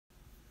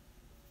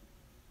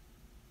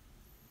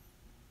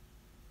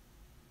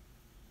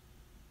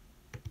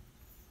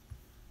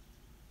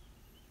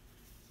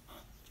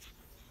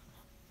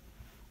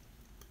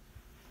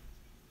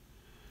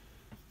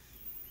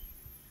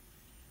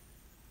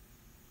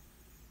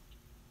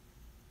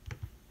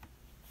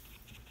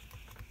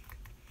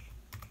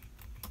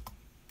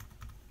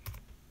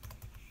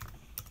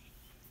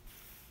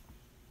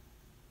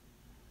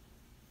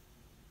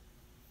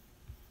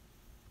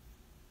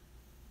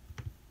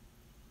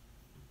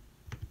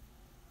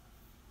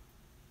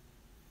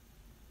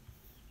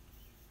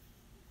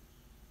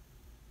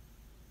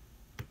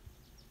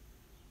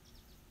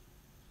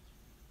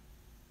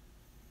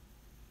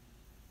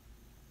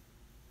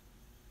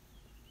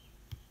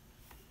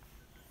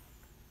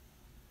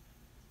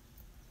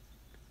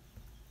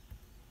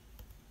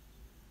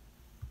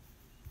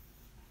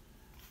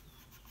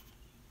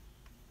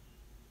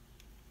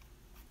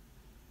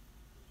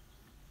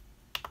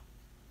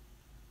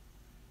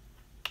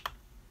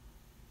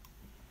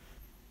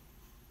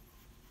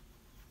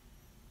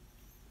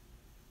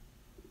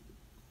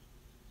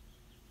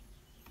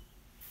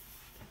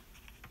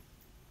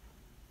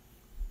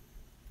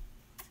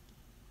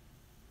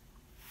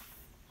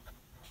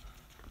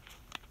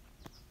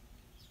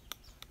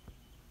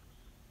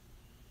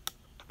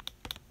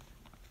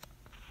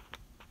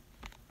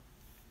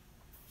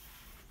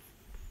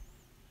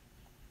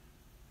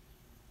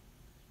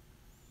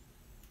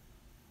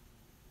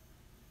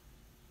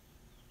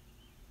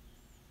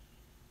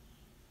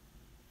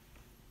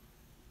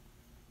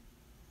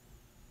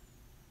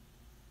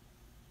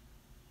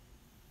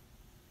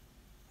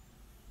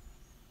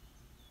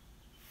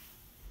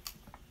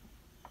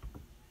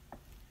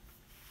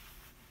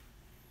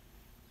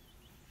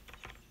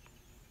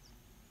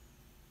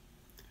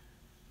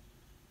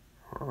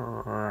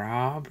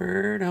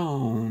Robert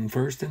Hone,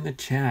 first in the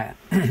chat.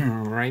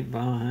 Right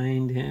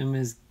behind him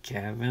is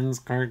Kevin's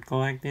card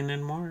collecting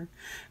and more.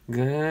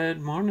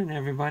 Good morning,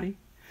 everybody.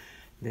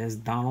 This is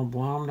Donald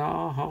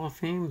Blomdahl, Hall of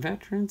Fame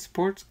veteran,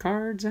 sports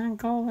cards and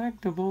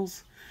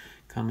collectibles,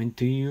 coming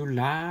to you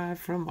live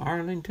from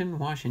Arlington,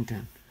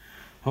 Washington.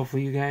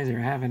 Hopefully you guys are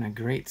having a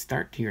great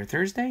start to your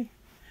Thursday,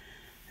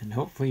 and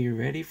hopefully you're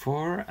ready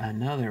for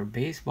another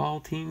baseball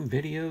team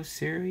video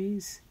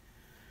series.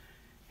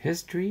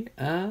 History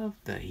of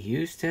the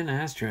Houston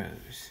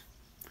Astros.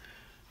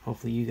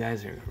 Hopefully you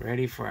guys are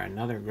ready for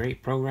another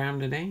great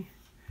program today.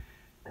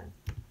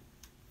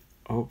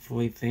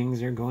 Hopefully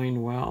things are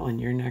going well in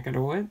your neck of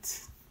the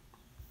woods.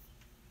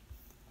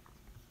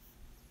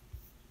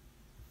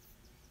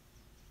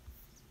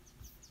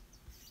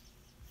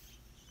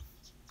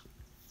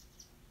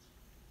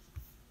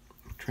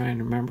 I'm trying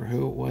to remember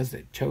who it was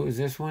that chose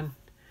this one.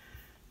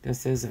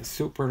 This is a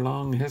super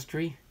long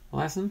history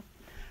lesson.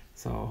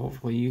 So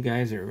hopefully you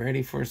guys are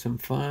ready for some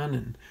fun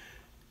and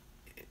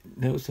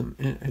know some.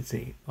 Let's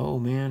see. Oh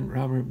man,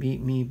 Robert beat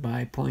me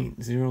by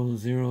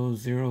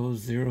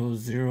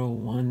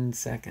 0.0000001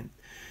 second.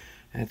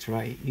 That's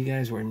right. You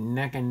guys were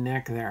neck and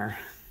neck there.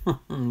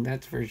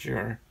 That's for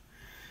sure.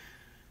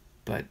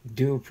 But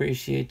do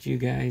appreciate you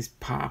guys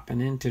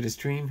popping into the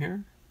stream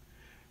here.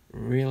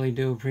 Really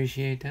do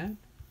appreciate that.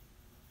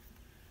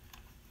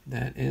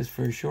 That is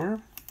for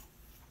sure.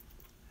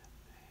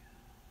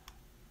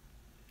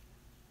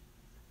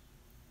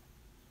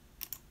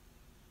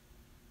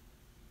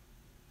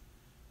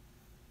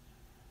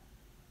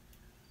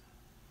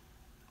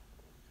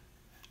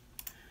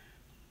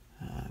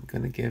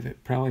 Gonna give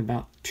it probably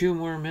about 2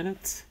 more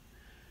minutes.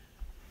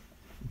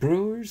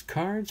 Brewers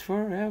cards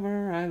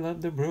forever. I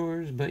love the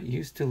Brewers, but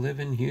used to live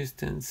in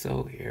Houston,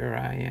 so here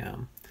I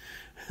am.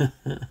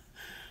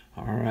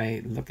 All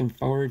right, looking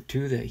forward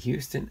to the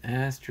Houston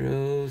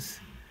Astros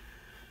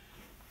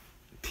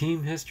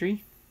team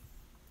history.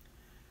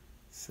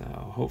 So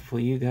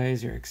hopefully you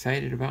guys are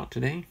excited about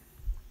today.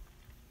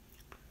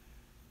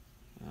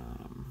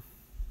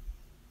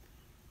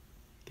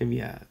 Give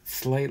you a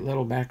slight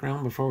little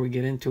background before we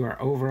get into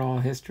our overall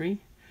history.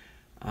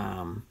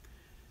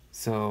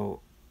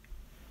 So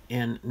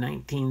in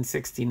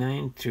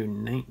 1969 to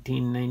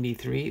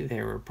 1993,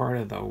 they were part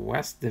of the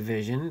West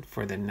Division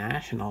for the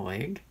National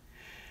League.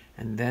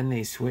 And then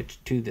they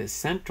switched to the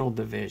Central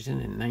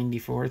Division in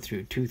 94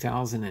 through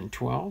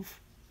 2012.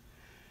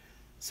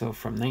 So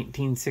from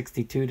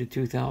 1962 to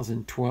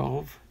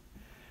 2012,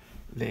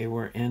 they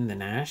were in the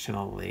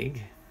National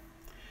League.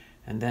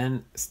 And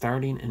then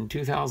starting in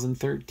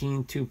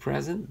 2013 to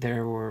present,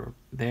 they were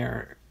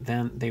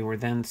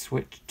then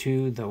switched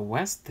to the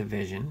West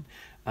Division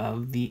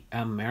of the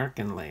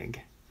American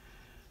League.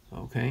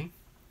 Okay.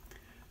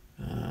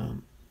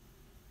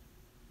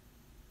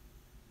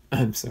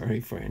 I'm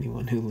sorry for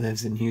anyone who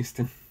lives in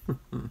Houston.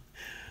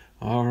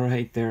 All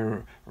right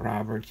there,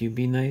 Robert. You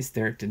be nice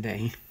there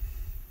today.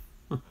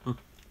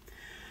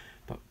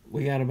 But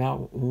we got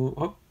about,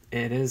 oh,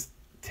 it is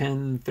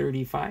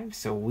 10:35,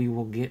 so we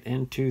will get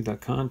into the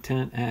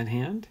content at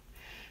hand,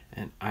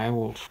 and I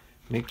will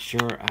make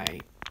sure I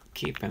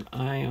keep an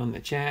eye on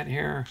the chat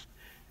here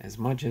as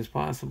much as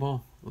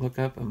possible. Look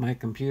up at my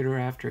computer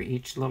after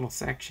each little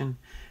section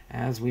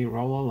as we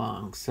roll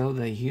along. So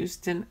the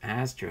Houston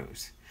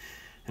Astros,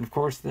 and of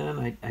course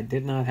then I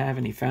did not have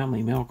any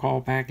family mail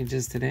call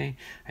packages today.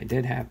 I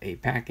did have a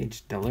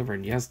package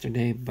delivered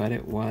yesterday, but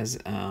it was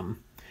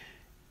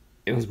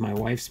my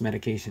wife's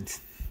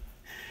medications.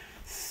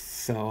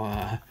 So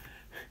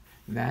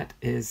that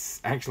is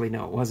actually,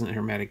 no, it wasn't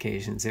her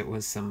medications. It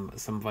was some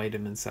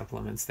vitamin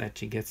supplements that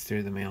she gets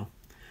through the mail.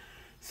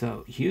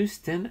 So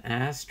Houston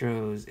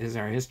Astros is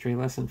our history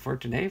lesson for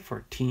today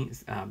for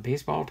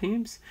baseball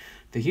teams.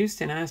 The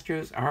Houston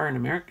Astros are an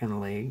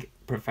American League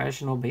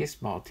professional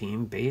baseball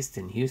team based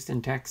in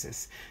Houston,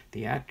 Texas.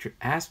 The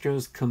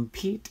Astros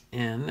compete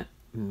in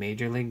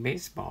Major League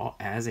Baseball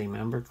as a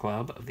member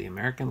club of the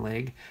American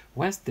League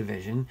West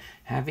Division,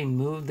 having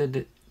moved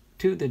to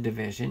the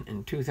division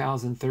in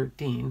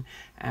 2013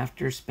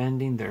 after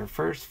spending their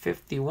first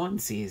 51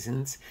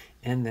 seasons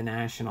in the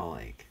National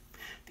League.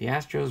 The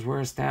Astros were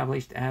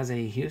established as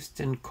the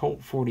Houston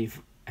Colt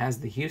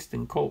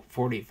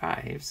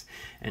 45s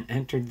and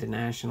entered the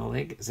National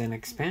League as an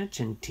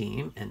expansion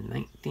team in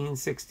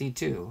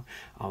 1962,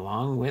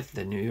 along with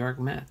the New York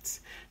Mets.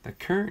 The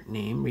current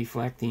name,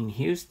 reflecting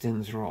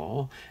Houston's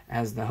role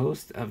as the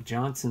host of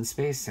Johnson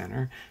Space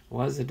Center,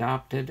 was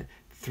adopted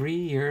 3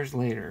 years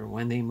later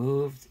when they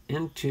moved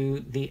into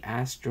the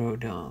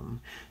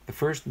Astrodome, the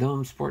first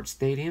dome sports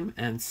stadium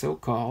and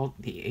so-called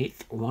the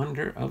 8th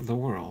wonder of the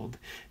world.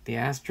 The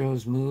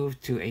Astros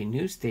moved to a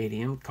new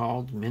stadium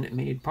called Minute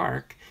Maid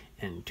Park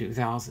in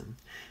 2000.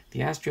 The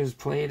Astros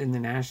played in the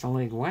National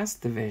League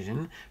West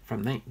Division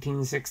from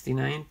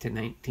 1969 to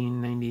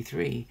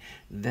 1993,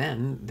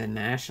 then the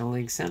National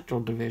League Central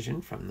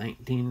Division from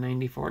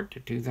 1994 to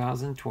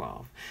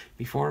 2012,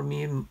 before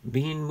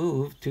being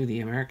moved to the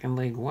American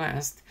League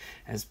West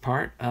as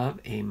part of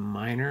a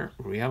minor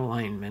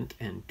realignment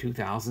in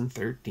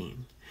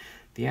 2013.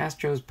 The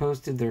Astros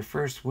posted their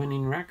first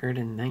winning record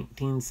in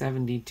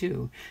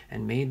 1972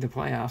 and made the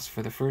playoffs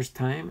for the first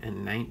time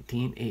in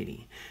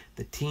 1980.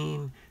 The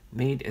team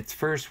made its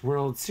first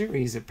World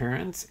Series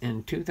appearance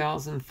in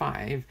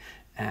 2005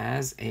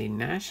 as a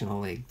National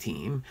League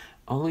team,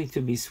 only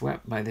to be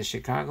swept by the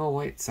Chicago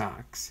White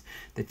Sox.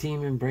 The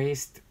team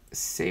embraced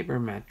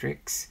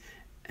sabermetrics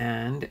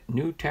and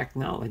new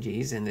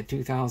technologies in the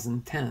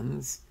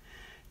 2010s,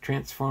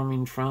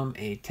 transforming from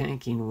a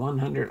tanking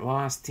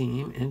 100-loss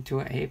team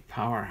into a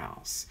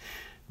powerhouse.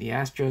 The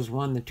Astros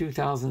won the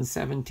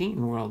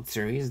 2017 World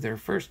Series, their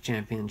first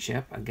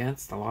championship,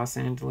 against the Los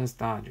Angeles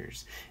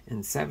Dodgers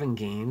in 7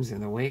 games in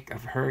the wake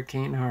of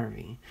Hurricane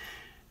Harvey.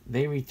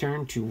 They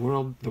returned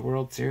to the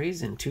World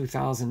Series in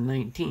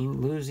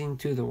 2019, losing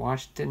to the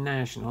Washington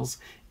Nationals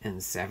in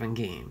 7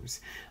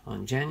 games.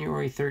 On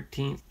January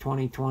 13,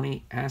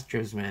 2020,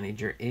 Astros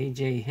manager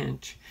A.J.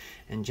 Hinch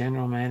and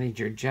general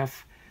manager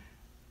Jeff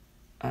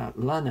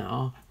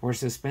Luhnow were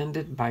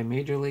suspended by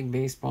Major League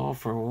Baseball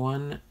for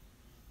 1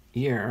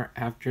 year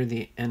after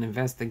an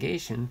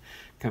investigation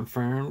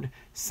confirmed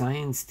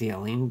sign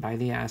stealing by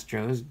the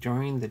Astros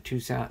during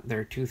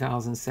their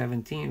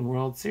 2017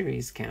 World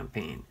Series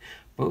campaign.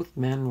 Both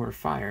men were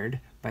fired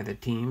by the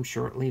team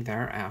shortly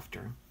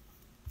thereafter.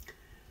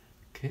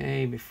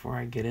 Okay, before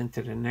I get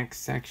into the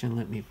next section,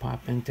 let me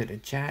pop into the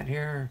chat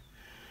here.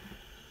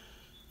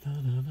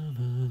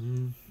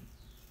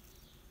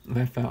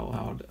 Laugh out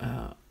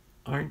loud.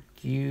 Aren't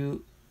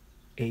you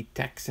a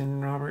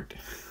Texan, Robert?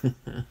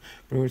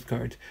 Brewers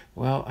cards.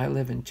 Well, I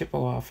live in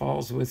Chippewa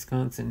Falls,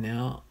 Wisconsin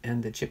now,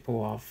 and the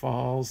Chippewa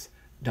Falls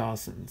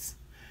Dawsons.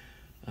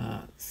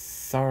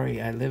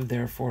 Sorry, I lived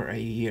there for a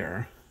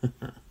year.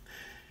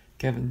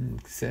 Kevin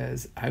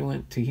says, I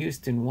went to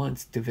Houston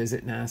once to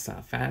visit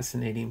NASA.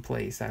 Fascinating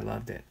place. I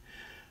loved it.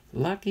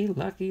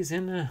 Lucky's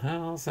in the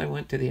house. I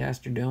went to the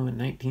Astrodome in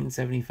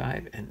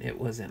 1975, and it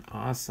was an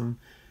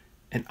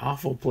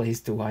awful place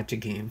to watch a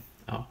game.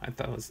 Oh, I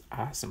thought it was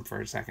awesome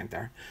for a second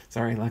there.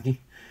 Sorry, Lucky.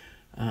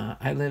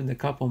 I lived a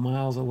couple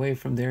miles away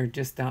from there,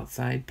 just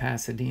outside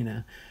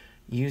Pasadena.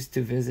 Used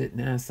to visit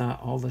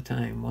NASA all the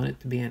time. Wanted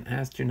to be an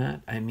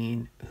astronaut? I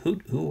mean, who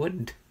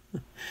wouldn't?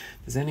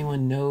 Does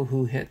anyone know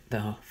who hit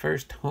the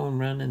first home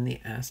run in the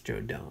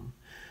Astrodome?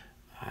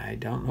 I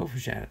don't know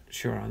for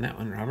sure on that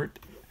one, Robert.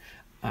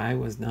 I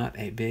was not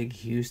a big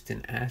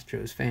Houston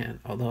Astros fan,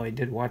 although I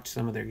did watch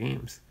some of their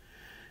games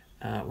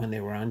when they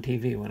were on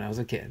TV when I was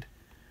a kid.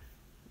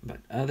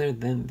 But other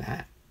than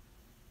that,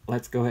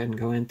 let's go ahead and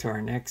go into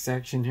our next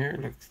section here.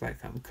 Looks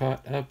like I'm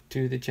caught up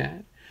to the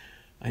chat.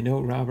 I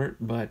know, Robert,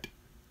 but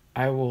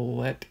I will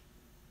let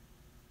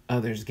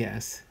others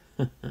guess.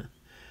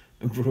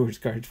 Brewers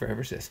Cards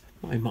Forever says,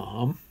 my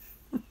mom.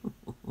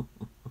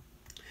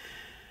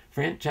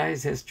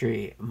 Franchise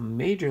history.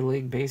 Major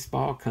League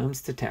Baseball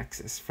comes to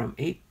Texas. From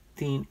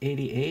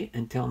 1888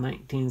 until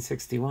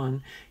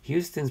 1961,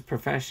 Houston's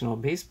professional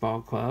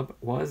baseball club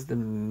was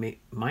the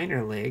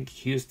minor league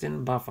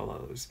Houston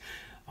Buffaloes.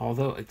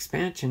 Although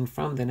expansion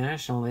from the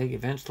National League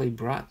eventually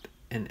brought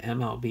an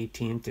MLB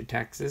team to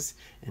Texas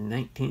in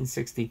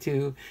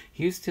 1962,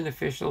 Houston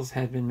officials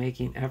had been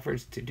making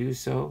efforts to do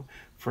so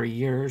for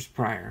years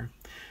prior.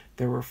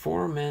 There were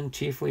 4 men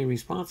chiefly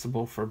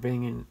responsible for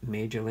bringing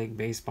Major League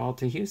Baseball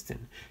to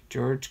Houston: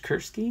 George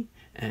Kursky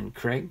and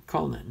Craig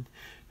Cullen,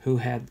 who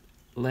had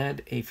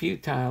led a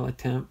futile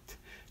attempt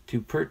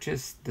to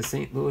purchase the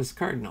St. Louis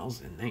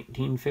Cardinals in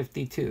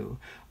 1952.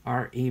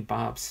 R.E.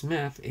 Bob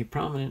Smith, a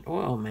prominent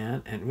oil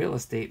man and real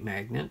estate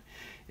magnate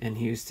in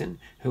Houston,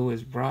 who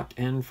was brought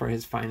in for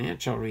his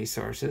financial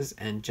resources,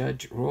 and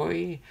Judge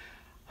Roy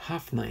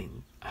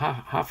Hoffhines,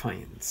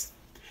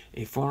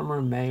 a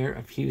former mayor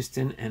of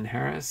Houston and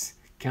Harris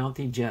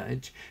County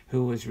judge,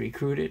 who was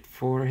recruited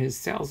for his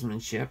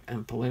salesmanship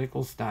and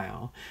political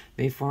style.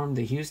 They formed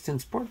the Houston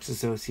Sports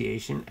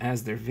Association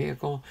as their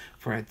vehicle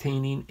for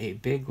attaining a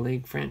big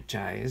league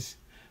franchise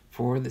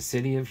for the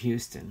city of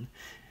Houston.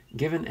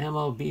 Given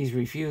MLB's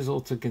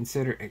refusal to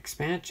consider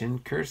expansion,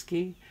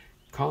 Kursky,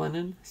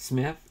 Cullinan,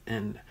 Smith,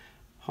 and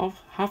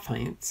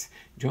Hoffhines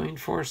joined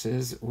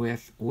forces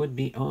with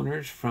would-be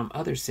owners from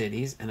other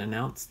cities and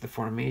announced the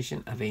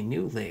formation of a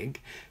new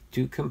league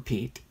to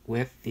compete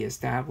with the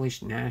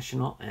established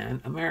National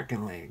and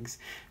American leagues.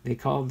 They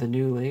called the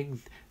new league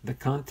the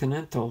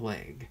Continental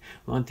League.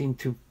 Wanting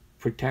to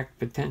protect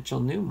potential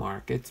new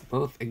markets,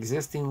 both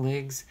existing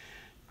leagues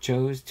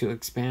chose to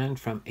expand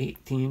from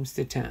 8 teams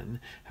to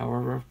 10.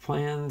 However,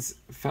 plans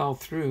fell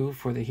through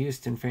for the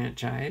Houston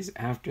franchise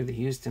after the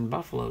Houston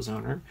Buffaloes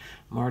owner,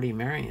 Marty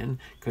Marion,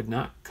 could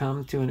not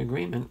come to an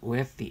agreement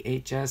with the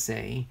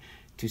HSA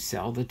to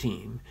sell the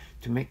team.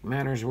 To make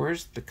matters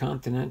worse, the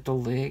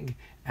Continental League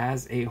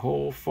as a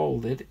whole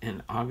folded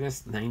in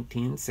August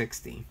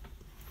 1960.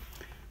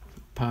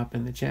 Pop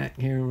in the chat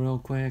here real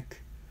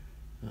quick.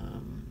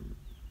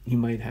 You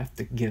might have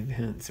to give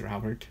hints,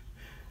 Robert.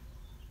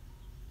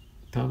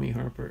 Tommy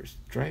Harper,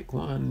 strike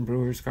one,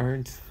 Brewers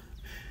cards.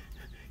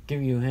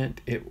 Give you a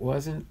hint, it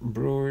wasn't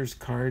Brewers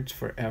Cards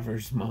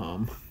Forever's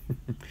mom.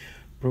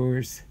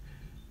 Brewers,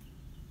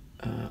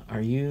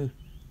 are you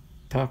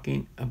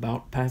talking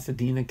about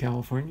Pasadena,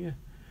 California?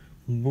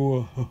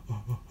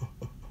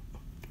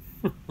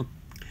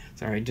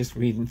 Sorry, just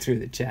reading through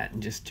the chat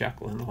and just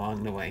chuckling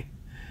along the way.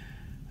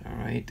 All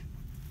right.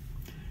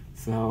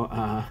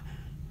 So,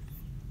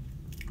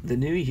 the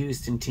new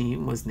Houston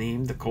team was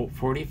named the Colt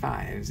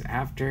 45s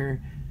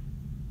after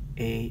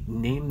a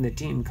Name the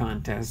Team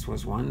contest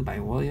was won by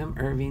William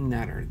Irving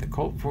Netter. The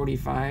Colt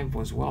 45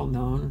 was well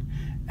known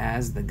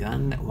as the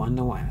gun that won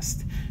the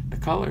West. The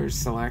colors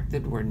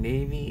selected were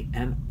navy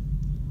and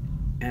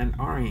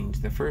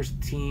orange. The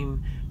first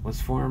team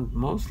was formed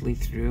mostly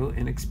through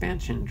an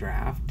expansion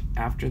draft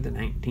after the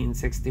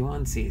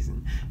 1961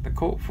 season. The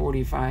Colt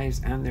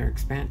 45s and their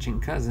expansion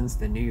cousins,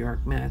 the New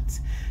York Mets,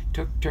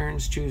 took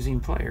turns choosing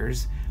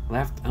players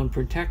left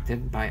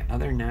unprotected by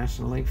other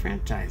National League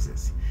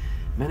franchises.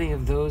 Many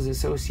of those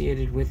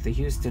associated with the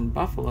Houston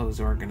Buffaloes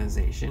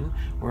organization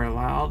were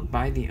allowed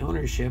by the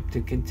ownership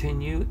to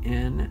continue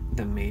in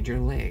the Major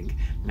League.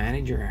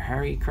 Manager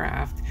Harry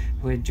Kraft,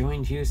 who had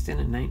joined Houston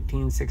in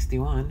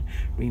 1961,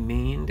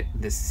 remained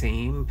the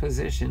same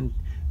position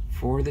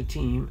for the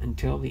team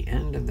until the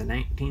end of the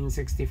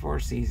 1964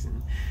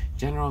 season.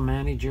 General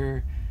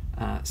Manager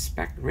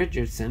Spec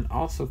Richardson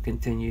also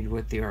continued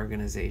with the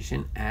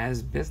organization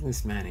as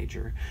business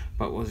manager,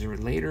 but was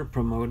later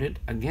promoted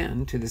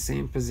again to the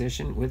same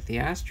position with the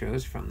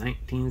Astros from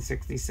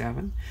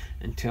 1967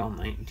 until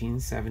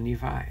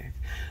 1975.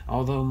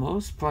 Although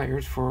most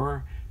players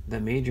for the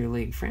Major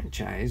League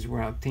franchise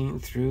were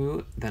obtained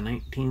through the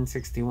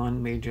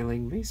 1961 Major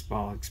League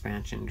Baseball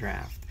expansion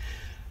draft.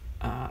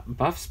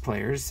 Buffs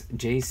players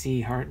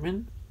J.C.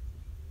 Hartman,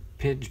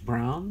 Pidge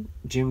Brown,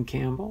 Jim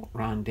Campbell,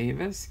 Ron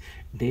Davis,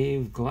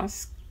 Dave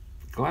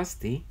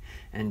Glusty,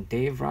 and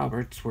Dave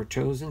Roberts were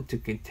chosen to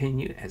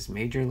continue as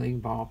Major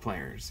League ball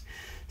players.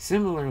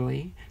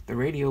 Similarly, the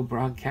radio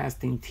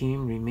broadcasting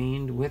team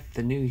remained with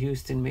the new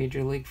Houston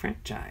Major League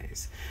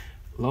franchise.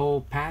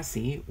 Lowell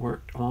Passy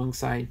worked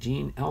alongside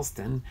Gene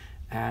Elston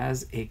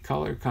as a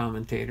color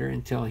commentator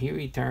until he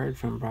retired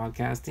from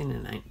broadcasting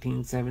in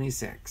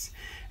 1976.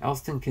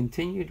 Elston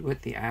continued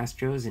with the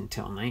Astros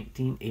until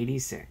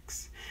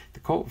 1986.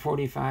 The Colt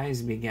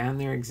 45s began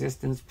their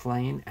existence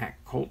playing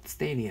at Colt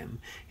Stadium,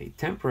 a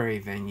temporary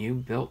venue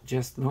built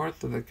just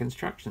north of the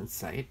construction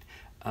site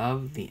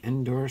of the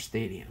indoor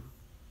stadium.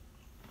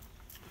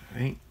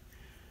 All right.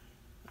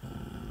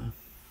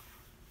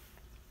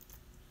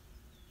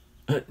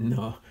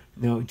 No,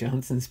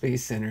 Johnson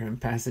Space Center in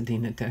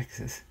Pasadena,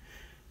 Texas.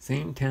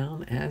 Same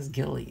town as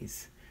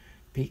Gillies.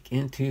 Peek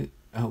into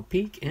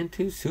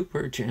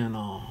Super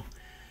Channel.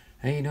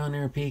 How you doing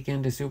there, Peek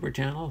into Super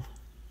Channel?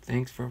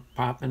 Thanks for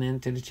popping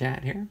into the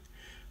chat here.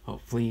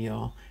 Hopefully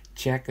you'll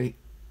check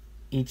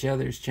each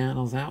other's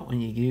channels out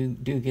when you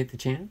do get the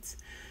chance.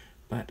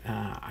 But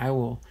I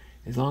will,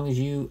 as long as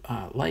you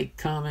like,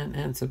 comment,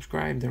 and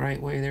subscribe the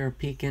right way there,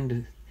 Peek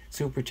into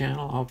Super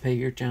Channel, I'll pay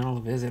your channel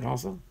a visit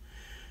also.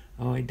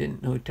 Oh, I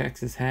didn't know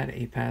Texas had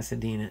a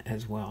Pasadena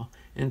as well.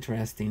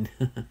 Interesting.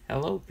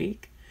 Hello,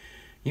 Peak.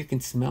 You can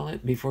smell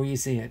it before you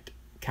see it.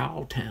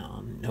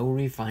 Cowtown, no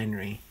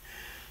refinery.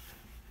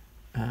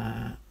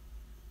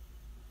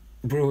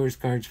 Brewers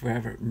Cards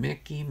Forever.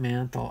 Mickey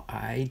Mantle,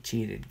 I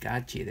cheated.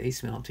 Got you. They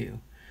smell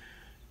too.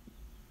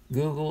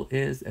 Google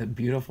is a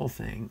beautiful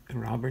thing.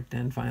 Robert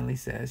then finally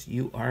says,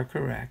 you are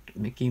correct.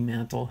 Mickey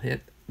Mantle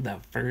hit the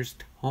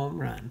first home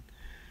run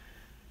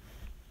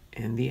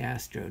in the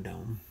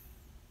Astrodome.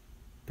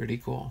 Pretty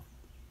cool.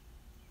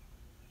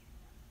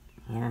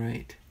 All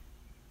right.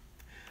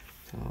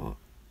 So,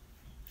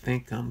 I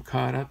think I'm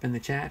caught up in the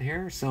chat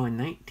here. So, in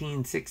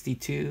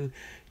 1962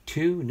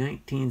 to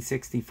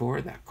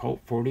 1964, the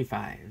Colt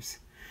 45s.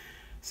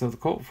 So, the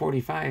Colt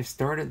 45s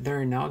started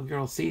their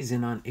inaugural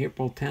season on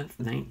April 10th,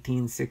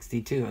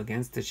 1962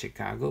 against the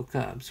Chicago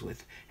Cubs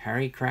with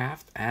Harry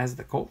Kraft as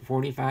the Colt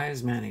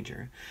 45s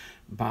manager.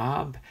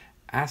 Bob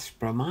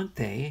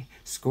Aspromonte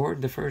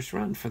scored the first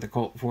run for the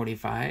Colt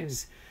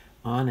 45s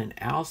on an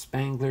Al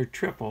Spangler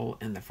triple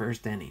in the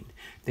first inning.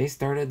 They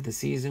started the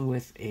season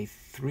with a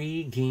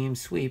 3-game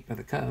sweep of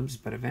the Cubs,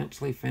 but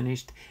eventually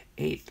finished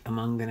 8th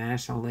among the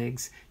National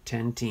League's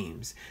 10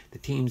 teams. The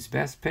team's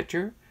best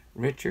pitcher,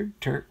 Richard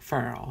Turk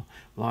Farrell,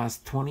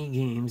 lost 20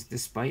 games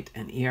despite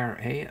an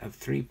ERA of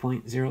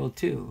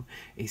 3.02,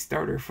 a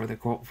starter for the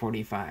Colt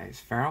 45s.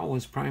 Farrell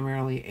was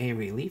primarily a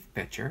relief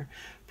pitcher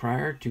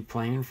prior to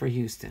playing for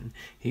Houston.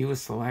 He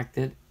was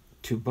selected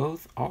to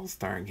both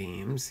All-Star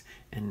games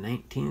in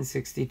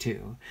 1962.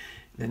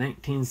 The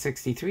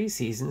 1963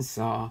 season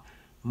saw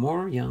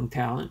More young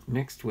talent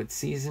mixed with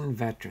seasoned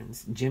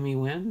veterans, Jimmy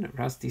Wynn,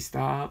 Rusty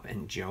Staub,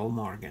 and Joe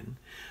Morgan.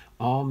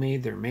 All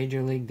made their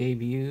major league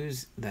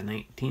debuts the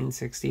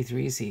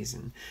 1963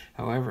 season.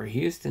 However,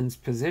 Houston's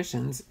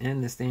positions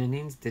in the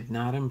standings did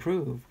not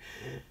improve,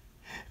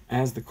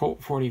 as the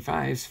Colt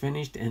 45s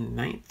finished in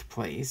ninth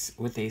place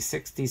with a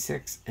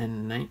 66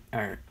 and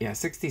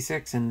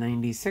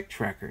 96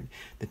 record.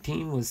 The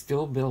team was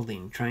still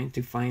building, trying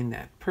to find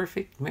that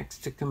perfect mix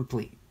to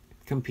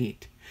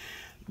compete.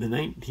 The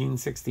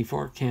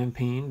 1964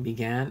 campaign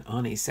began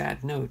on a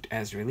sad note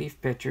as relief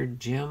pitcher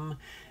Jim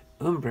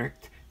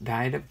Umbricht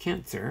died of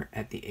cancer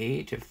at the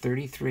age of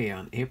 33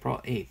 on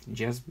April 8th,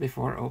 just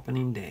before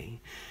opening day.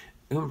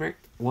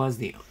 Umbricht was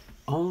the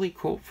only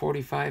Colt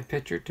 45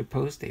 pitcher to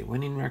post a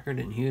winning record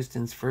in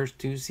Houston's first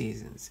 2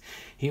 seasons.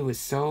 He was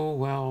so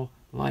well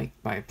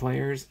liked by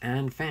players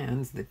and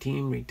fans, the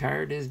team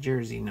retired his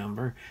jersey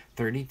number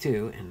 32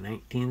 in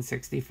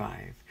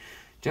 1965.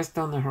 Just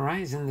on the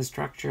horizon, the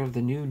structure of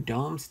the new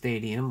Dome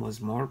Stadium was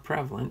more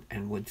prevalent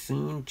and would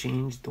soon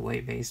change the way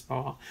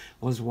baseball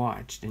was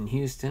watched in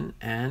Houston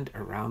and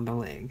around the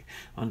league.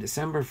 On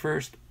December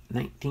 1st,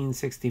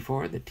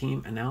 1964, the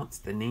team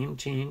announced the name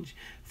change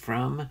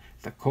from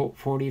the Colt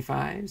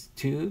 45s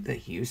to the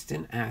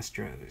Houston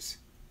Astros.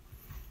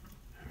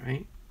 All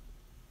right.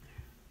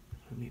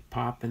 Let me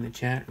pop in the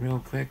chat real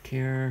quick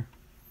here.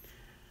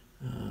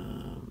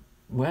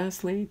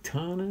 Wesley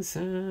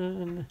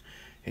Tonneson.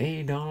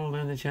 Hey, Donald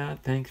in the chat.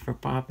 Thanks for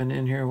popping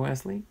in here,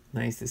 Wesley.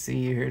 Nice to see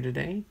you here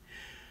today.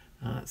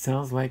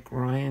 Sounds like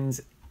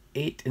Ryan's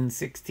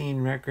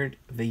 8-16 record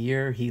the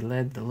year he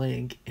led the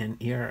league in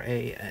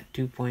ERA at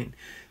 2.76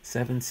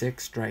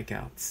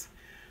 strikeouts.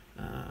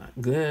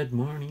 Good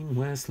morning,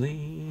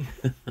 Wesley.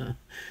 All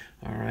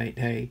right.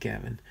 Hey,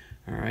 Kevin.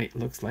 All right.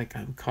 Looks like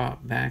I'm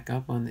caught back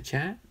up on the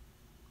chat.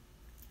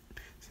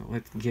 So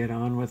let's get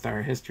on with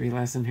our history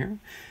lesson here.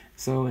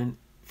 So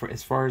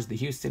as far as the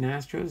Houston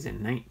Astros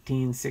in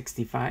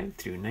 1965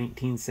 through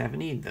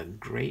 1970, the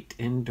great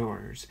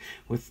indoors,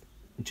 with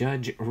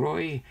Judge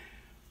Roy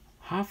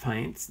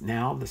Hofheinz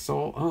now the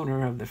sole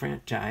owner of the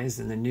franchise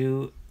and the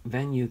new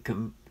venue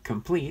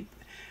complete,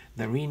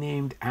 the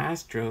renamed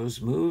Astros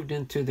moved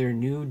into their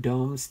new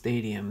dome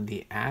stadium,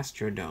 the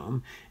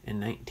Astrodome, in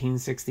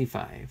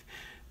 1965.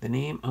 The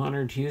name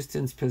honored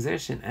Houston's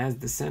position as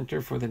the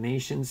center for the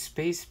nation's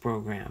space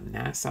program.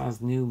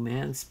 NASA's new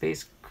manned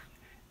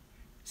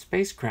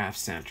Spacecraft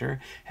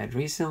Center had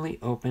recently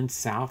opened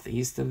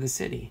southeast of the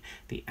city.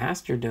 The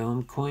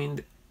Astrodome,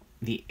 coined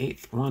the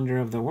 8th wonder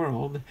of the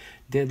world,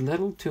 did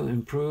little to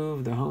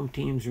improve the home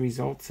team's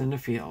results in the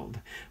field.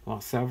 While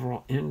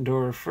several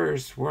indoor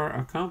firsts were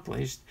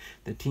accomplished,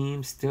 the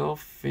team still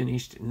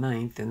finished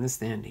 9th in the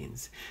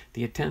standings.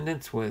 The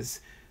attendance was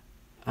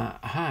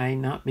high,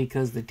 not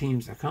because the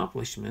team's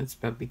accomplishments,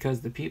 but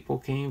because the people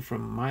came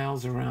from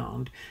miles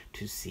around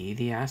to see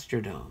the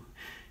Astrodome.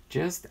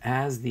 Just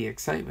as the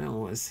excitement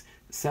was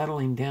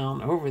settling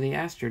down over the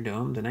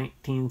Astrodome, the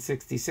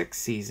 1966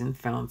 season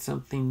found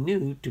something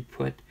new to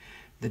put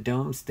the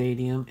Dome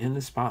Stadium in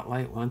the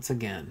spotlight once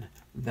again: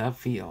 the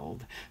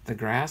field. The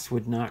grass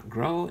would not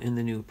grow in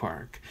the new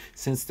park,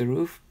 since the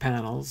roof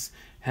panels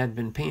had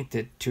been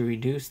painted to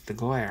reduce the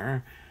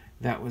glare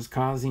that was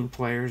causing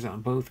players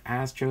on both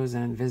Astros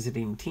and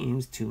visiting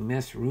teams to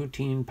miss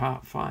routine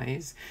pop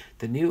flies.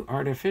 The new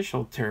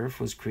artificial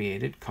turf was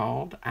created,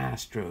 called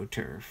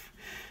AstroTurf.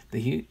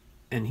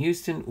 And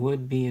Houston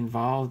would be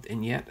involved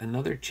in yet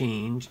another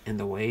change in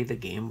the way the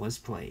game was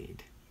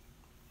played.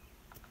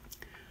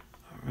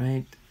 All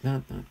right.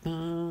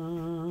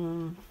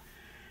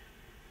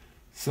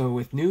 So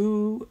with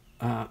new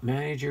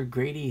manager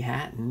Grady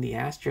Hatton, the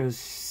Astros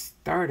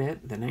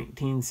started the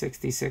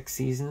 1966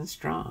 season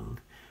strong.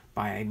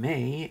 By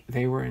May,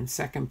 they were in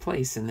second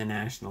place in the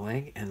National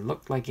League and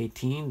looked like a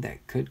team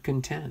that could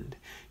contend.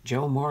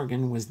 Joe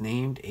Morgan was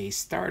named a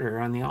starter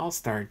on the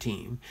All-Star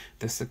team.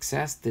 The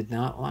success did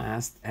not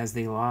last, as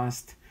they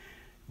lost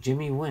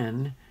Jimmy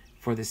Wynn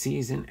for the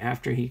season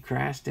after he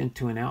crashed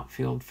into an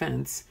outfield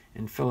fence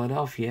in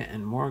Philadelphia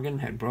and Morgan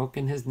had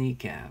broken his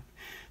kneecap.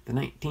 The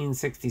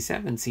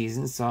 1967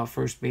 season saw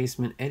first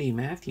baseman Eddie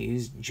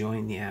Matthews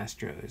join the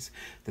Astros.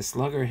 The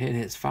slugger hit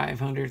his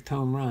 500th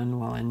home run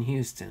while in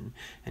Houston,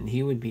 and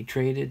he would be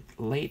traded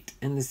late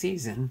in the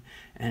season,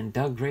 and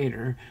Doug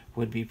Rader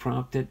would be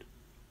prompted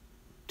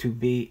to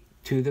the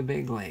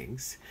big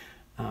leagues.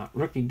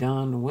 Rookie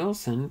Don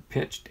Wilson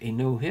pitched a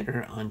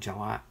no-hitter on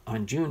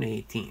June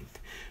 18th.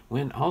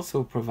 Wynn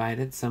also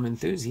provided some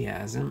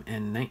enthusiasm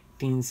in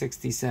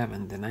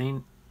 1967.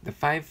 The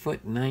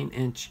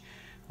 5'9"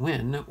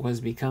 Wynn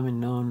was becoming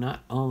known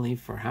not only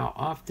for how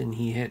often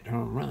he hit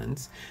home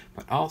runs,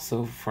 but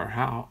also for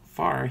how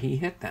far he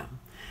hit them.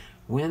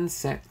 Wynn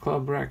set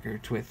club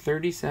records with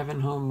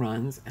 37 home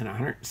runs and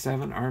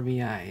 107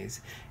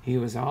 RBIs. It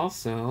was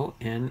also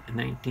in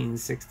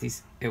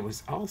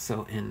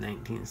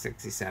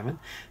 1967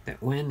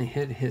 that Wynn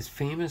hit his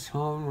famous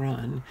home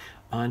run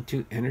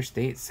onto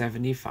Interstate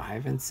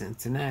 75 in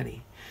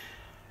Cincinnati.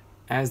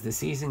 As the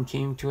season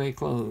came to a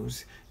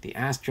close, the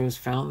Astros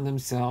found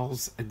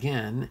themselves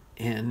again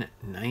in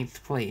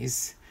ninth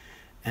place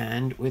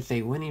and with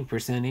a winning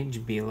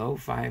percentage below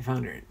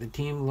 500. The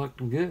team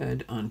looked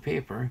good on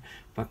paper,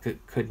 but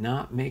could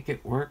not make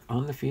it work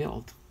on the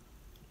field.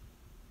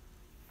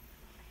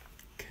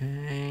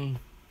 Okay.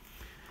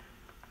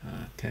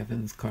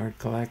 Kevin's card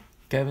collect.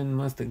 Kevin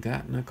must have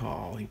gotten a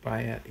call. He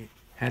probably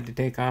had to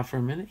take off for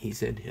a minute. He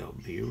said he'll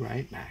be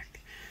right back.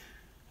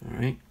 All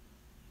right.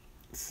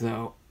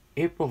 So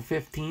April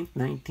 15th,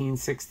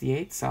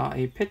 1968 saw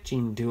a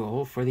pitching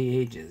duel for the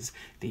ages.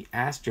 The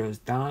Astros'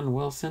 Don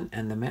Wilson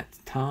and the Mets'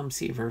 Tom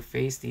Seaver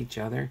faced each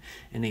other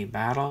in a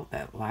battle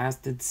that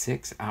lasted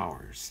 6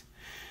 hours.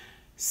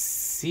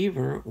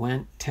 Seaver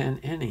went 10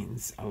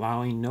 innings,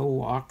 allowing no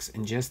walks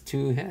and just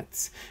 2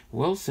 hits.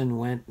 Wilson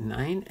went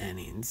 9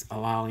 innings,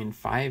 allowing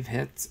 5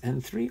 hits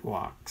and 3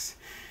 walks.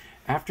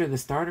 After the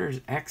starters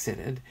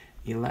exited,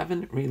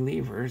 11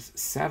 relievers,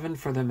 7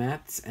 for the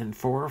Mets and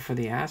 4 for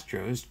the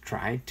Astros,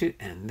 tried to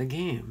end the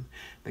game.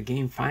 The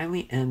game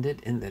finally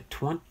ended in the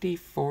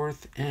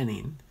 24th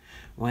inning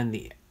when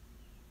the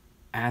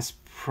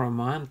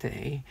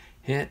Aspromonte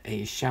hit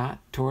a shot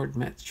toward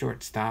Mets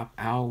shortstop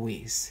Al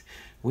Weiss.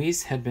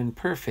 Weiss had been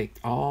perfect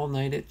all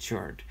night at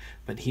short,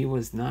 but he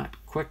was not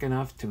quick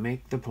enough to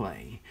make the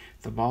play.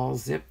 The ball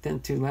zipped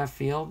into left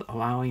field,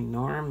 allowing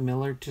Norm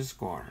Miller to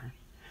score.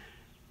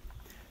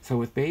 So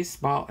with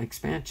baseball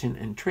expansion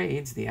and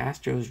trades, the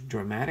Astros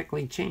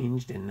dramatically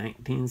changed in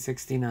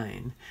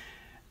 1969.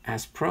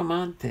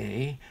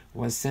 Aspromonte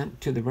was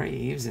sent to the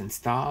Braves, and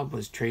Staub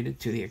was traded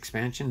to the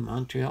expansion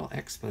Montreal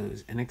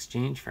Expos in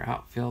exchange for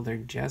outfielder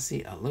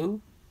Jesse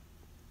Alou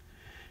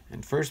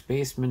and first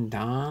baseman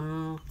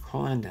Don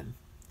Clendon.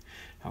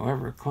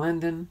 However,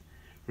 Clendon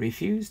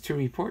refused to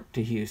report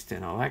to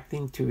Houston,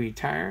 electing to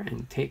retire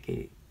and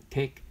take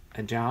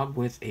a job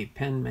with a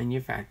pen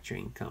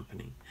manufacturing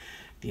company.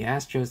 The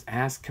Astros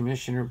asked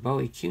Commissioner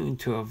Bowie Kuhn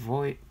to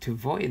void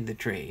the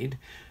trade,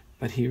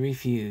 but he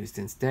refused.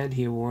 Instead,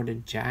 he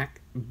awarded Jack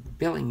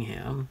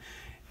Billingham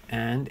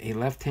and a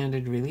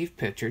left-handed relief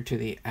pitcher to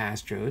the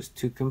Astros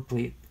to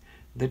complete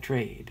the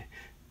trade.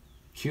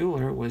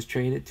 Kuehler was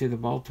traded to the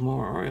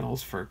Baltimore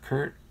Orioles for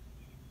Kurt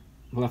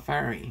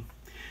Blefary.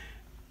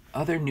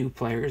 Other new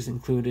players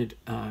included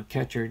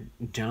catcher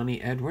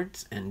Johnny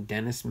Edwards and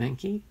Dennis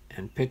Menke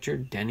and pitcher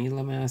Denny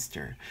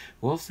LeMaster.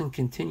 Wilson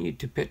continued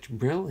to pitch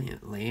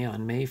brilliantly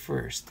on May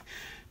 1st,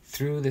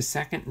 threw the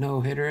second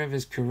no-hitter of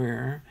his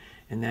career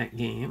in that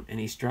game, and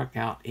he struck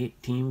out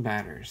 18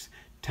 batters,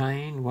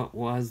 tying what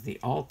was the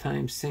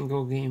all-time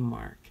single-game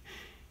mark.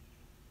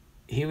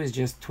 He was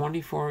just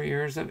 24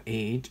 years of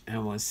age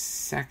and was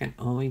second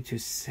only to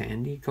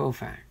Sandy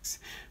Koufax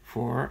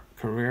for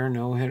career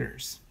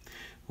no-hitters.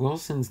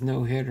 Wilson's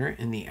no-hitter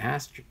in the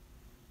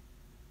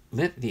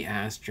lit the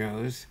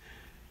Astros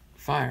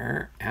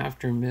fire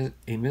after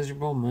a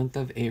miserable month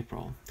of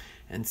April,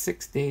 and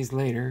 6 days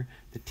later,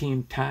 the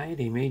team tied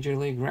a major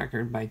league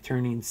record by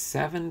turning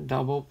 7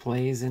 double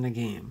plays in a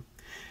game.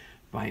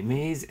 By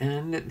May's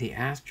end, the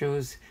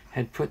Astros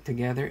had put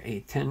together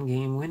a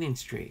 10-game winning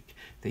streak.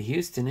 The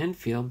Houston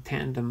infield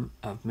tandem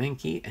of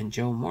Menke and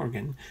Joe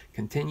Morgan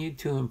continued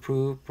to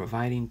improve,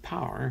 providing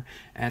power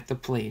at the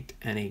plate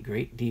and a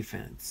great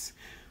defense.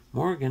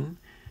 Morgan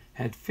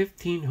had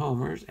 15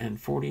 homers and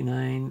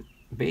 49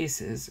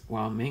 bases,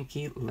 while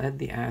Menke led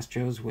the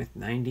Astros with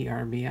 90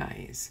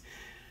 RBIs.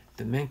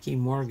 The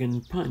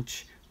Menke-Morgan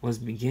punch was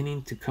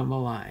beginning to come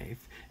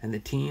alive, and the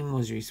team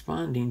was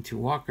responding to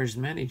Walker's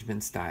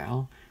management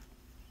style.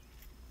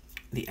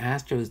 The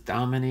Astros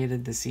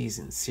dominated the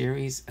season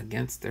series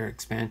against their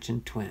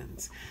expansion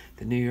twins,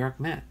 the New York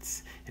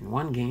Mets. In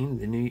one game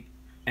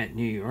at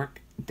New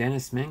York,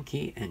 Dennis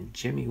Menke and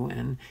Jimmy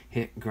Gwynn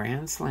hit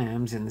grand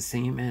slams in the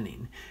same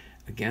inning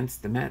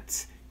against the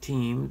Mets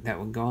team that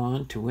would go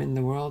on to win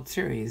the World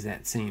Series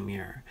that same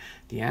year.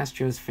 The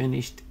Astros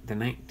finished the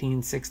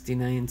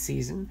 1969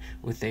 season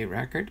with a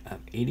record of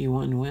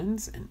 81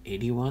 wins and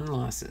 81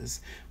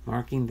 losses,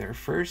 marking their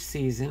first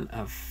season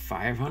of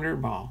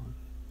 500 ball.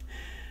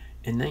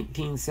 In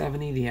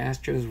 1970, the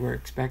Astros were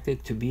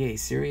expected to be a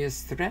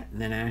serious threat in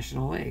the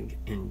National League.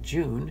 In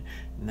June,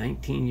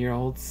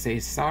 19-year-old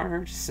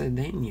Cesar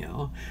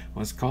Cedeno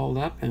was called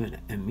up and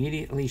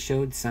immediately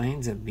showed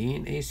signs of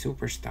being a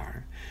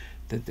superstar.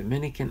 The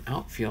Dominican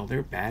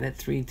outfielder batted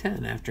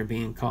 .310 after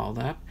being called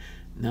up.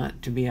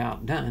 Not to be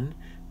outdone,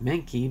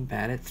 Menke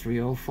batted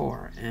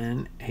 .304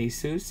 and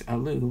Jesus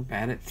Alou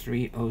batted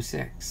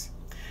 .306.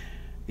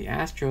 The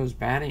Astros'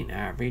 batting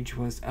average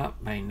was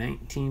up by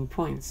 19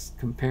 points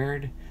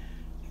compared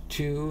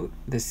to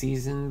the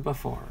season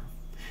before.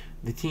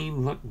 The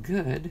team looked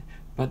good,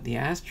 but the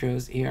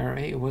Astros'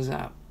 ERA was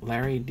up.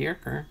 Larry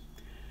Dierker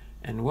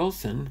and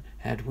Wilson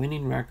had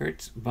winning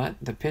records, but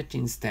the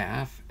pitching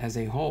staff as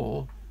a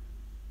whole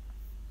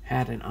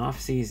had an off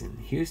season.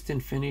 Houston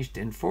finished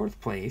in 4th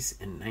place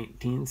in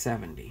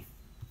 1970.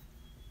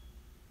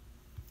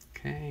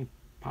 Okay,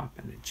 pop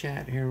in the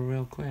chat here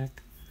real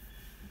quick.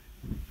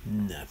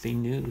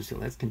 Nothing new, so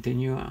let's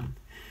continue on.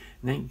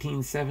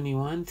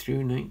 1971 through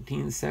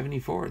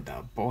 1974,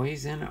 the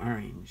boys in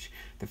orange.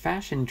 The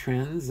fashion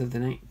trends of the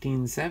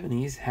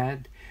 1970s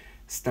had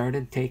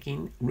started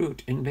taking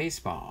root in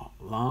baseball.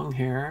 Long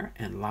hair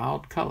and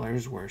loud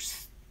colors were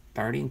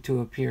starting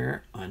to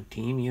appear on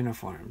team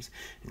uniforms,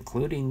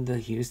 including the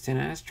Houston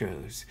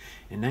Astros.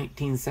 In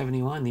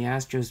 1971, the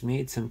Astros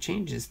made some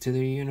changes to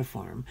their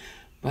uniform,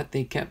 but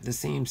they kept the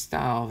same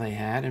style they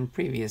had in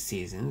previous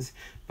seasons,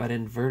 but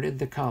inverted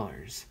the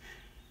colors.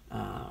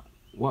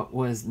 What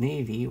was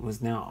navy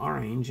was now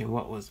orange, and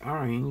what was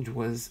orange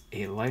was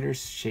a lighter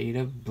shade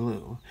of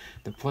blue.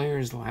 The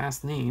players'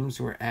 last names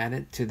were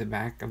added to the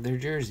back of their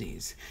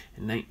jerseys.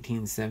 In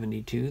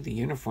 1972, the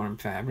uniform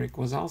fabric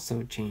was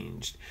also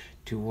changed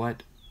to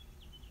what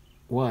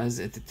was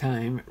at the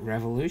time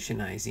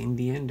revolutionizing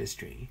the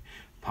industry: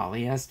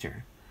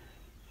 polyester.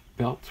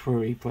 Belts were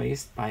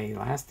replaced by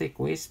elastic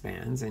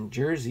waistbands, and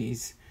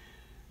jerseys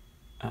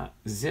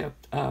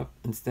zipped up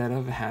instead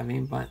of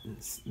having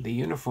buttons. The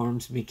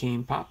uniforms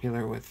became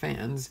popular with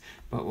fans,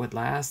 but would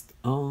last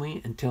only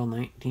until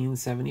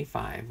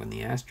 1975, when the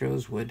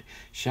Astros would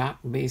shock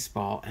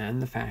baseball and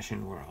the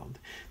fashion world.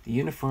 The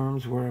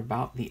uniforms were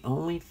about the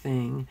only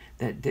thing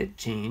that did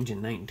change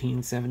in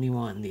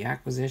 1971. The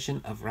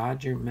acquisition of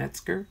Roger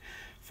Metzger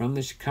from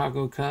the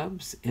Chicago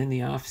Cubs in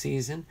the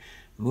offseason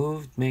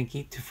moved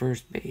Menke to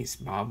first base,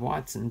 Bob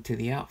Watson to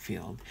the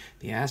outfield.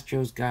 The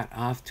Astros got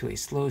off to a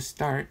slow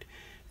start,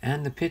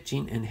 and the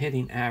pitching and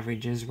hitting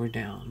averages were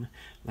down.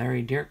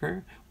 Larry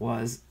Dierker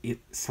was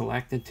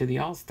selected to the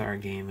All-Star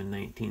game in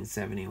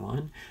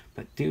 1971,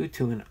 but due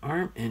to an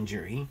arm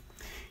injury,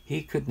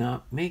 he could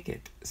not make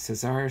it.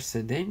 Cesar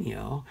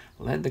Cedeno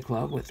led the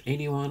club with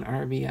 81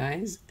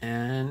 RBIs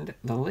and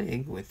the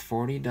league with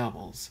 40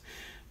 doubles,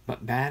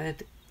 but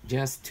batted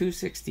just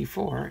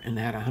 .264 and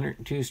had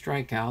 102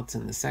 strikeouts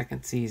in the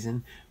second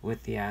season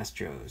with the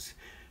Astros.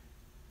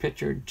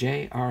 Pitcher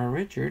J.R.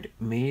 Richard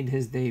made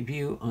his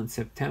debut on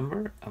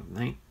September of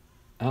the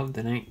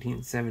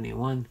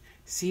 1971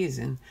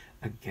 season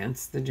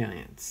against the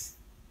Giants.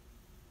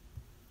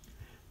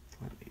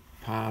 Let me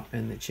pop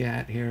in the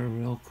chat here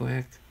real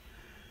quick.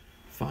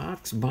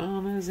 Fox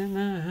Bama's in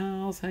the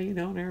house. How you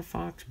doing there,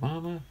 Fox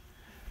Bama?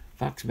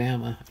 Fox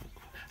Bama.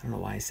 I don't know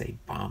why I say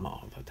Bama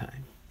all the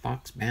time.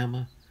 Fox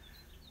Bama.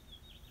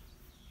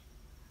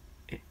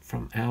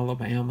 From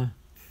Alabama.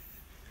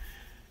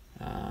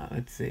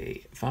 Let's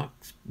see.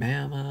 Fox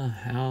Bama,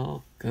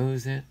 how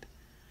goes it?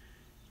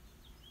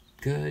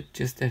 Good,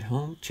 just at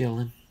home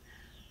chilling.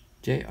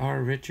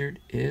 J.R. Richard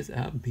is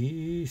a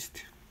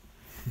beast.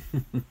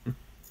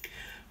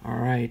 All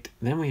right,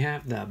 then we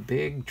have the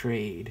big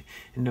trade.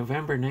 In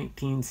November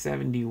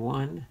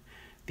 1971,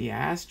 the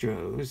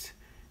Astros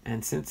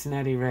and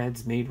Cincinnati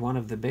Reds made one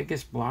of the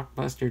biggest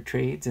blockbuster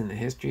trades in the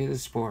history of the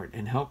sport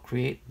and helped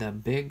create the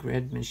Big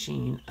Red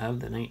Machine of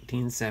the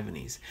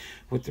 1970s.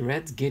 With the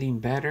Reds getting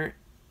better,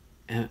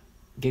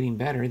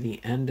 the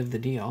end of the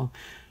deal,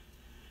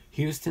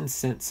 Houston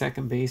sent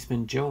second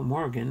baseman Joe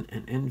Morgan,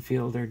 and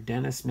infielder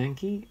Dennis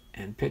Menke,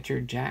 and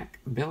pitcher Jack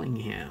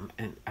Billingham,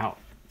 and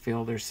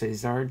outfielder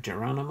Cesar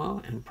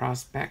Geronimo, and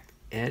prospect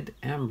Ed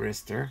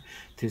Ambrister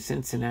to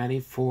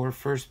Cincinnati for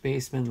first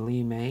baseman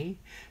Lee May,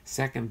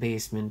 second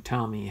baseman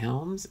Tommy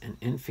Helms, and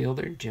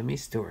infielder Jimmy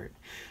Stewart.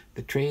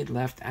 The trade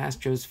left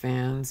Astros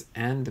fans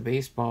and the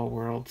baseball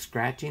world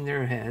scratching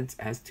their heads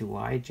as to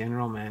why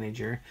general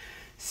manager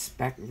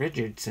Spec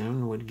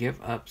Richardson would give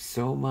up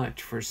so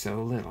much for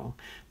so little.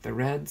 The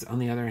Reds, on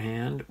the other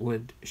hand,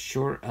 would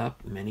shore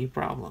up many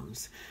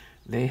problems.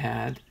 They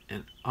had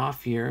an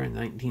off year in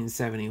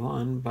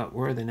 1971, but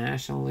were the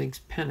National League's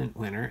pennant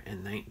winner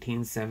in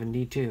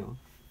 1972.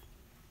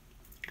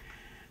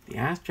 The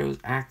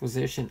Astros'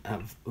 acquisition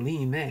of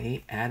Lee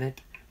May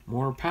added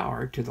more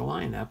power to the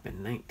lineup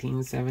in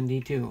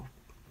 1972.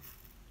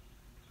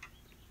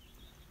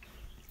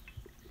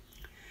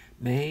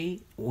 May,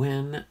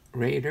 Wynn,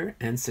 Rader,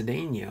 and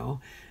Cedeno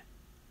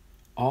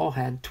all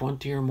had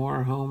 20 or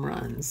more home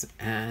runs,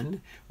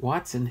 and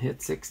Watson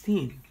hit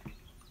 16.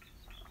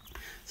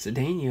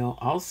 Cedeno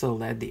also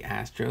led the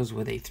Astros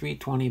with a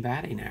 .320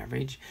 batting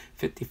average,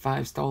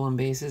 55 stolen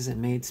bases,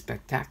 and made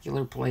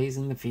spectacular plays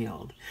in the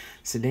field.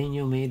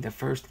 Cedeno made the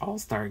first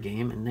All-Star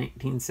game in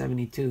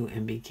 1972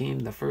 and became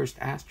the first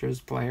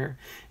Astros player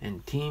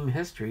in team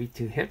history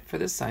to hit for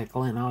the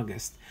cycle in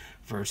August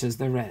versus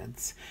the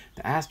Reds.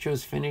 The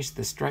Astros finished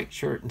the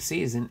strike-shortened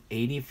season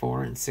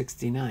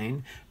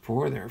 84-69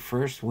 for their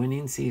first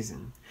winning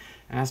season.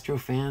 Astro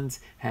fans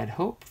had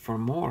hoped for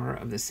more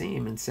of the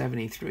same in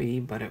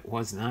 73, but it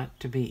was not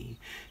to be.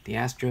 The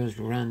Astros'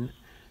 run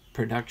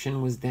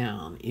production was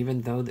down,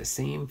 even though the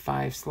same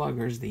five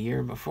sluggers the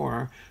year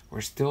before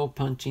were still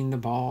punching the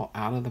ball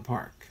out of the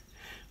park.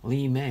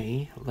 Lee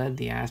May led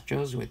the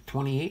Astros with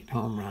 28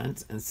 home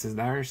runs, and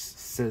Cesar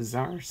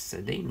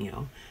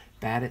Cedeno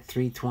batted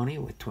 .320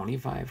 with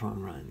 25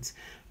 home runs.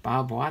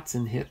 Bob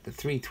Watson hit the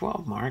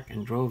 .312 mark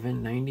and drove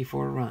in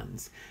 94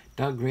 runs.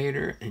 Doug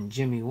Rader and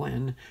Jimmy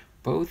Gwynn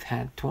Both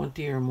had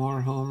 20 or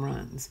more home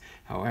runs.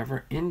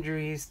 However,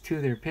 injuries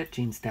to their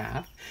pitching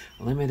staff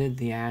limited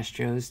the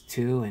Astros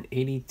to an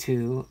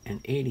 82 and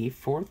 80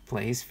 fourth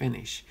place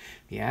finish.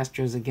 The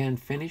Astros again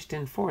finished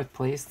in fourth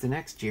place the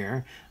next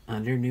year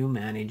under new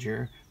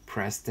manager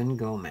Preston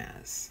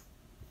Gomez.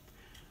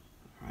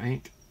 All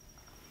right.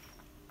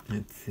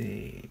 Let's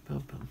see.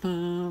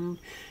 In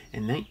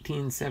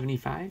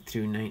 1975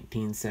 through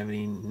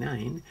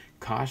 1979,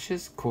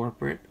 cautious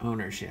corporate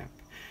ownership.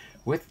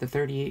 With the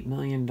 $38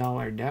 million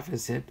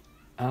deficit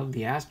of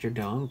the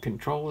Astrodome,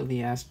 control of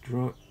the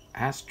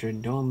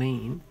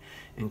Astrodomain,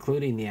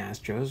 including the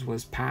Astros,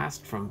 was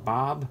passed from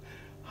Bob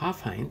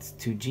Hofheinz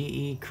to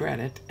GE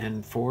Credit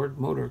and Ford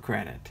Motor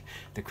Credit.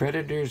 The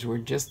creditors were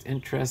just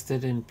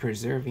interested in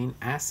preserving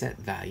asset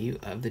value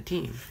of the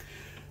team.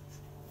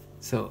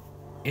 So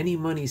any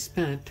money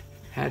spent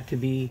had to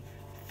be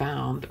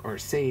found or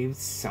saved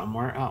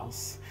somewhere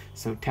else.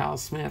 So Tal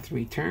Smith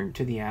returned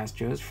to the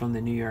Astros from the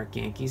New York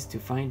Yankees to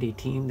find a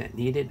team that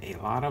needed a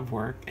lot of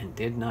work and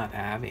did not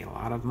have a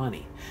lot of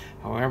money.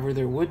 However,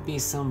 there would be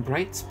some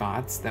bright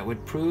spots that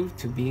would prove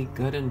to be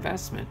good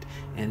investment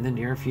in the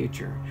near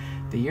future.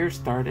 The year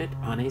started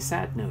on a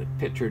sad note.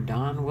 Pitcher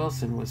Don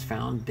Wilson was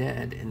found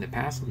dead in the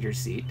passenger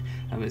seat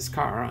of his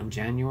car on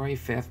January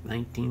 5th,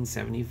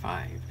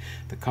 1975.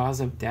 The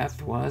cause of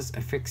death was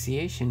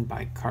asphyxiation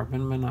by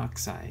carbon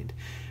monoxide.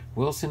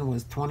 Wilson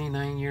was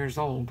 29 years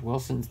old.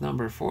 Wilson's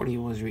number 40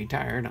 was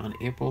retired on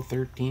April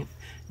 13,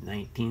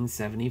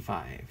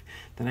 1975.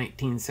 The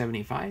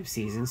 1975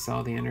 season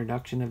saw the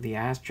introduction of the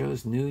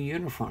Astros' new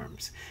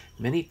uniforms.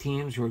 Many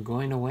teams were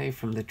going away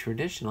from the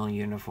traditional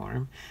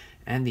uniform,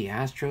 and the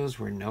Astros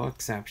were no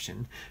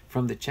exception.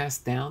 From the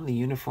chest down, the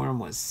uniform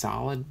was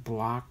solid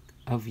block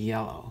of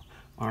yellow,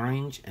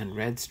 orange, and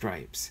red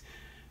stripes.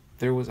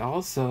 There was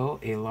also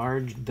a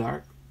large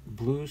dark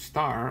blue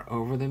star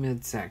over the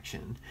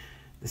midsection.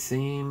 The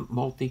same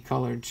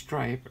multicolored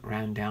stripe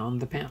ran down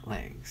the pant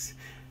legs.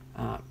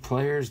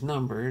 Players'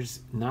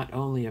 numbers not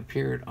only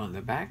appeared on the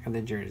back of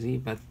the jersey,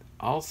 but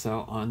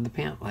also on the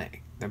pant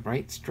leg. The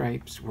bright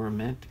stripes were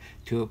meant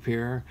to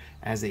appear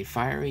as a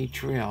fiery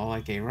trail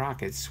like a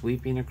rocket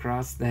sweeping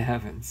across the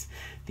heavens.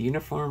 The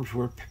uniforms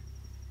were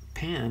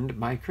panned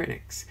by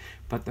critics,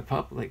 but the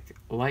public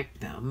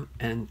liked them,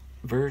 and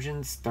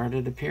versions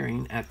started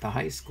appearing at the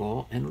high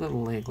school and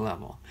little league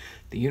level.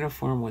 The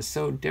uniform was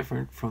so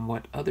different from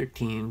what other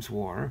teams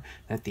wore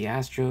that the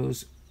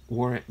Astros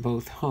wore it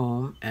both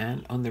home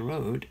and on the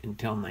road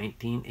until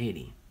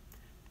 1980.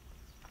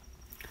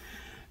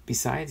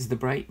 Besides the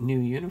bright new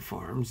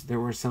uniforms, there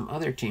were some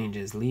other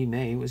changes. Lee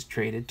May was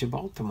traded to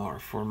Baltimore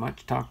for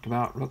much talked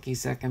about rookie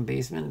second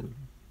baseman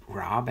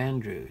Rob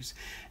Andrews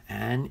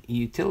and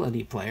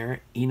utility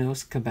player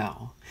Enos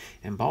Cabell.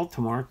 In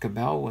Baltimore,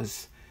 Cabell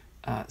was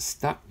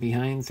stuck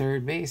behind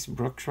third base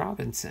Brooks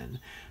Robinson,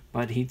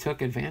 but he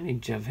took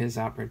advantage of his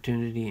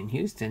opportunity in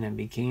Houston and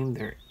became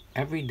their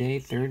everyday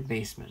third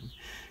baseman.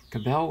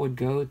 Cabell would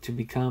go to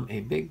become a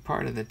big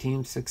part of the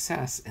team's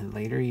success in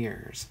later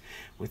years.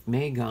 With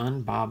May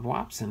gone, Bob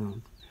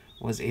Watson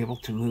was able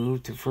to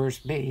move to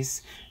first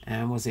base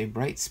and was a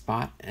bright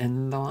spot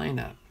in the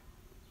lineup,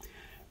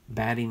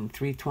 batting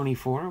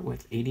 .324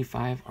 with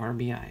 85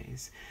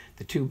 RBIs.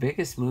 The two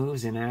biggest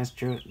moves the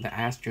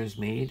Astros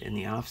made in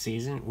the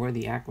offseason were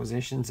the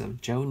acquisitions of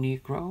Joe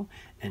Niekro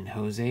and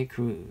Jose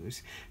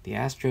Cruz. The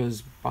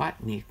Astros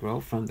bought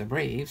Niekro from the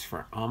Braves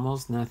for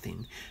almost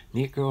nothing.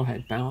 Niekro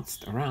had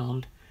bounced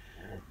around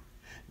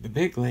the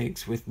big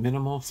leagues with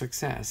minimal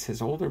success. His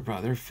older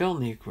brother, Phil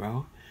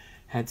Niekro,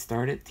 had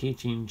started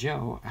teaching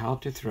Joe how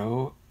to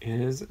throw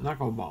his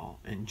knuckleball,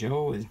 and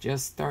Joe was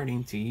just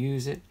starting to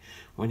use it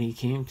when he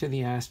came to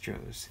the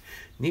Astros.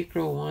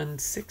 Niekro won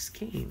 6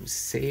 games,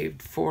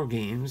 saved 4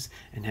 games,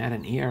 and had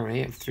an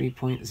ERA of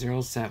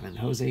 3.07.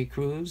 Jose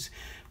Cruz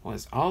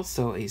was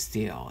also a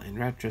steal in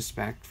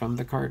retrospect from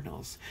the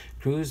Cardinals.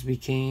 Cruz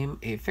became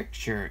a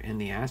fixture in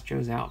the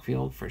Astros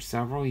outfield for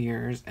several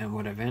years and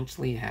would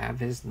eventually have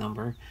his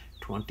number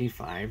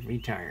 25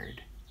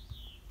 retired.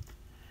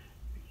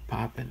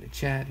 Pop in the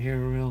chat here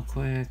real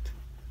quick.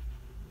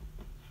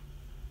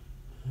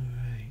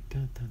 Alright.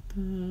 Dun, dun,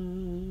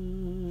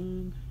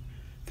 dun.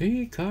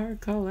 3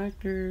 card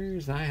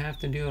collectors. I have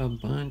to do a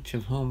bunch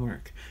of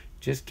homework.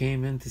 Just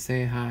came in to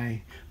say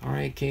hi.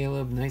 Alright,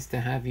 Caleb. Nice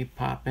to have you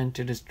pop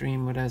into the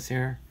stream with us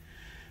here.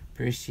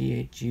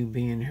 Appreciate you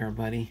being here,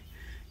 buddy.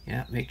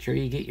 Yeah, make sure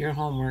you get your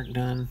homework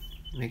done.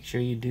 Make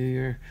sure you do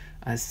your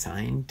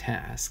assigned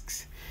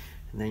tasks.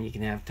 And then you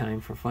can have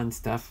time for fun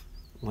stuff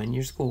when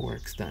your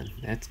schoolwork's done.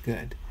 That's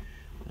good.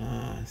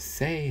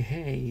 Say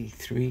hey,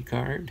 3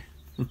 card.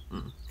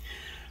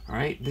 All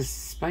right,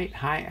 despite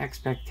high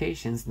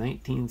expectations,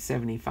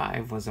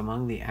 1975 was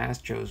among the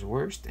Astros'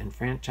 worst in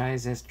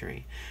franchise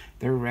history.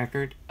 Their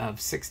record of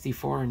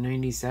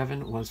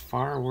 64-97 was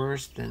far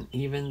worse than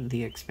even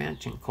the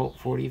expansion Colt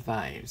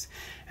 45s,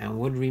 and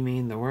would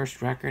remain the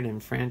worst record in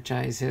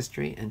franchise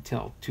history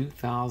until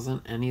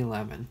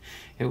 2011.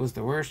 It was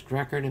the worst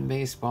record in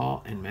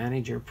baseball, and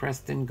manager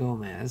Preston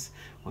Gomez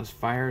was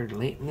fired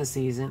late in the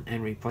season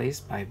and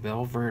replaced by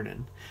Bill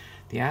Verdon.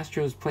 The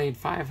Astros played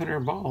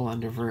 .500 ball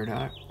under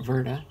Verda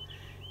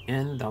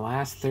in the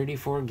last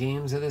 34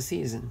 games of the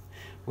season.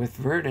 With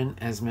Verdon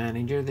as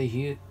manager,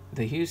 the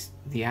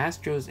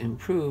Astros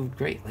improved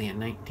greatly in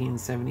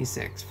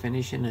 1976,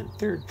 finishing in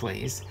third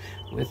place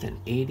with an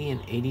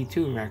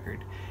 80-82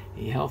 record.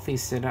 A healthy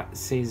Cesar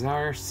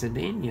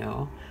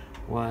Cedeno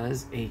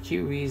was a key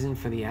reason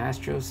for the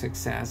Astros'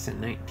 success in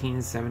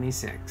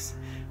 1976.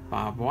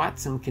 Bob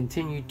Watson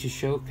continued to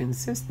show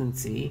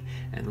consistency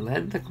and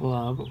led the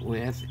club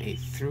with a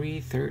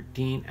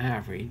 .313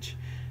 average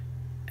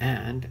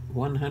and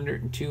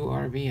 102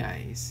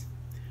 RBIs.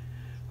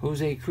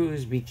 Jose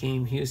Cruz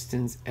became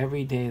Houston's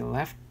everyday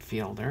left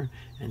fielder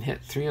and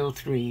hit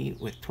 .303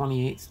 with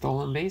 28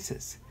 stolen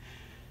bases.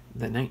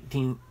 In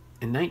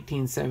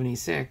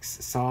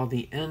 1976 saw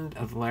the end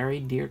of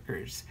Larry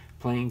Dierker's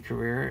playing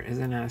career as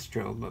an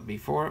Astro, but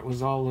before it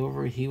was all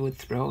over, he would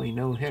throw a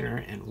no-hitter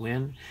and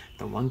win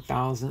the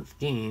 1,000th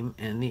game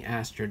in the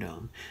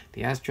Astrodome.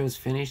 The Astros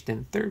finished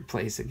in third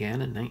place again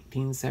in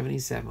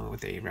 1977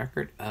 with a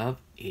record of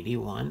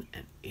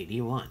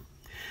 81-81.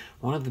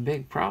 One of the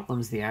big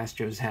problems the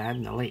Astros had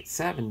in the late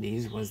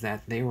 70s was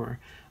that they were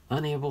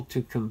unable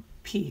to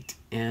compete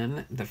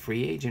in the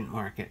free agent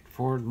market.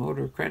 Ford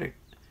Motor Credit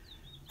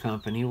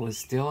Company was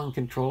still in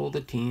control of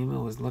the team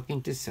and was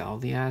looking to sell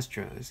the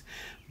Astros,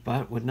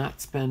 but would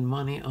not spend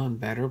money on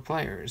better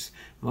players.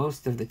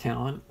 Most of the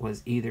talent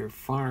was either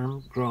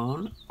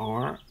farm-grown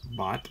or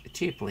bought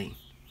cheaply.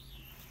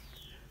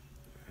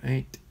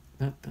 Right.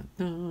 3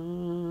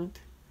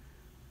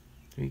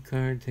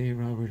 cards. Hey,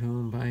 Robert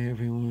Home. Bye,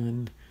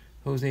 everyone.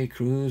 Jose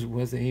Cruz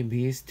was a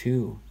beast,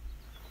 too.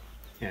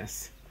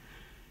 Yes.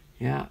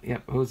 Yeah,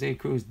 yep. Jose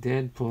Cruz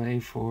did play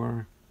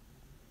for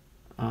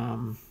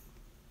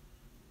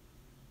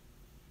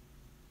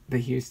the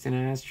Houston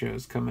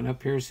Astros, coming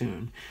up here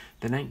soon.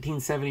 The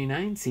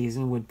 1979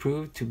 season would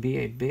prove to be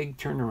a big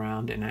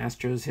turnaround in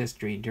Astros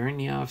history. During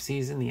the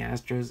offseason, the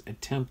Astros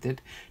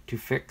attempted to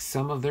fix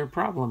some of their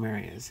problem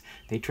areas.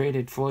 They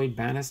traded Floyd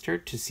Bannister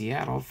to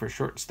Seattle for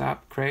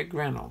shortstop Craig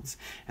Reynolds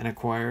and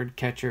acquired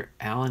catcher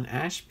Alan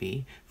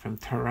Ashby from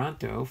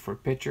Toronto for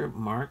pitcher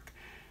Mark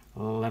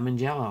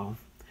Lemongello.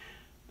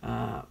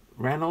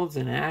 Reynolds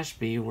and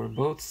Ashby were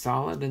both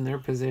solid in their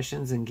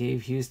positions and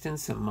gave Houston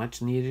some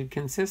much-needed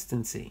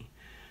consistency.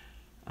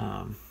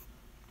 The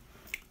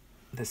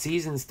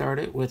season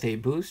started with a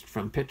boost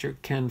from pitcher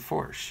Ken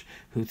Forsch,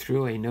 who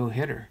threw a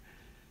no-hitter.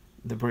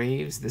 The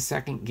Braves, the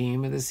second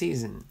game of the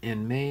season.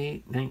 In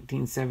May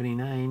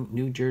 1979,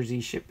 New Jersey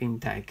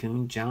shipping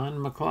tycoon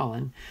John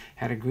McClellan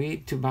had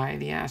agreed to buy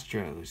the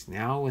Astros.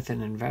 Now, with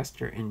an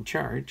investor in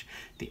charge,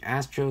 the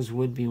Astros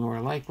would be more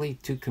likely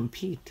to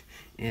compete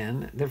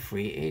in the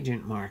free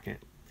agent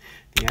market.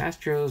 The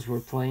Astros were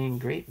playing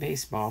great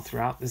baseball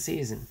throughout the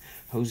season.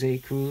 Jose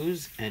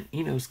Cruz and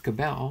Enos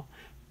Cabell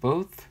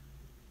both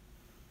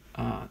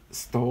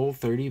stole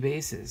 30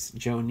 bases.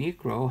 Joe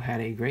Niekro had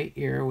a great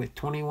year with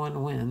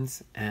 21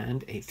 wins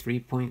and a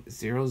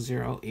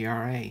 3.00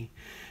 ERA.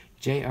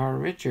 J.R.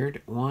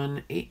 Richard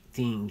won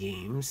 18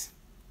 games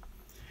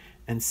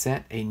and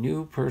set a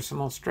new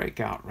personal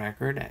strikeout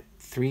record at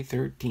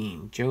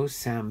 313. Joe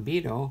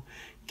Sambito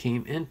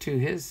came into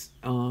his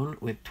own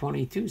with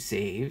 22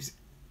 saves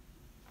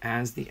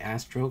as the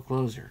Astro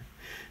closer.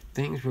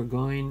 Things were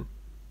going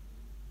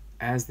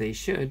as they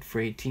should for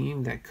a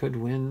team that could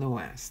win the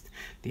West.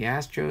 The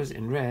Astros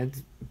and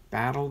Reds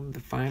battled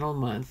the final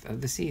month of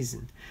the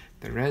season.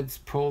 The Reds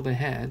pulled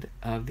ahead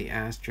of the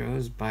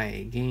Astros by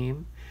a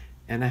game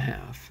and a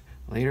half.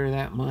 Later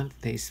that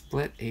month, they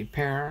split a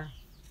pair,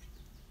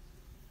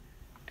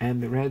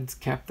 and the Reds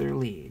kept their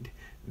lead.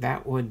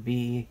 That would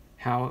be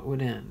how it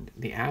would end.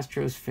 The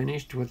Astros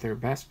finished with their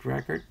best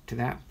record to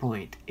that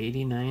point,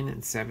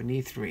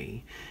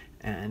 89-73,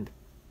 and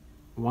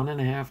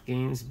 1.5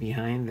 games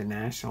behind the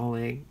National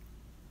League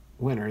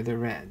winner, the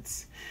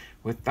Reds.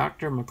 With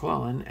Dr.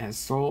 McClellan as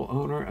sole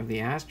owner of the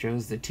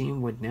Astros, the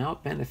team would now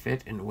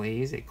benefit in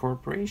ways a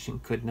corporation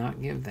could not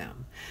give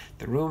them.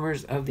 The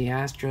rumors of the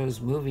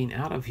Astros moving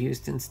out of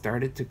Houston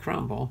started to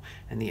crumble,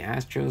 and the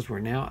Astros were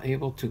now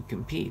able to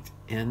compete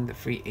in the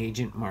free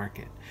agent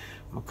market.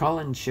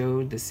 McClellan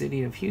showed the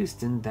city of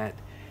Houston that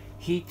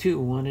he too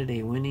wanted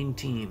a winning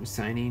team,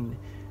 signing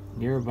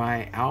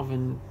nearby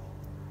Alvin,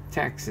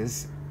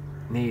 Texas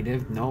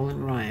native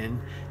Nolan Ryan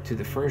to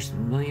the first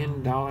 $1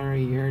 million a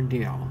year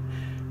deal.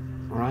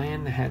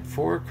 Ryan had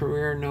 4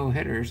 career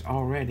no-hitters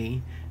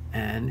already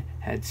and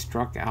had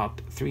struck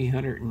out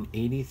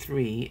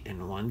 383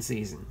 in one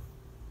season.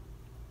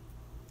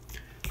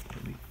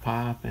 Let me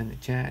pop in the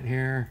chat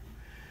here.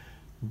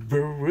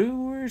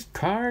 Brewers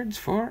cards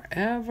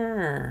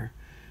forever.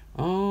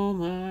 Oh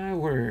my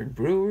word,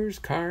 Brewers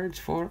cards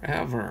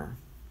forever.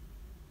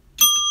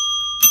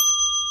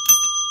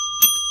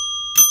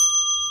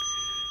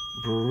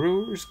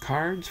 Brewers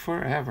cards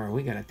forever.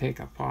 We got to take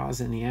a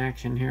pause in the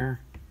action here.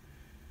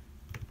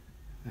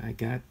 I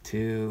got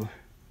to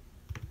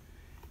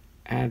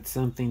add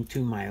something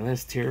to my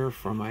list here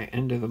for my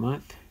end of the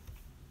month.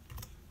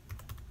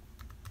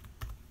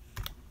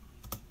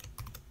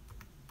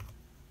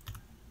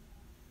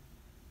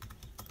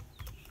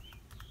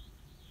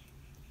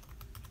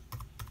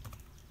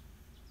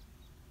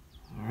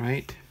 All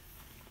right.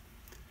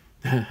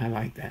 I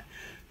like that.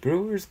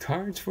 Brewers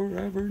cards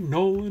forever.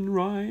 Nolan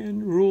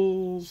Ryan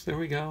rules. There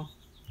we go.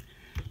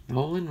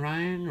 Nolan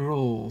Ryan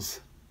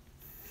rules.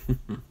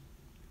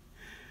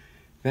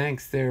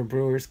 Thanks there,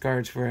 Brewers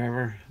cards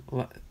forever.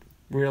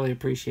 Really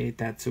appreciate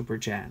that super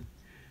chat.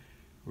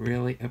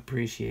 Really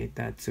appreciate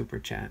that super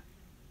chat.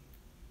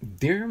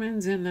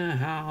 Dearman's in the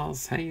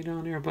house. How you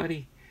doing there,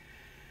 buddy?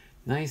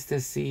 Nice to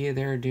see you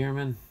there,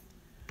 Dearman.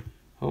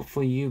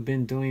 Hopefully you've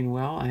been doing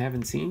well. I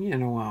haven't seen you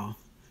in a while.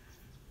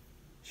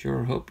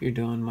 Sure hope you're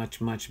doing much,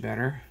 much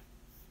better.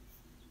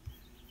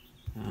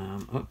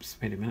 Oops,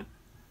 wait a minute.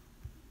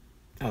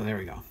 Oh, there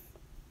we go.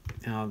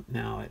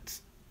 Now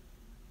it's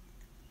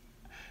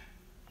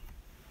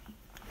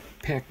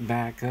picked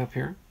back up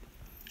here.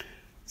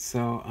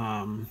 So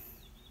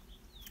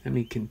let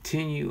me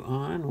continue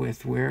on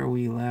with where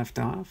we left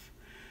off.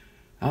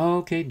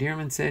 Okay,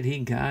 Dearman said he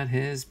got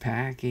his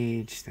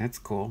package. That's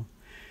cool.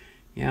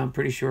 Yeah, I'm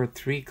pretty sure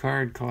 3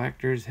 card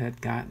collectors had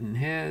gotten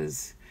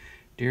his.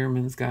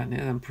 Dearman's gotten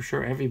it. I'm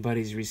sure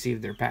everybody's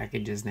received their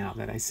packages now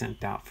that I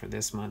sent out for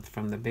this month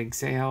from the big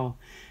sale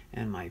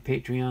and my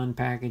Patreon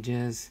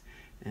packages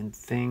and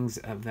things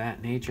of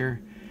that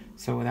nature.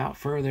 So without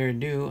further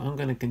ado, I'm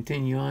going to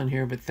continue on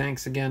here. But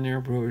thanks again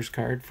there, Brewers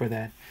card, for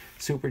that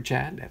super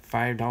chat, that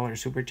 $5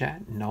 super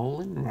chat.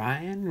 Nolan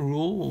Ryan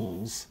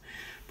rules.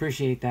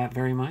 Appreciate that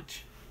very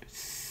much.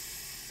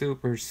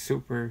 Super,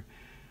 super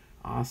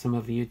awesome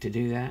of you to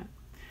do that.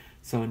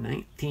 So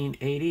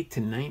 1980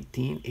 to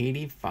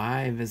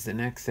 1985 is the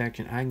next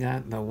section. I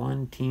got the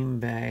one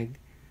team bag.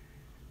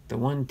 The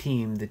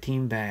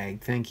team bag.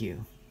 Thank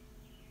you.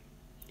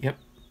 Yep.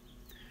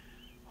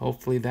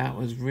 Hopefully that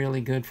was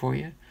really good for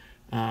you.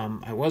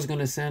 I was going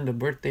to send a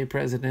birthday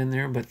present in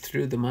there, but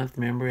through the month,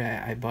 remember,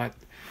 I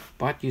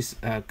bought you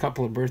a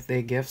couple of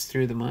birthday gifts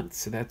through the month,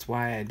 so that's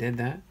why I did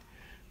that.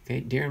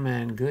 Okay, dear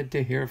man, good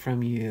to hear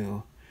from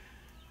you.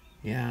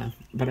 Yeah,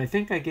 but I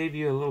think I gave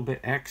you a little bit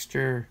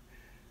extra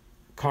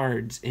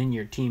cards in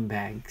your team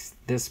bags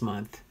this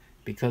month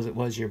because it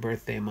was your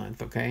birthday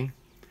month, okay?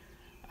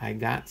 I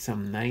got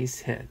some nice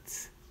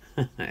hits.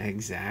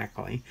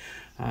 Exactly.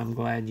 I'm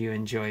glad you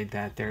enjoyed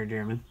that there,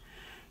 Dearman.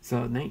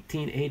 So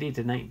 1980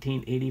 to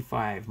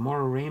 1985,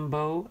 more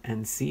rainbow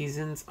and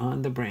seasons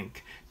on the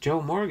brink. Joe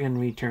Morgan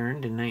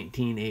returned in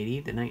 1980.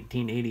 The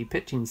 1980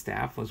 pitching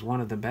staff was one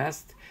of the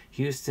best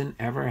Houston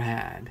ever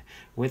had,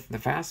 with the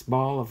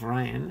fastball of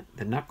Ryan,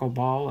 the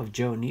knuckleball of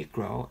Joe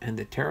Niekro, and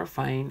the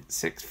terrifying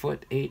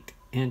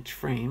 6'8"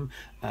 frame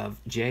of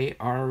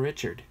J.R.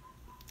 Richard.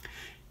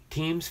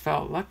 Teams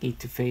felt lucky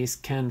to face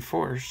Ken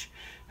Forsch,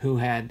 who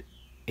had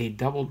a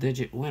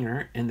double-digit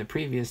winner in the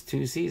previous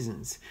 2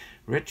 seasons.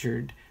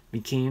 Richard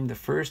became the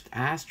first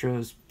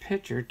Astros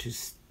pitcher to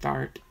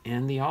start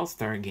in the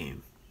All-Star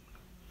game.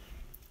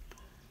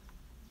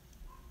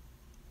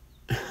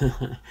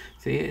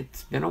 See,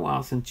 it's been a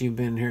while since you've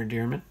been here,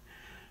 Dearman.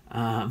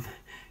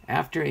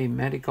 After a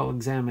medical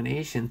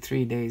examination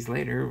 3 days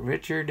later,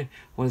 Richard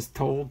was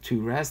told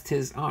to rest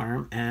his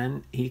arm,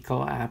 and he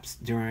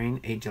collapsed during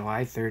a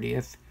July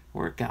 30th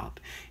workout.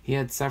 He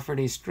had suffered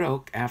a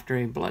stroke after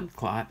a blood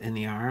clot in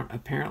the arm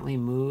apparently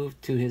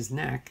moved to his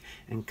neck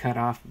and cut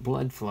off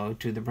blood flow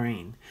to the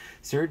brain.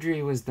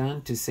 Surgery was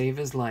done to save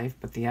his life,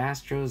 but the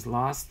Astros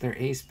lost their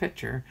ace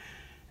pitcher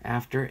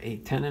after a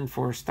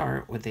 10-4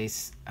 start with a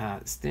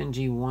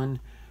stingy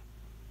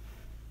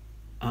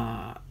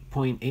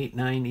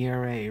 1.89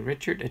 ERA.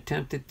 Richard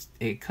attempted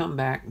a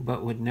comeback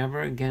but would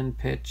never again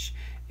pitch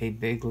a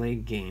big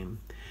league game.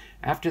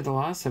 After the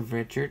loss of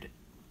Richard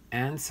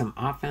and some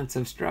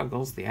offensive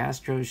struggles, the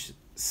Astros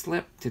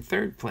slipped to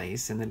 3rd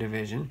place in the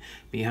division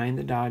behind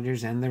the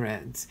Dodgers and the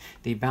Reds.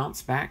 They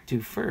bounced back to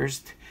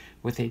 1st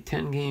with a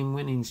 10-game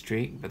winning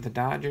streak, but the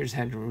Dodgers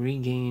had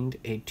regained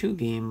a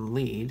 2-game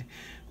lead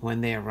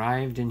when they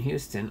arrived in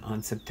Houston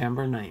on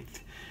September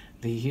 9th.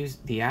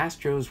 The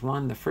Astros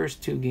won the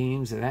first 2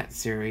 games of that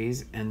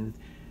series, and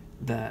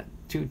the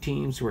 2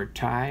 teams were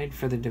tied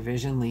for the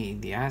division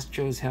lead. The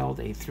Astros held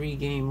a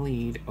 3-game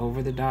lead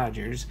over the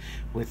Dodgers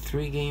with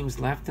 3 games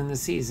left in the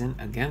season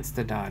against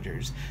the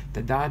Dodgers.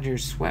 The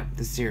Dodgers swept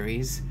the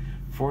series,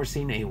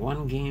 forcing a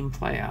 1-game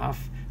playoff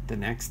the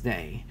next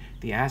day.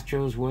 The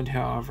Astros would,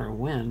 however,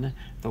 win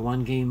the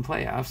 1-game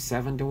playoff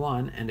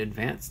 7-1 and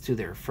advance to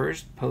their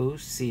first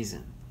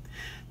postseason.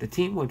 The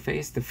team would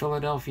face the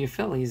Philadelphia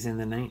Phillies in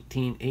the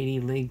 1980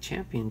 League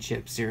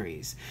Championship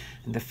Series,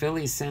 and the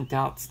Phillies sent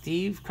out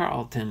Steve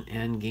Carlton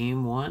in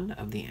Game 1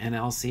 of the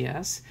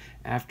NLCS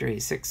after a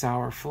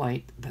 6-hour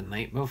flight the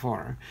night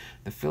before.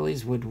 The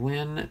Phillies would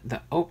win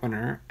the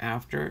opener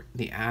after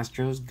the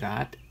Astros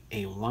got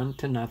a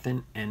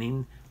 1-0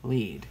 inning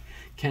lead.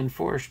 Ken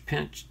Forsch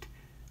pitched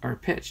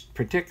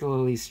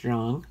particularly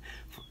strong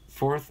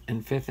fourth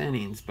and fifth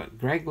innings, but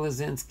Greg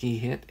Luzinski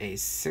hit a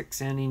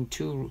 6-inning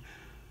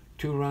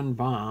two-run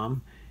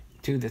bomb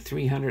to the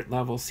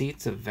 300-level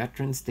seats of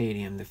Veterans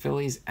Stadium. The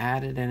Phillies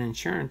added an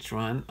insurance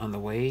run on the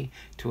way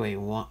to a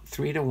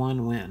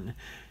 3-1 win.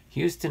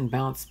 Houston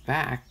bounced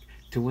back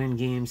to win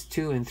games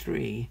 2 and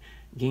 3.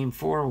 Game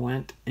 4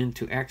 went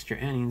into extra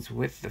innings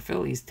with the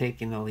Phillies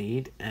taking the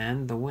lead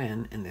and the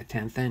win in the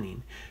 10th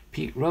inning.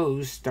 Pete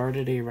Rose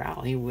started a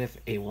rally with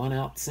a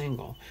 1-out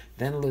single.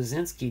 Then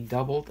Luzinski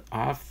doubled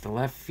off the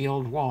left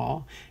field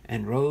wall,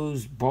 and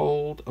Rose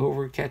bowled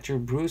over catcher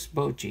Bruce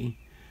Bochy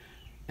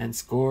and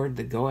scored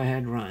the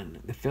go-ahead run.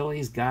 The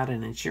Phillies got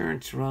an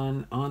insurance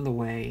run on the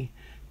way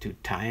to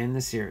tie in the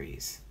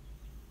series.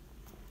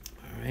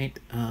 All right,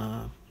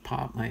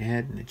 pop my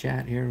head in the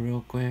chat here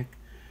real quick.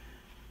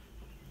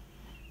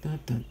 Dun,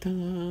 dun,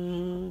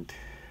 dun.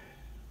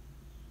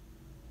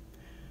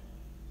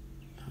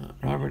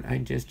 Robert, I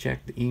just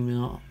checked the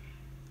email.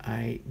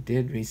 I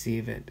did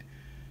receive it.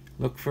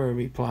 Look for a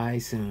reply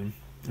soon.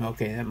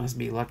 Okay, that must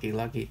be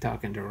Lucky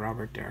talking to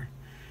Robert there.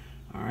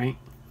 All right.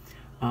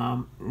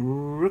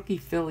 Rookie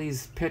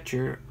Phillies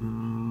pitcher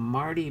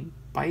Marty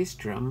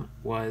Bystrom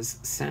was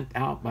sent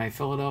out by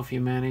Philadelphia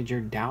manager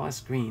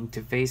Dallas Green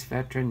to face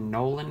veteran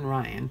Nolan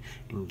Ryan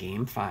in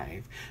Game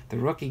 5. The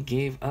rookie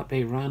gave up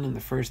a run in the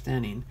first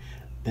inning,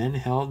 then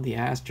held the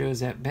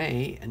Astros at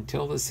bay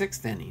until the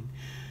 6th inning.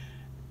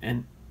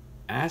 An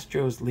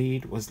Astros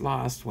lead was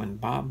lost when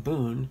Bob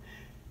Boone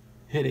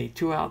hit a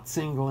 2-out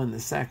single in the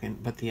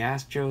second, but the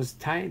Astros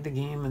tied the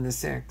game in the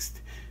 6th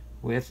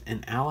with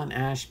an Alan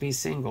Ashby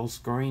single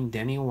scoring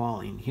Denny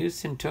Walling.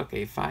 Houston took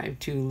a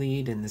 5-2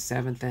 lead in the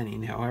 7th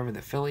inning. However,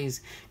 the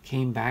Phillies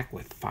came back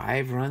with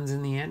 5 runs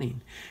in the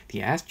inning. The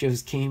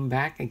Astros came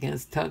back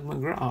against Tug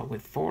McGraw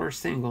with 4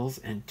 singles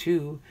and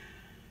 2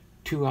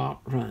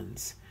 two-out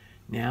runs.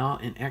 Now,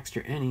 in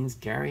extra innings,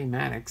 Gary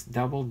Maddox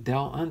doubled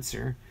Del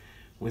Unser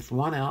with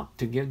 1 out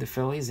to give the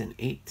Phillies an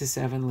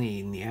 8-7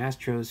 lead. And the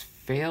Astros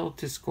failed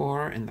to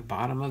score in the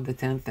bottom of the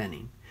 10th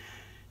inning.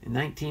 In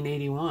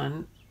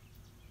 1981,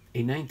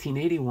 a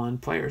 1981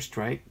 player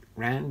strike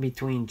ran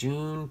between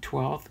June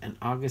 12th and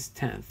August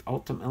 10th.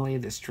 Ultimately,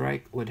 the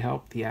strike would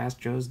help the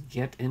Astros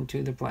get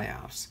into the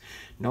playoffs.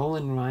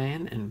 Nolan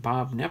Ryan and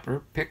Bob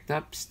Knepper picked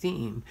up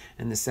steam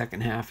in the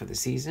second half of the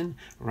season.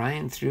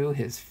 Ryan threw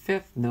his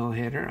 5th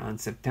no-hitter on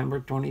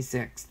September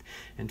 26th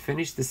and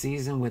finished the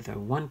season with a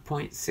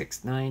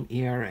 1.69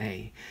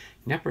 ERA.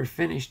 Knepper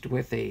finished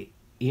with a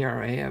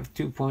ERA of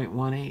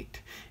 2.18.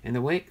 In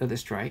the wake of the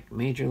strike,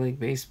 Major League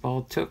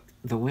Baseball took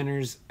the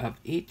winners of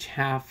each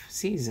half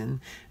season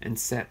and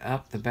set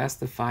up the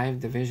best-of-5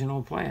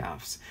 divisional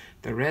playoffs.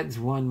 The Reds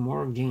won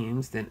more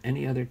games than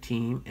any other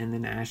team in the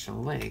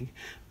National League,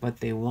 but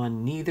they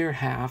won neither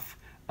half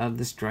of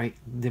the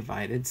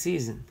strike-divided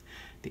season.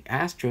 The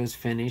Astros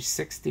finished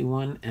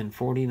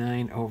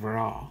 61-49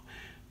 overall,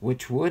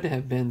 which would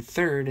have been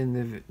 3rd in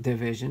the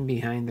division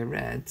behind the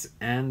Reds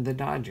and the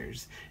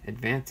Dodgers.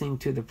 Advancing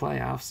to the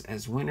playoffs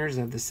as winners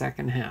of the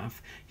second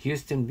half,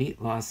 Houston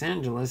beat Los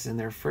Angeles in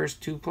their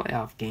first 2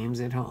 playoff games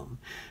at home,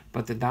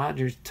 but the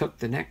Dodgers took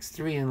the next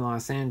 3 in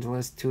Los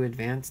Angeles to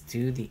advance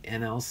to the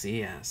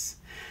NLCS.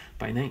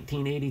 By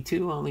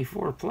 1982, only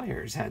 4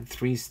 players had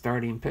 3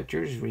 starting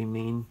pitchers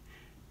remained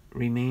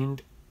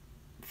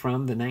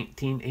from the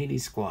 1980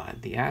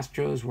 squad. The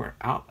Astros were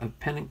out of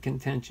pennant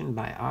contention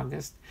by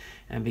August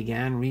and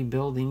began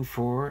rebuilding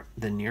for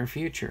the near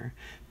future.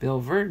 Bill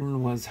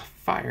Verdon was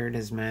fired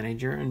as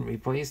manager and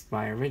replaced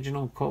by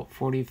original Colt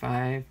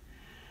 45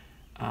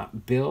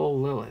 Bill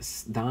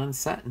Lillis. Don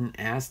Sutton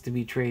asked to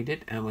be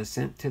traded and was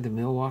sent to the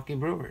Milwaukee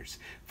Brewers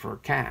for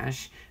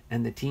cash,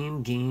 and the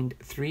team gained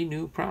 3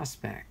 new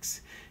prospects,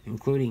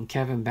 including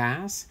Kevin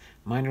Bass.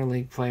 Minor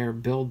league player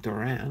Bill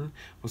Duran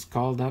was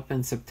called up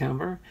in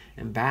September,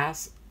 and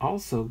Bass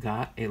also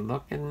got a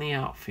look in the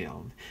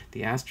outfield.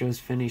 The Astros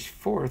finished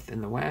 4th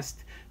in the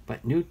West,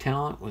 but new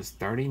talent was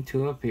starting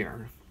to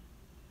appear.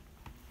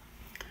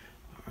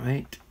 All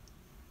right.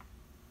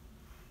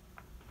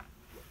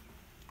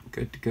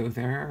 Good to go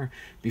there.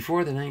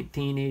 Before the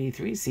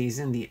 1983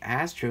 season, the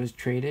Astros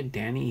traded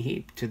Danny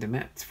Heap to the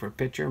Mets for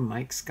pitcher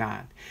Mike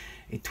Scott.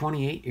 A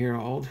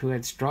 28-year-old who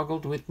had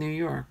struggled with New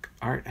York,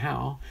 Art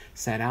Howe,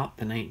 sat out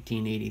the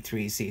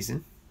 1983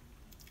 season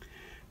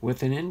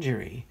with an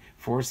injury,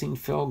 forcing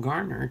Phil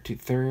Garner to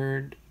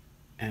third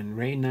and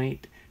Ray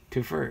Knight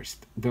to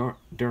first.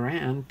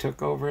 Duran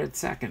took over at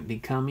second,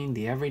 becoming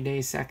the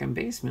everyday second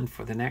baseman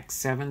for the next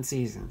 7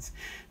 seasons.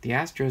 The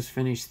Astros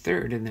finished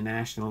third in the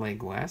National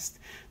League West.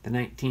 The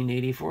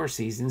 1984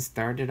 season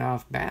started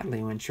off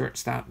badly when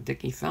shortstop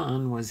Dickie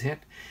Thon was hit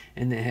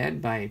in the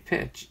head by a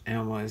pitch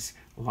and was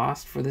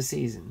lost for the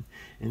season.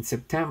 In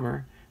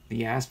September,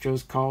 the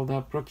Astros called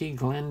up rookie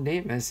Glenn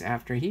Davis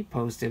after he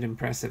posted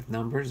impressive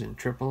numbers in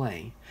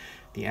AAA.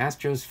 The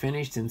Astros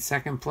finished in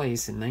second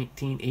place in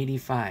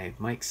 1985.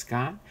 Mike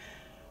Scott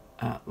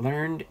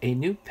learned a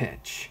new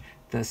pitch,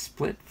 the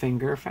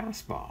split-finger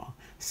fastball.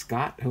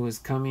 Scott, who was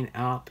coming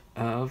out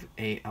of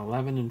a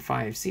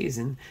 11-5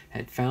 season,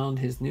 had found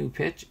his new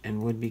pitch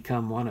and would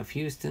become one of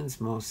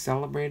Houston's most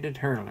celebrated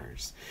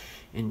hurlers.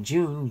 In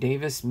June,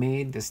 Davis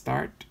made the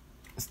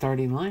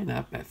starting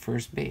lineup at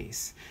first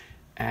base,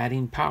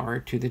 adding power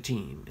to the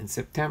team. In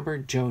September,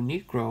 Joe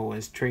Niekro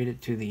was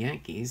traded to the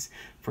Yankees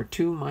for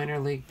 2 minor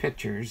league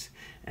pitchers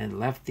and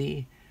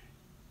lefty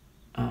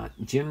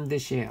Jim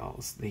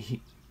DeShales.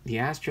 The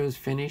Astros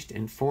finished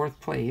in 4th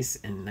place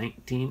in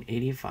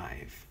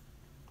 1985.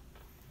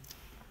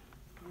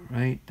 All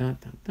right,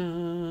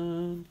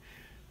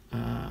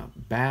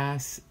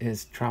 Bass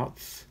is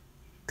Trout's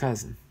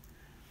cousin.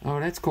 Oh,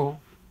 that's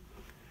cool.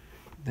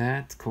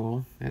 That's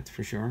cool. That's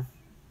for sure.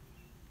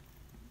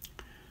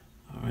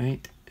 All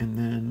right, and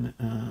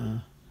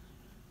then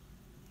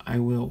I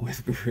will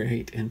with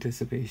great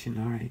anticipation.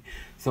 All right.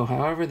 So,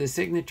 however, the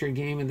signature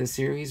game of the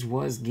series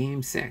was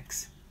Game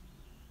 6.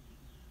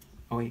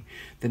 Oh, wait.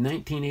 The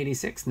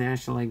 1986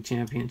 National League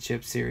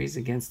Championship Series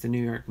against the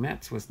New York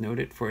Mets was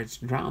noted for its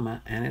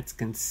drama, and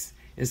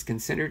is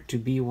considered to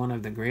be one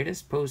of the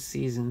greatest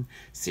postseason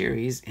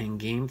series. In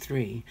Game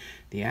 3,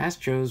 the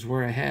Astros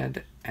were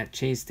ahead at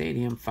Chase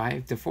Stadium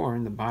 5-4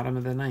 in the bottom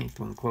of the 9th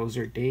when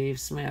closer Dave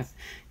Smith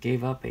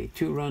gave up a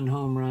 2-run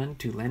home run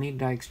to Lenny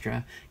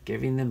Dykstra,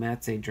 giving the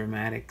Mets a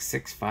dramatic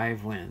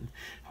 6-5 win.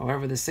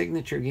 However, the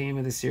signature game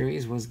of the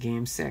series was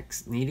Game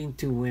 6, needing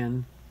to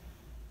win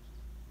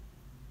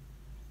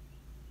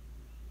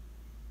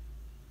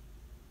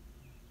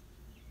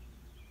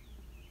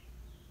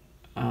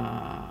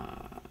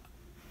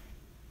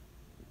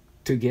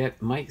to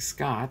get Mike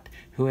Scott,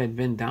 who had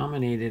been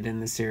dominated in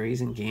the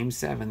series in Game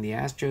 7. The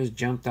Astros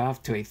jumped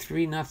off to a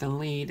 3-0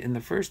 lead in the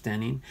first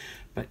inning,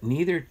 but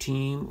neither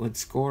team would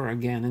score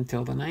again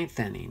until the 9th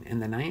inning.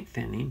 In the 9th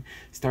inning,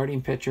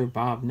 starting pitcher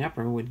Bob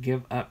Knepper would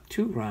give up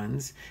 2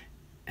 runs,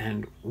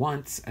 and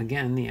once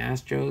again the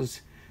Astros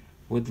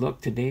would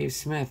look to Dave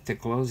Smith to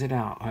close it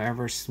out.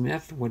 However,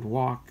 Smith would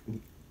walk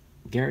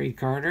Gary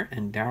Carter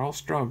and Darryl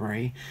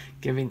Strawberry,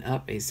 giving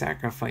up a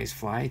sacrifice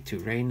fly to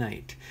Ray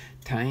Knight,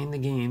 tying the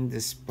game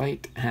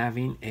despite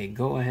having the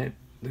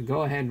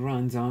go-ahead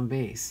runs on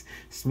base.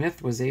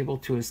 Smith was able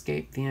to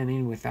escape the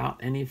inning without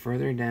any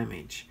further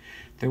damage.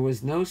 There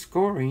was no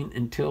scoring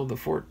until the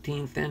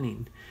 14th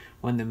inning,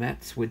 when the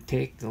Mets would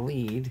take the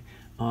lead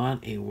on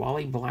a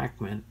Wally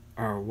Backman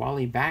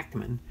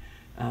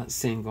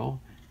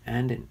single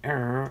and an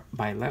error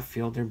by left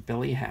fielder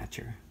Billy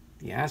Hatcher.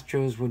 The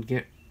Astros would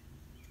get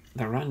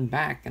the run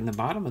back in the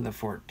bottom of the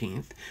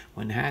 14th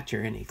when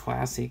Hatcher, in a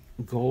classic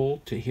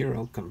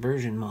goal-to-hero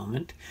conversion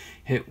moment,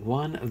 hit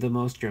one of the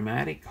most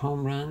dramatic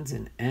home runs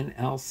in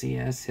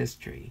NLCS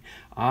history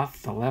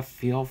off the left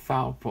field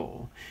foul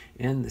pole.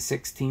 In the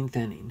 16th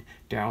inning,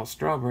 Darryl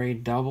Strawberry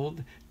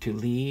doubled to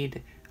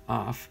lead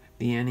off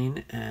the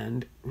inning,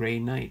 and Ray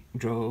Knight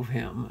drove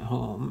him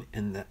home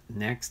in the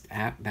next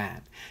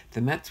at-bat. The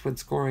Mets would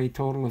score a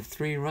total of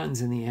 3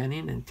 runs in the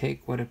inning and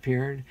take what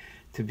appeared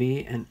to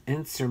be an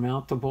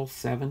insurmountable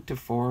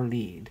 7-4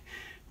 lead.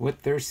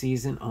 With their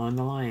season on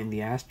the line,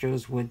 the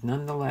Astros would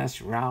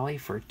nonetheless rally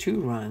for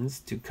 2 runs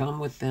to come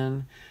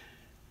within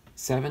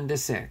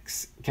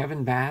 7-6.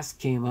 Kevin Bass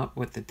came up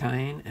with the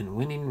tying and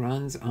winning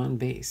runs on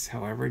base.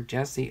 However,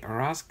 Jesse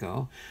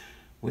Orosco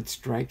would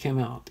strike him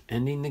out,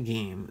 ending the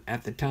game.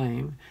 At the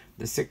time,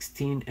 the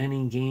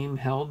 16-inning game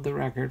held the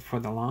record for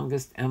the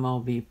longest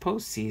MLB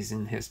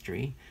postseason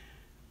history.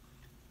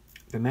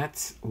 The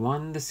Mets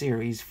won the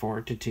series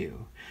 4-2.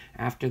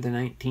 After the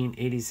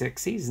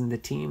 1986 season, the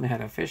team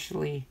had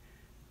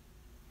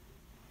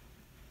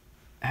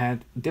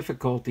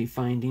difficulty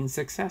finding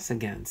success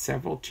again.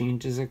 Several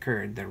changes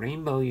occurred. The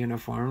rainbow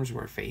uniforms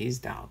were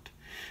phased out,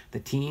 the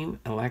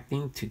team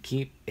electing to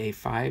keep a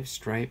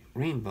 5-stripe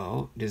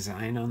rainbow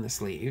design on the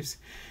sleeves.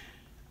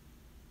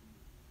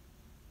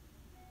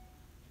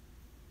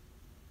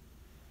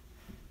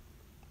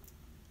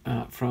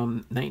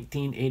 From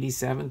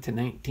 1987 to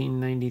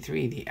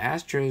 1993, the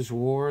Astros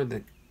wore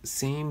the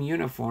same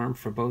uniform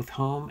for both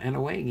home and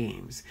away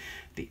games,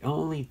 the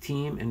only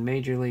team in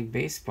Major League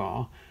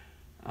Baseball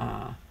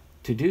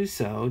to do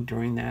so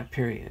during that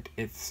period.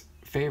 Its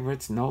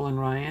favorites Nolan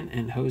Ryan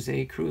and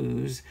Jose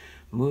Cruz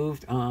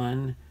moved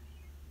on,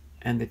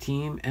 and the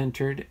team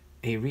entered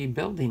a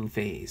rebuilding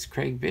phase.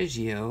 Craig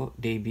Biggio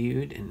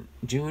debuted in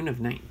June of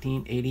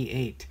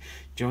 1988,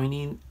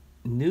 joining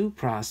new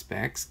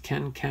prospects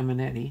Ken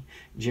Caminiti,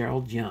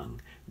 Gerald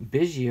Young.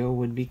 Biggio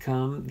would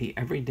become the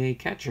everyday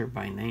catcher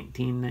by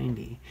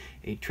 1990.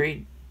 A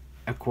trade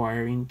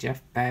acquiring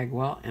Jeff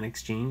Bagwell in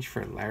exchange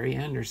for Larry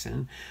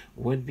Henderson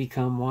would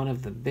become one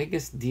of the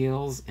biggest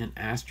deals in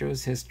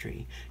Astros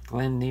history.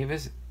 Glenn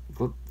Davis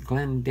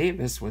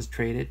was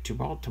traded to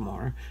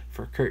Baltimore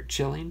for Curt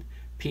Schilling,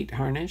 Pete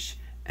Harnisch,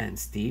 and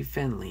Steve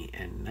Finley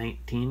in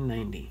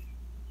 1990.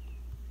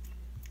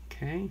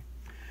 Okay.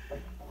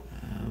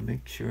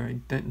 Make sure I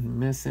didn't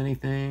miss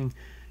anything.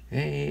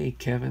 Hey,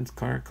 Kevin's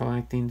car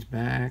collecting's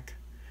back.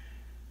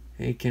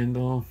 Hey,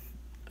 Kendall.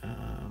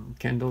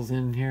 Kendall's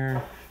in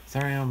here.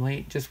 Sorry I'm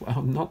late. Just,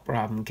 well, no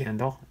problem,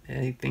 Kendall.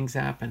 Hey, things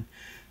happen,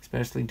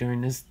 especially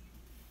during this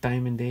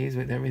time and days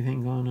with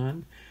everything going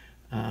on.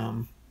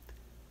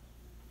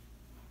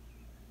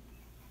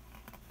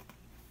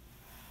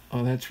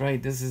 Oh, that's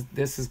right. This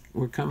is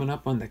we're coming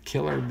up on the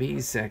Killer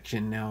Bees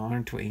section now,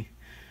 aren't we?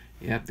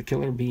 Yep, the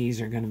Killer Bees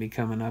are going to be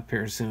coming up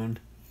here soon.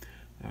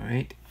 All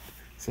right.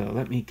 So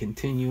let me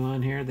continue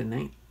on here. The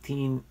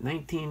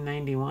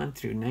 1991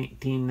 through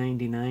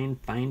 1999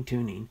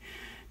 fine-tuning.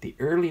 The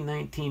early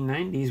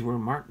 1990s were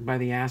marked by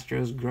the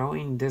Astros'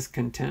 growing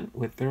discontent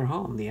with their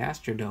home, the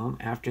Astrodome,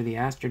 after the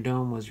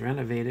Astrodome was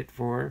renovated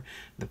for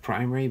the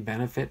primary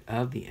benefit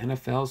of the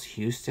NFL's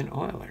Houston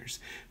Oilers,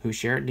 who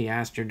shared the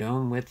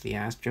Astrodome with the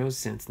Astros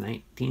since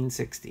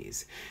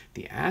 1960s.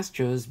 The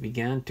Astros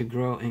began to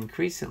grow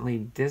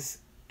increasingly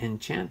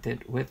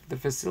disenchanted with the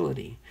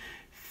facility,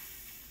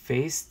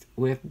 faced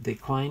with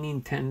declining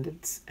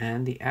attendance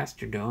and the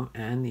Astrodome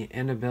and the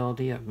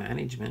inability of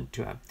management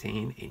to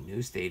obtain a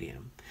new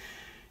stadium.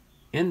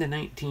 In the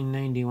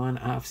 1991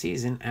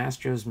 offseason,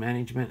 Astros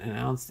management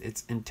announced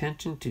its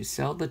intention to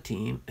sell the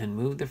team and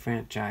move the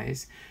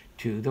franchise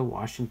to the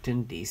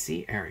Washington,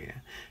 D.C.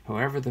 area.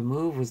 However, the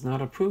move was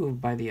not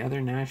approved by the other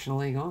National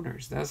League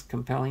owners, thus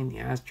compelling the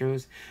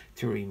Astros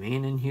to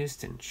remain in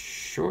Houston.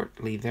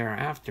 Shortly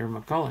thereafter,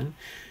 McCullen,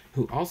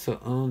 who also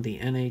owned the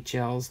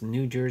NHL's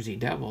New Jersey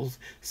Devils,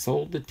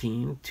 sold the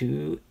team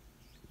to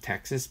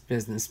Texas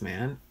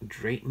businessman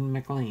Drayton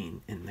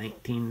McLean in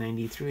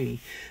 1993,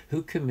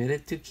 who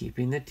committed to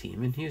keeping the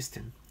team in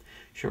Houston.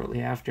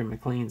 Shortly after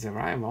McLean's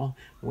arrival,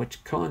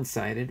 which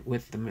coincided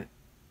with the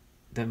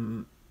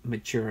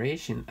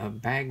maturation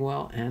of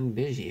Bagwell and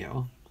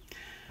Biggio,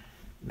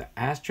 the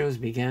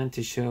Astros began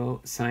to show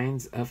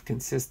signs of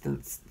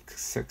consistent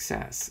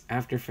success.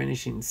 After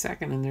finishing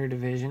second in their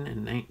division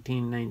in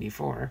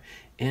 1994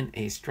 in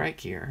a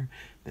strike year,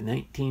 the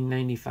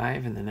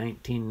 1995 and the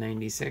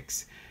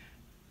 1996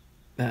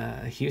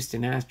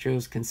 Houston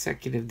Astros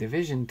consecutive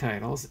division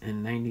titles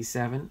in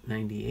 97,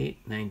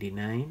 98,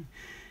 99.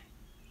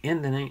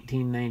 In the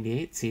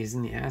 1998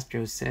 season, the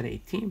Astros set a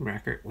team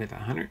record with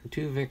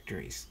 102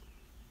 victories.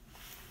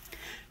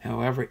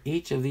 However,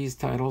 each of these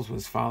titles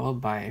was followed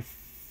by a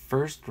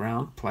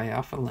first-round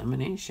playoff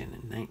elimination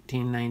in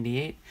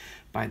 1998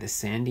 by the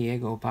San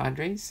Diego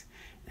Padres,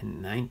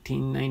 in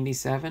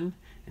 1997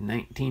 and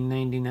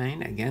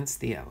 1999 against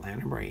the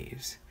Atlanta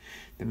Braves.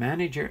 The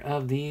manager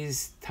of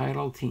these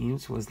title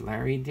teams was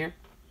Larry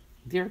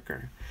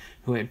Dierker,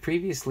 who had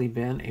previously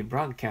been a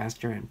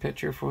broadcaster and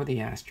pitcher for the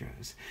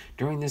Astros.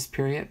 During this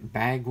period,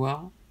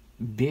 Bagwell,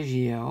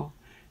 Biggio,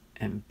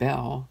 and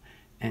Bell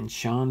and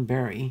Sean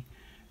Berry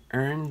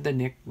earned the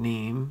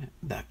nickname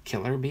the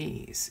Killer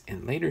Bees.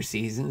 In later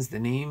seasons, the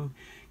name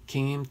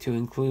came to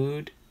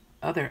include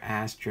other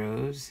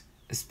Astros,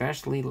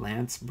 especially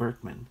Lance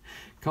Berkman.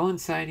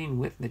 Coinciding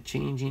with the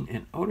changing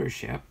in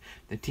ownership,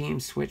 the team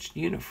switched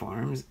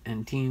uniforms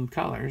and team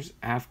colors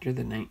after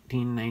the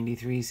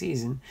 1993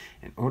 season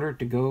in order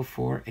to go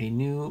for a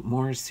new,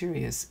 more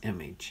serious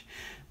image.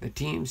 The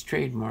team's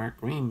trademark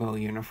rainbow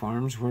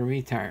uniforms were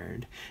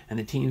retired, and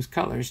the team's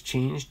colors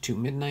changed to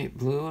midnight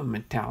blue and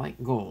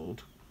metallic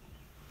gold.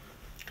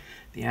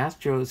 The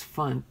Astros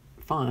font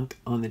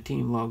on the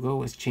team logo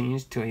was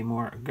changed to a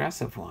more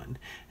aggressive one,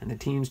 and the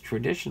team's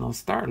traditional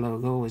star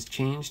logo was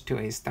changed to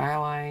a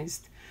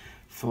stylized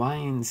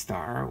flying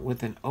star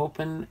with an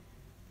open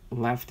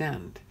left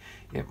end.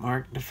 It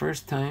marked the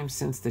first time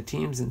since the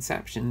team's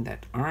inception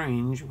that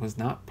orange was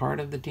not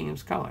part of the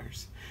team's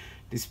colors.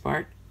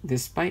 Despite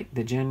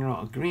the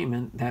general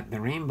agreement that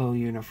the rainbow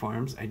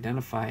uniforms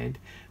identified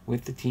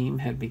with the team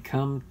had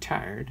become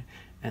tired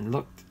and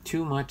looked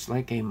too much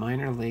like a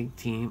minor league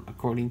team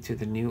according to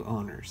the new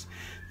owners.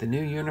 The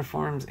new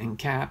uniforms and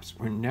caps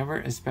were never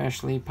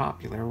especially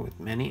popular with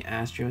many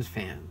Astros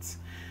fans.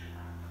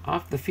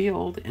 Off the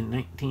field in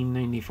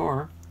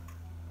 1994,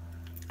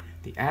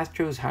 the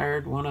Astros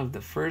hired one of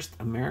the first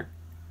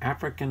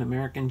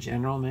African-American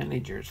general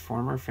managers,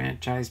 former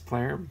franchise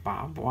player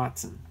Bob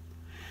Watson.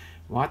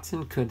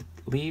 Watson would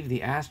leave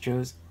the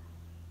Astros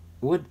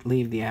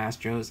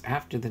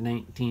after the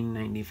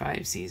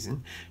 1995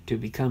 season to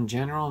become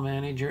general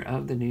manager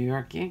of the New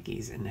York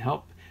Yankees and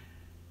help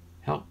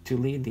to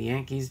lead the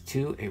Yankees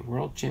to a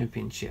world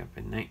championship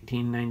in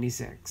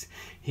 1996.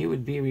 He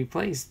would be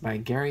replaced by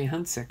Gary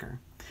Hunsaker,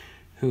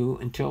 who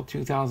until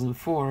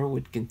 2004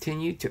 would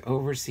continue to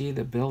oversee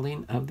the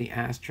building of the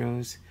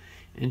Astros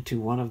into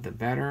one of the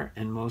better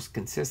and most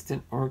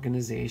consistent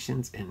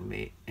organizations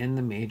in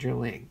the major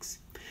leagues.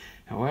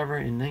 However,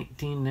 in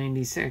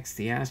 1996,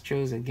 the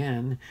Astros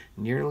again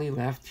nearly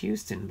left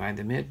Houston. By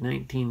the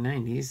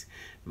mid-1990s,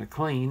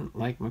 McLean,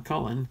 like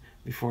McCullen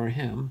before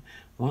him,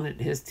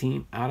 wanted his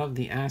team out of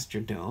the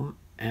Astrodome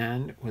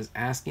and was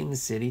asking the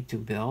city to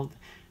build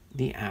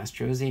the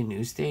Astros a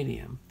new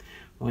stadium.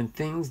 When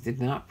things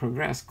did not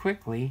progress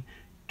quickly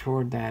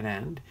toward that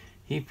end,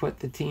 he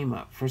put the team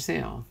up for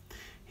sale.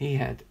 He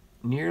had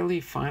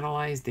nearly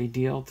finalized a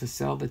deal to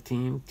sell the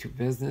team to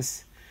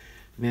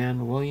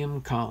businessman William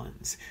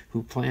Collins,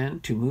 who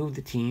planned to move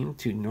the team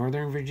to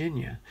Northern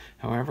Virginia.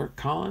 However,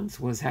 Collins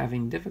was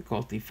having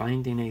difficulty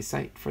finding a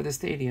site for the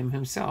stadium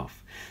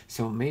himself,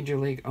 so Major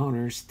League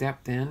owners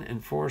stepped in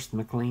and forced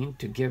McLean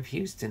to give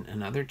Houston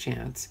another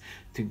chance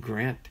to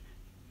grant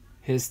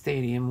his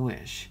stadium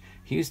wish.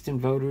 Houston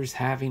voters,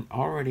 having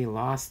already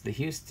lost the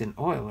Houston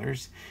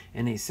Oilers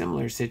in a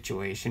similar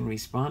situation,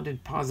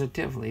 responded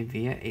positively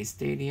via a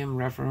stadium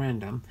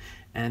referendum,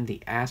 and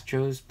the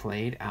Astros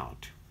played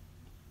out.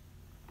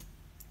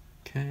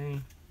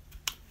 Okay,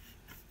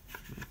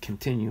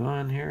 continue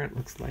on here. It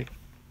looks like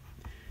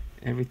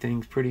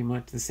everything's pretty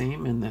much the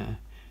same in the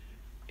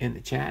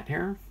chat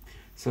here.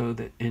 So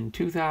that in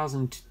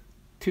 2000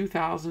 to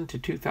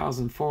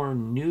 2004,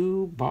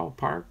 new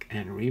ballpark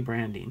and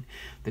rebranding.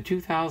 The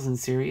 2000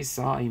 series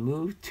saw a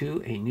move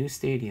to a new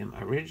stadium,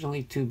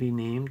 originally to be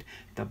named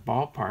the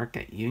Ballpark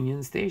at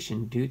Union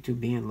Station due to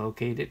being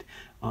located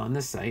on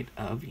the site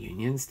of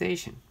Union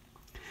Station.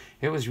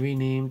 It was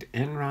renamed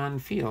Enron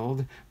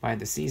Field by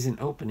the season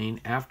opening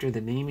after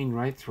the naming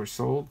rights were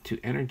sold to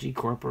Energy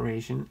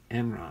Corporation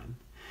Enron.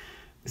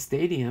 The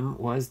stadium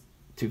was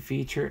to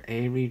feature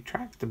a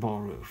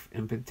retractable roof,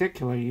 in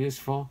particular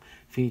useful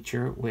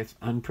feature with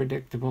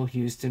unpredictable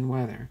Houston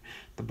weather.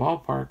 The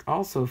ballpark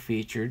also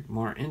featured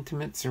more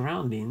intimate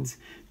surroundings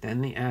than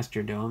the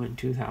Astrodome in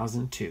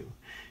 2002.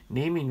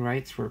 Naming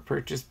rights were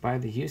purchased by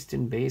the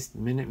Houston-based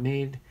Minute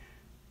Maid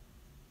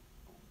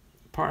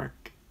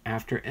Park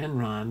after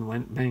Enron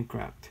went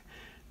bankrupt.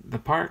 The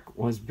park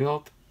was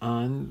built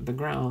on the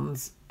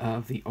grounds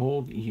of the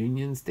old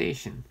Union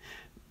Station.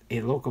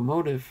 A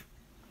locomotive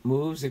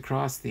moves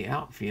across the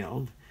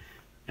outfield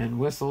and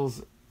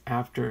whistles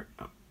after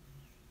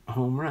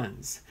home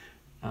runs,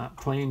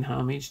 paying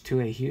homage to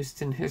a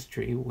Houston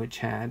history which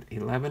had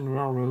 11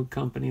 railroad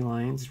company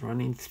lines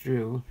running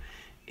through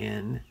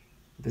in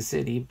the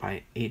city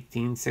by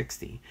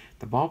 1860.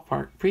 The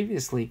ballpark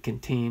previously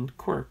contained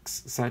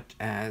quirks such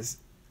as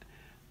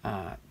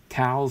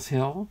Towles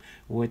Hill,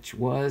 which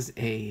was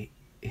a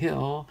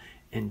hill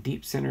in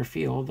deep center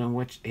field on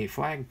which a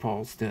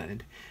flagpole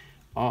stood,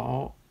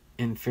 all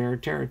in fair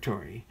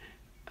territory.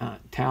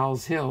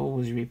 Towles Hill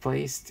was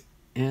replaced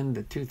in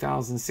the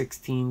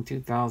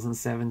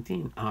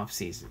 2016-2017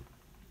 offseason.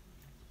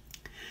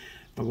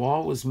 The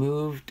wall was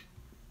moved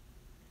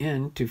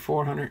into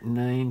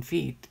 409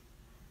 feet,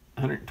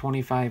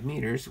 125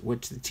 meters,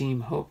 which the team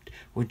hoped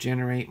would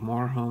generate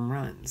more home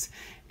runs.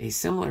 A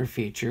similar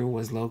feature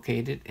was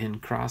located in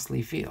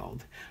Crossley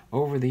Field.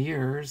 Over the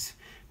years,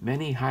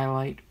 many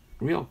highlight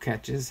reel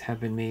catches have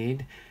been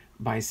made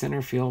by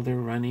center fielder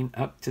running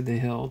up the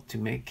hill to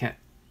make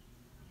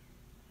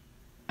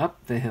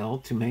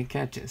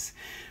catches.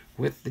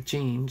 With the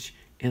change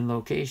in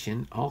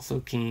location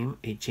also came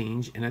a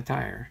change in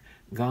attire.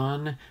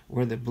 Gone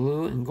were the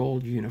blue and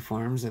gold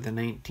uniforms of the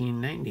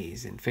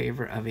 1990s in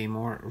favor of a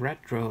more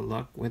retro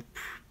look with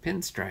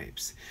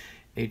pinstripes,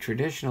 a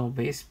traditional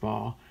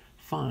baseball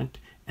font,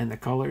 and the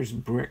colors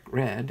brick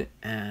red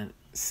and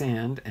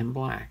sand and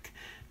black.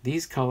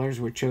 These colors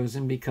were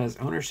chosen because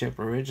ownership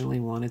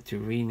originally wanted to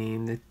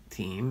rename the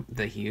team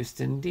the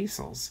Houston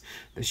Diesels.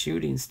 The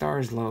Shooting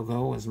Stars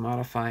logo was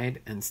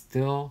modified and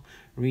still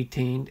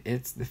retained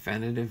its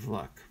definitive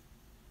look.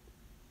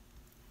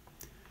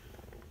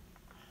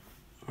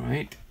 All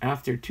right,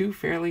 after two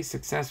fairly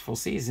successful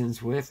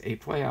seasons with a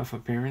playoff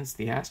appearance,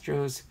 the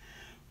Astros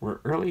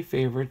were early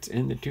favorites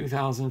in the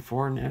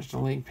 2004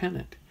 National League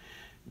pennant.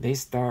 They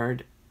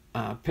starred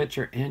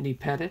pitcher Andy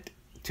Pettitte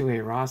to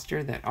a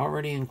roster that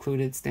already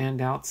included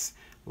standouts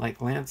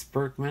like Lance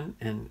Berkman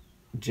and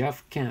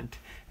Jeff Kent,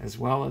 as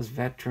well as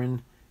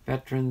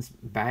veterans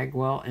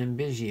Bagwell and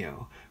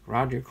Biggio.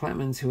 Roger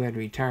Clemens, who had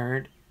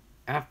retired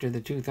after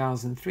the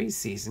 2003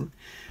 season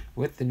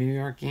with the New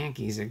York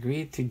Yankees,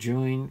 agreed to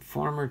join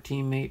former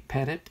teammate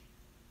Pettitte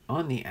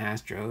on the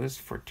Astros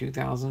for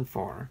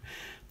 2004.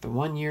 The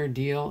one-year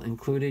deal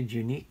included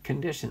unique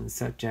conditions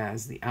such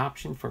as the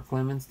option for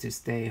Clemens to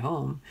stay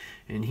home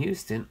in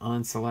Houston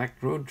on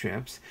select road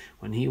trips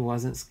when he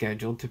wasn't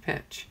scheduled to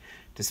pitch.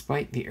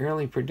 Despite the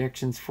early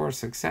predictions for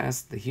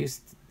success, the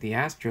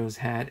Astros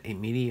had a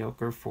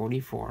mediocre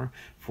 44-44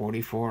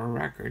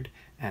 record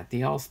at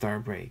the All-Star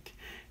break.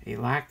 A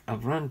lack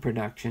of run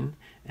production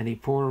and a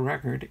poor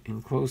record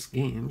in close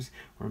games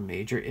were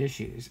major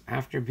issues.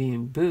 After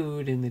being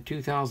booed in the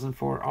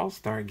 2004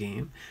 All-Star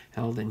game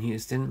held in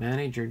Houston,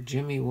 manager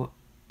Jimmy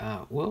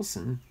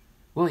Wilson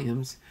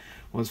Williams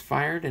was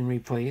fired and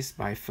replaced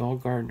by Phil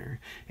Gardner,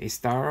 a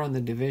star on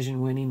the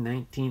division-winning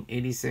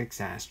 1986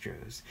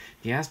 Astros.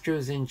 The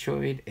Astros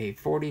enjoyed a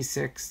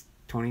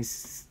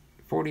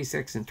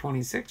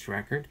 46-26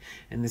 record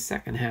in the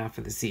second half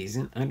of the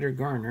season under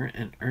Gardner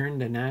and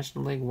earned a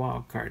National League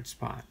wildcard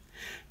spot.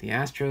 The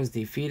Astros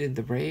defeated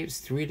the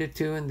Braves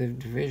 3-2 in the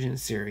division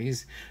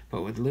series,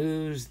 but would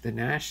lose the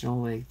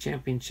National League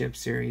Championship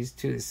Series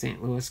to the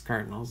St. Louis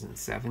Cardinals in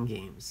 7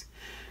 games.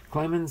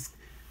 Clemens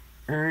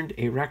earned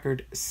a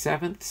record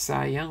 7th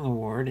Cy Young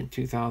Award in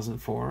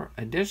 2004.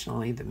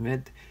 Additionally, the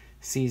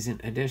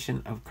mid-season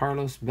addition of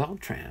Carlos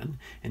Beltran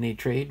in a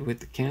trade with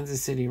the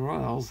Kansas City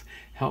Royals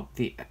helped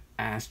the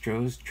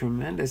Astros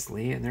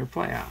tremendously in their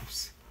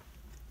playoffs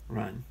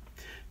run.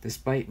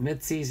 Despite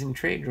mid-season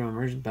trade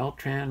rumors,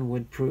 Beltran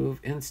would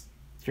prove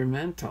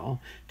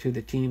instrumental to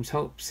the team's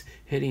hopes,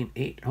 hitting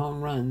 8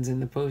 home runs in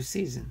the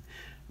postseason.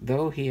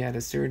 Though he had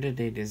asserted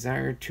a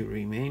desire to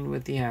remain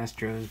with the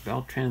Astros,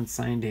 Beltran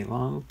signed a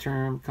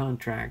long-term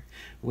contract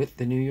with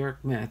the New York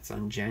Mets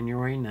on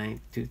January 9,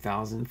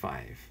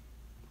 2005.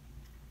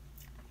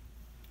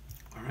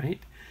 All right.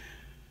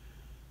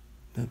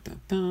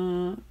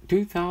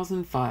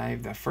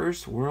 2005, the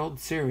first World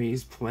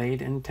Series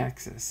played in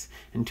Texas.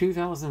 In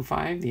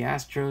 2005, the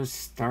Astros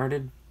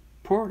started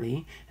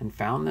poorly and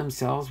found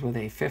themselves with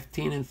a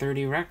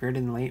 15-30 record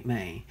in late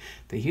May.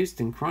 The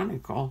Houston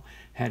Chronicle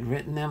had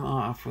written them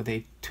off with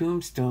a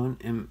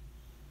tombstone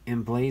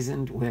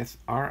emblazoned with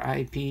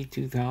RIP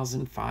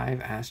 2005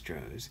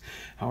 Astros.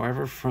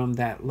 However, from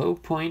that low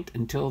point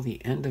until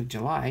the end of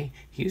July,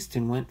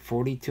 Houston went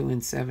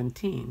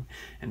 42-17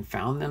 and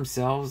found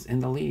themselves in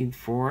the lead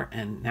for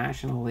a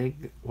National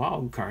League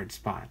wildcard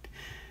spot.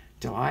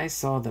 July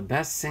saw the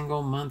best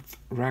single month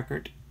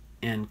record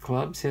in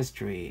club's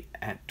history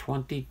at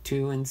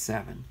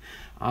 22-7.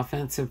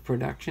 Offensive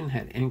production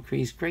had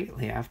increased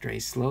greatly after a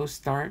slow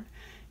start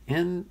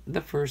in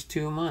the first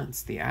 2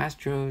 months. The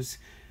Astros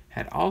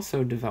had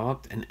also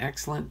developed an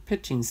excellent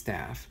pitching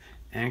staff,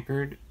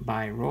 anchored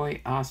by Roy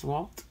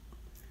Oswalt,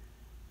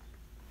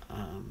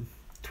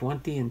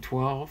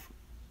 20-12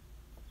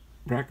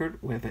 record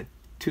with a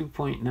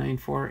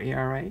 2.94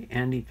 ERA,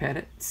 Andy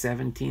Pettitte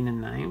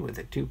 17-9 with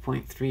a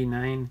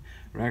 2.39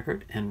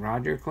 record, and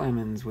Roger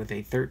Clemens with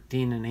a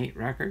 13-8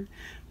 record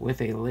with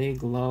a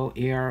league low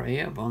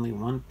ERA of only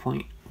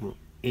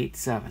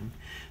 1.87.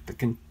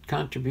 The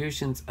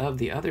contributions of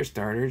the other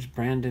starters,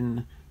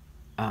 Brandon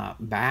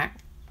Back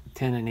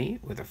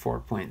 10-8 with a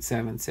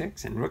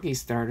 4.76, and rookie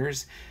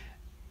starters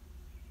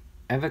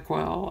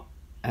Ezequiel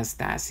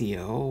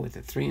Astacio with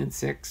a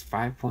 3-6,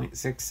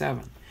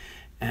 5.67,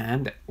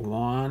 and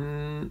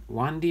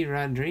Wandy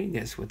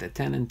Rodriguez with a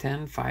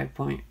 10-10,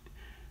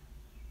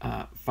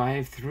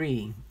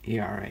 5.53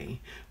 ERA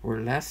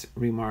were less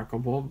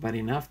remarkable, but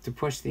enough to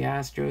push the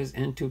Astros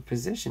into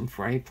position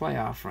for a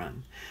playoff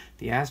run.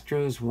 The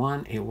Astros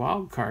won a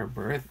wild card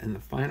berth in the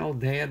final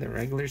day of the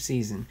regular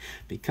season,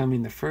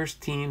 becoming the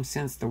first team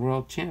since the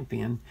world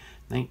champion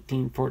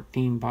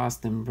 1914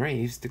 Boston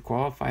Braves to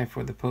qualify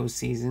for the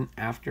postseason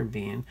after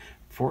being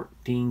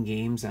 14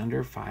 games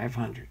under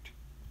 500.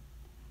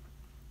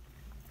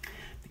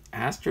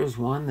 Astros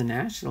won the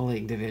National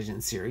League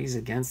Division Series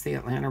against the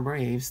Atlanta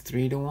Braves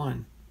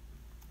 3-1,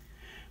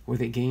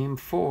 with a Game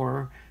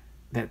 4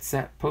 that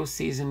set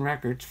postseason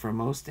records for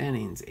most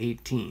innings,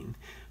 18.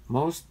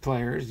 Most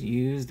players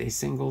used a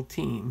single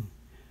team,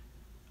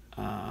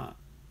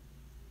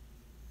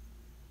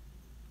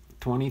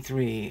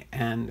 23,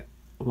 and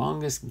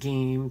longest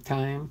game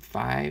time,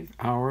 5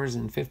 hours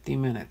and 50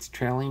 minutes,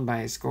 trailing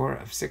by a score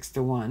of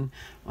 6-1.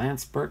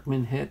 Lance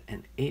Berkman hit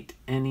an eighth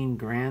inning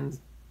grand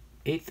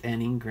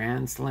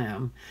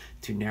slam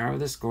to narrow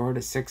the score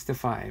to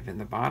 6-5. In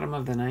the bottom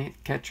of the ninth,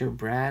 catcher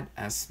Brad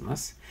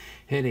Asmus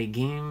hit a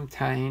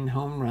game-tying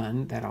home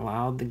run that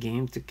allowed the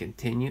game to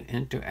continue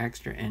into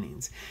extra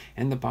innings.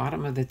 In the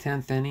bottom of the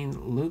 10th inning,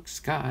 Luke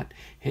Scott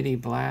hit a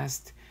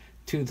blast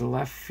to the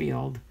left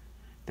field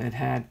that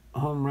had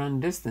home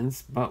run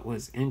distance but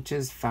was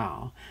inches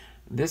foul.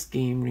 This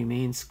game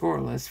remained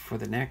scoreless for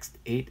the next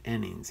 8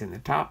 innings. In the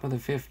top of the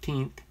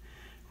 15th,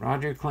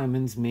 Roger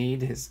Clemens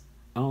made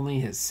only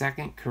his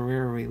second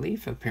career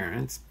relief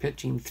appearance,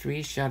 pitching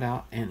 3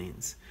 shutout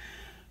innings,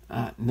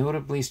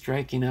 notably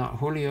striking out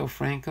Julio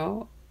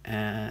Franco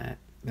at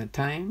the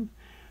time,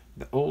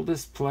 the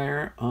oldest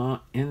player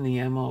in the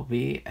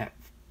MLB at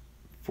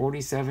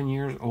 47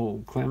 years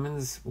old.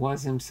 Clemens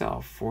was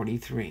himself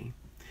 43.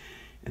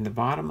 In the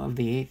bottom of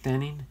the 8th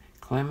inning,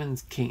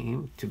 Clemens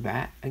came to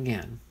bat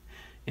again,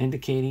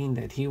 indicating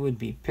that he would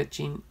be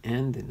pitching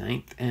in the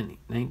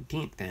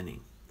 19th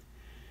inning.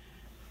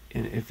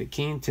 And if it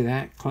came to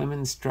that,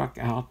 Clemens struck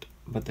out,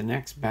 but the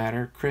next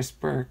batter, KRIS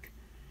Burke,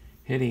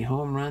 hit a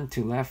home run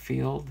to left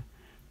field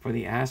for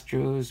the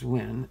Astros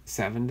win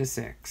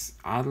 7-6.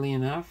 Oddly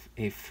enough,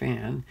 a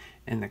fan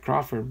in the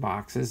Crawford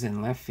boxes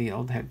in left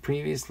field had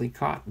previously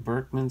caught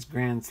Berkman's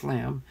grand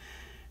slam,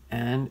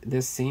 and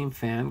this same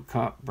fan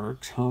caught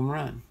Burke's home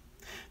run.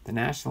 The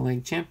National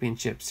League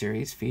Championship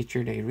Series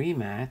featured a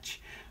rematch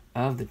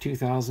of the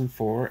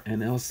 2004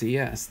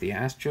 NLCS. The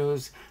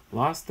Astros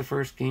lost the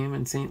first game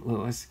in St.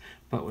 Louis,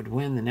 but would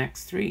win the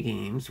next 3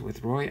 games,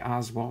 with Roy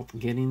Oswalt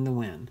getting the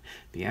win.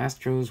 The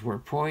Astros were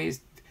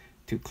poised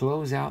to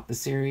close out the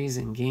series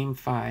in Game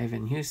 5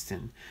 in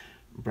Houston.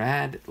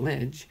 Brad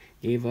Lidge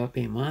gave up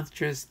a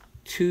monstrous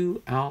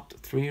 2-out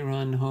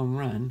 3-run home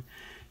run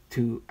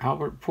to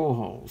Albert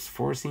Pujols,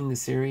 forcing the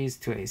series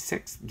to a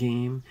 6th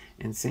game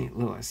in St.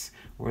 Louis,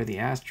 where the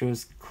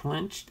Astros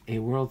clinched a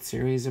World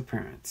Series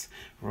appearance.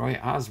 Roy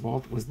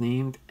Oswalt was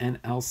named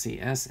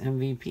NLCS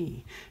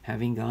MVP,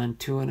 having gone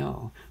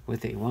 2-0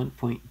 with a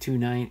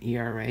 1.29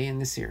 ERA in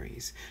the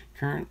series.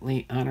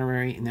 Currently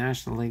honorary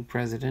National League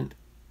President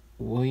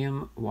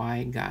William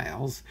Y.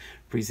 Giles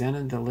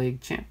presented the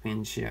league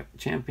champion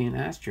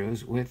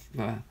Astros with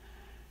the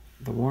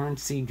Warren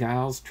C.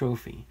 Giles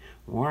Trophy.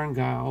 Warren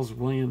Giles,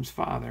 Williams'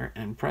 father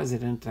and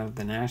president of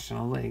the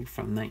National League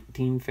from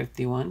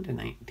 1951 to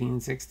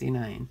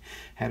 1969,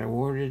 had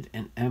awarded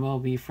an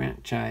MLB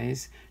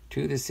franchise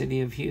to the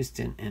city of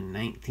Houston in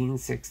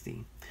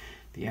 1960.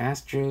 The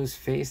Astros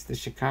faced the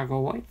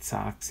Chicago White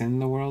Sox in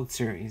the World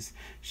Series.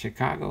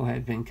 Chicago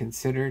had been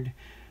considered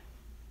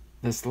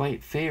the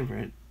slight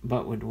favorite,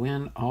 but would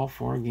win all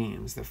 4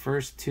 games, the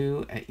first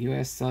 2 at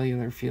U.S.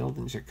 Cellular Field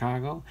in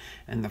Chicago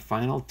and the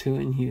final 2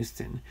 in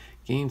Houston.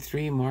 Game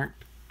 3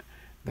 marked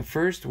the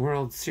first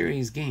World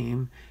Series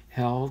game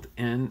held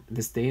in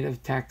the state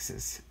of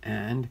Texas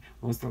and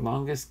was the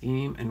longest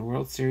game in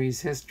World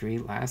Series history,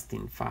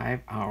 lasting 5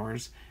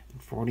 hours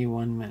and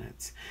 41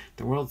 minutes.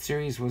 The World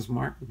Series was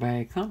marked by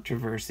a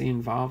controversy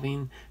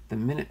involving the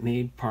Minute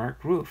Maid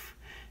Park roof.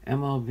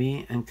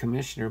 MLB and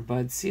Commissioner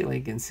Bud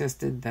Selig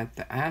insisted that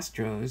the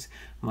Astros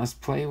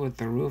must play with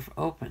the roof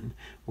open,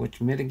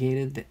 which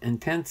mitigated the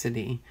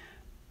intensity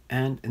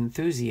and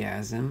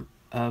enthusiasm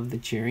of the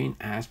cheering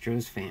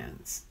Astros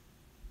fans.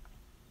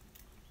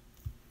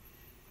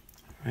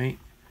 All right,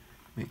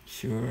 make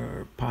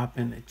sure pop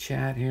in the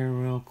chat here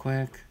real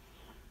quick.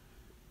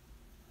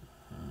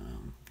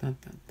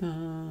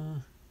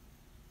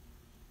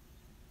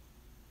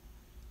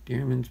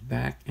 Dearman's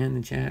back in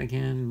the chat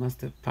again.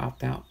 Must have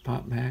popped out,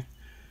 popped back.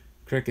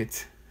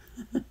 Crickets.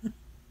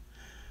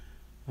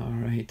 All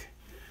right.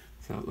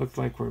 So it looks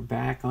like we're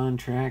back on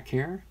track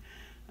here.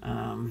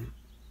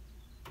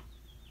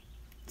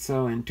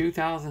 So in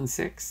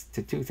 2006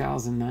 to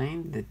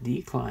 2009, the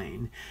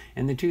decline.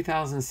 In the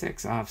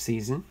 2006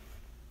 offseason,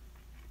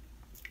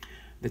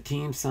 the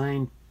team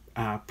signed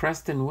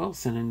Preston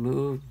Wilson and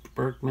moved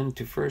Berkman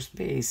to first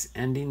base,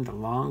 ending the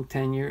long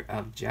tenure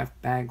of Jeff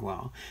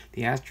Bagwell.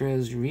 The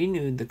Astros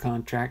renewed the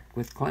contract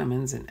with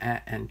Clemens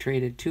and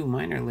traded 2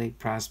 minor league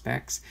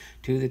prospects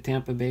to the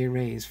Tampa Bay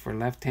Rays for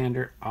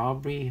left-hander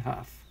Aubrey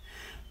Huff.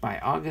 By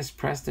August,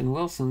 Preston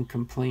Wilson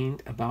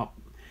complained about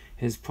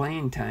his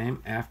playing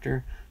time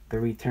after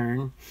the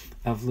return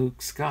of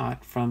Luke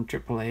Scott from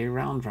AAA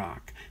Round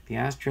Rock. The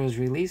Astros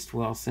released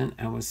Wilson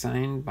and was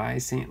signed by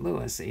St.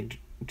 Louis, a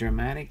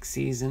dramatic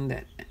season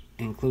that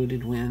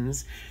included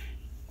wins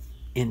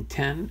in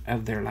 10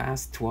 of their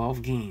last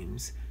 12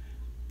 games.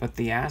 But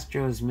the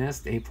Astros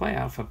missed a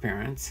playoff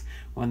appearance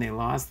when they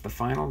lost the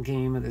final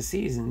game of the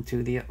season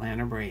to the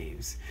Atlanta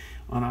Braves.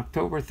 On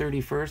October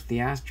 31st, the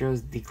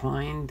Astros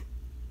declined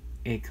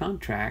a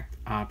contract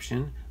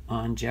option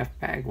on Jeff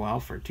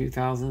Bagwell for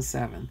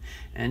 2007,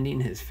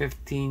 ending his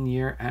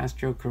 15-year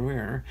Astro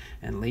career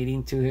and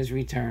leading to his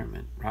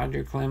retirement.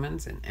 Roger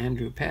Clemens and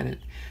Andrew Pettit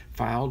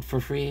filed for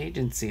free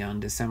agency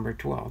on December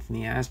 12th, and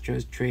the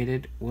Astros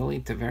traded Willie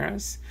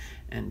Taveras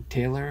and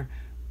Taylor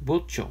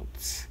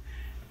Buchholz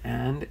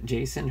and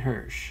Jason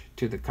Hirsch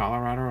to the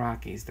Colorado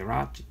Rockies. The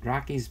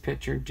Rockies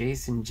pitcher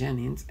Jason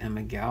Jennings and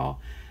Miguel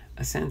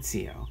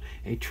Asensio.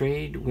 A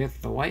trade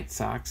with the White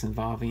Sox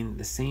involving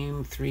the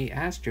same 3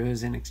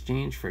 Astros in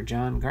exchange for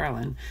John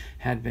Garland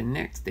had been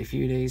nixed a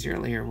few days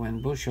earlier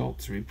when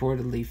Buchholz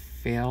reportedly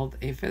failed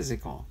a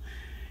physical.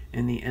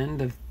 In the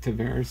end of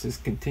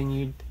Taveras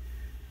continued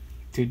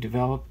to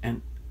develop,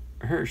 and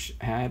Hirsch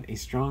had a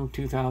strong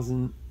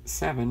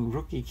 2007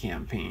 rookie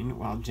campaign,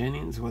 while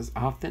Jennings was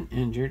often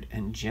injured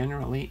and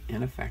generally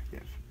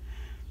ineffective.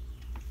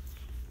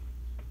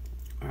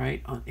 All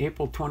right, on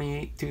April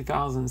 28,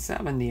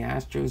 2007, the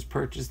Astros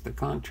purchased the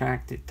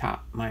contracted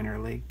top minor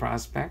league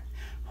prospect,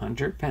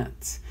 Hunter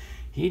Pence.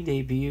 He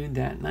debuted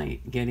that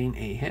night, getting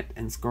a hit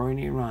and scoring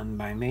a run.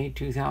 By May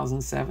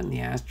 2007, the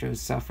Astros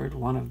suffered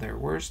one of their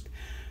worst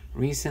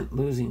recent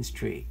losing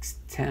streaks,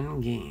 10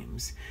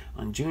 games.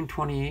 On June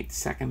 28,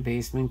 second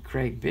baseman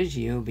Craig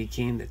Biggio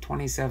became the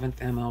 27th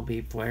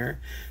MLB player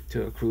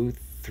to accrue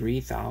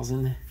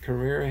 3,000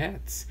 career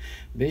hits.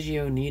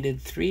 Biggio needed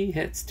 3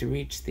 hits to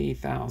reach the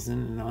 1,000,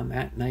 and on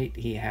that night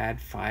he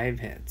had 5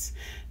 hits.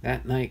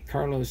 That night,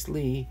 Carlos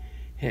Lee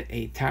hit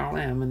a towel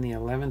M in the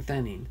 11th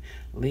inning.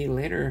 Lee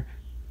later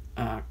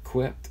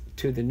quipped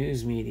to the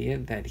news media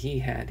that he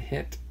had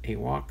hit a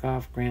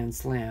walk-off grand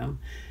slam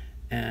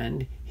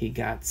and he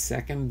got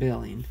second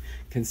billing.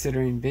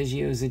 Considering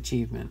Biggio's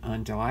achievement,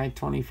 on July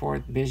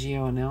 24th,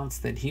 Biggio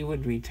announced that he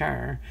would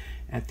retire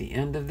at the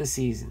end of the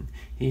season.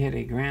 He hit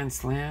a grand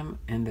slam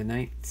in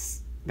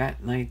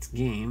that night's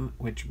game,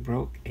 which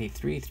broke a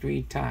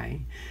 3-3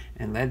 tie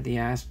and led the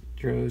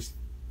Astros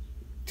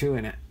to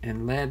an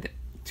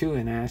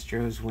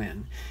Astros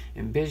win.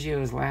 In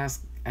Biggio's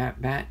last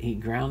at-bat, he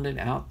grounded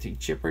out to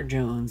Chipper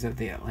Jones of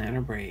the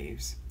Atlanta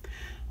Braves.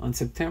 On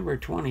September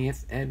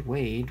 20th, Ed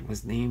Wade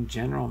was named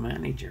general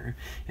manager.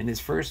 In his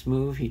first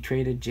move, he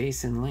traded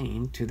Jason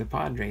Lane to the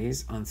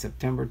Padres on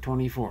September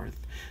 24th.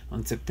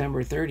 On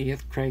September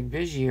 30th, Craig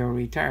Biggio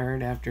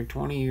retired after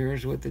 20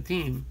 years with the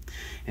team.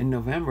 In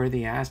November,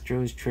 the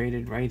Astros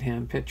traded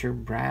right-hand pitcher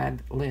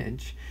Brad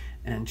Lidge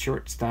and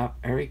shortstop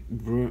Eric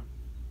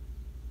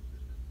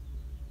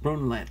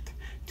Brunlet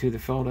to the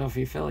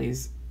Philadelphia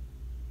Phillies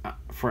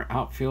for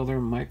outfielder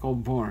Michael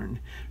Bourne,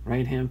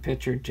 right-hand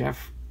pitcher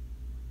Jeff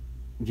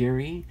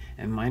Geary,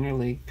 and minor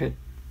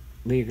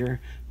leaguer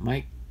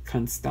Mike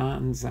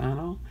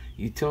Constanzano.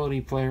 Utility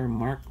player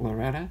Mark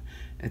Loretta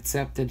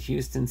accepted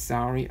Houston's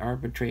salary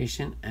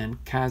arbitration,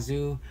 and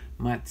Kazu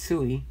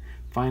Matsui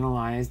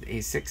finalized a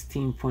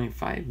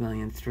 $16.5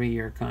 million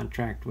three-year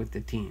contract with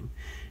the team.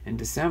 In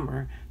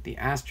December, the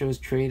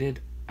Astros traded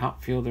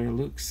outfielder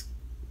Luke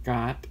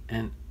Scott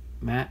and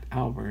Matt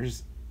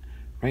Albers,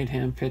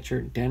 right-hand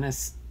pitcher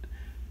Dennis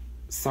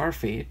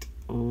Sarfate,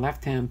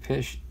 left-hand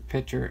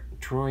pitcher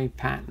Troy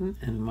Patton,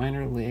 and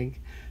minor league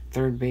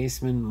third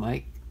baseman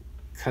Mike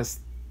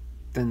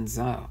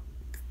Costanzo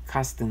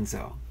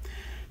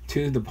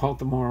to the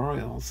Baltimore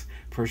Orioles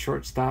for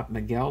shortstop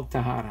Miguel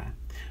Tejada.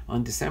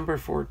 On December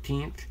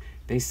 14th,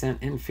 they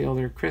sent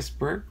infielder Chris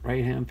Burke,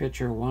 right-hand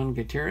pitcher Juan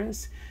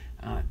Gutierrez,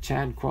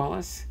 right-hand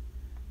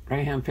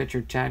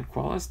pitcher Chad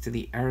Quallis to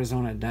the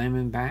Arizona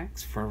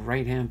Diamondbacks for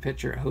right-hand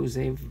pitcher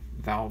Jose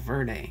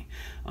Valverde.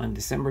 On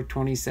December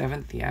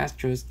 27th, the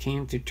Astros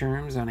came to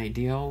terms on a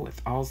deal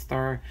with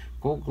All-Star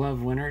Gold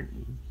Glove winner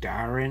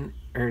Darren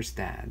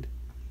Erstad.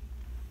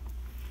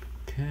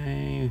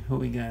 Okay, who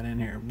we got in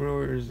here?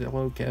 Brewers,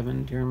 hello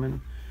Kevin,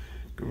 Dearman.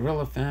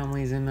 Gorilla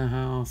family's in the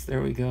house.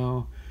 There we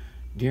go.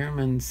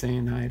 Dearman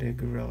saying hi to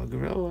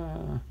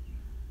Gorilla.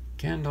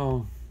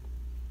 Kendall.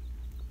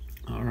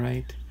 All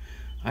right.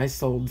 I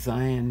sold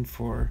Zion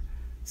for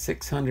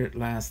 $600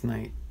 last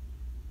night.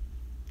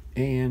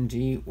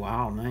 AMG,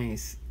 wow,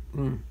 nice.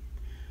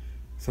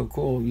 So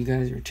cool. You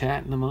guys are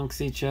chatting amongst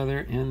each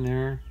other in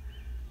there.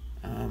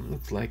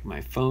 Looks like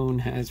my phone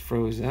has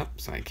froze up,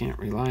 so I can't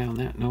rely on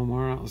that no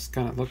more. I was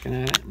kind of looking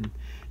at it and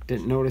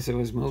didn't notice it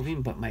was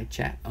moving, but my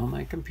chat on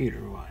my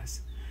computer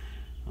was.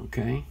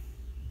 Okay.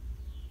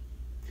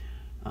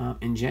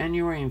 In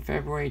January and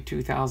February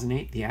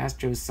 2008, the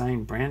Astros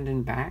signed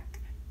Brandon Back,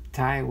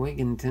 Ty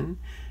Wigginton,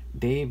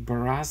 Dave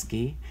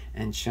Borowski,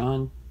 and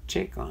Sean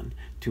Chacon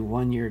to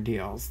one-year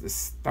deals. The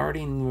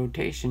starting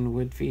rotation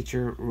would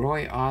feature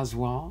Roy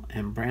Oswalt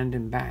and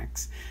Brandon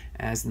Bax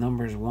as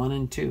numbers 1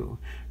 and 2.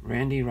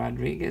 Randy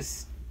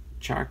Rodriguez,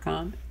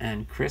 Charcon,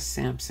 and Chris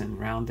Sampson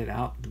rounded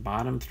out the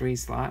bottom 3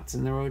 slots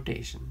in the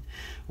rotation.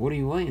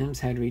 Woody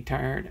Williams had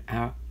retired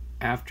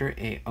after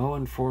a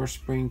 0-4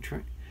 spring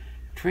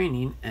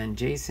training, and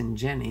Jason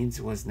Jennings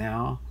was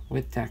now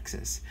with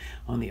Texas.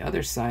 On the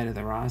other side of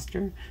the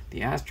roster,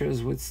 the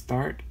Astros would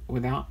start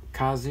without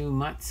Kazu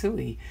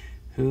Matsui,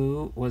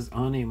 who was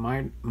on a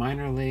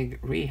minor league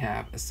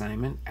rehab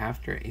assignment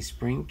after a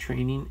spring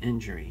training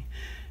injury.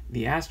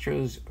 The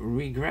Astros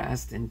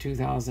regressed in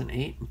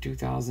 2008 and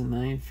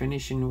 2009,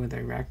 finishing with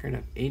a record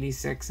of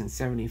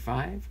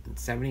 86-75 and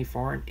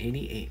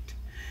 74-88.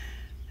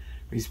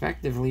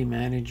 Respectively,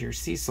 manager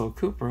Cecil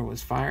Cooper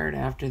was fired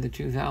after the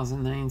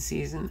 2009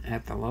 season.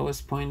 At the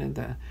lowest point of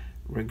the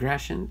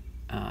regression,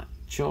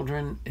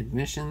 children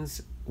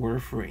admissions were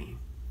free.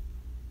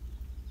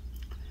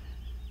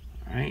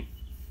 All right.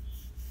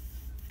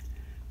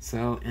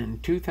 So in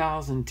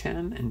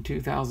 2010 and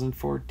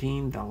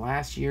 2014, the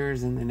last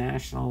years in the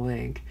National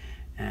League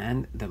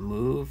and the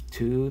move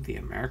to the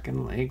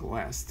American League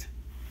West.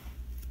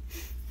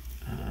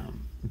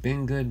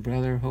 Been good,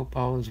 brother. Hope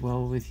all is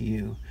well with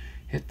you.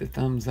 Hit the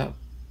thumbs up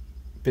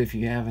if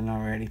you haven't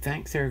already.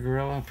 Thanks there,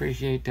 Gorilla.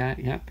 Appreciate that.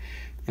 Yep.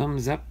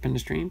 Thumbs up in the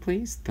stream,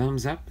 please.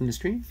 Thumbs up in the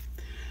stream.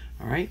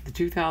 All right. The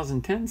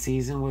 2010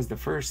 season was the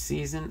first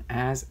season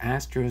as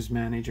Astros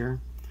manager.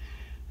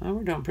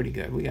 We're doing pretty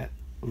good. We got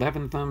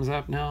 11 thumbs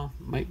up now.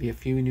 Might be a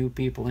few new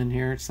people in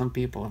here. Some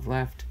people have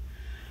left.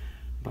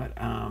 But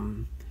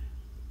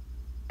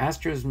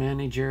Astros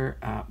manager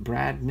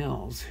Brad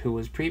Mills, who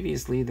was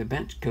previously the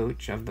bench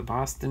coach of the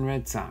Boston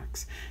Red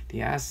Sox. The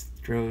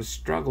Astros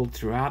struggled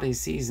throughout a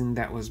season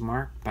that was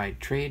marked by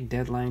trade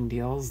deadline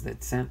deals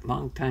that sent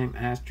longtime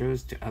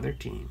Astros to other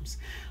teams.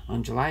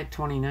 On July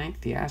 29th,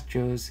 the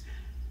Astros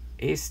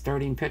ace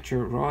starting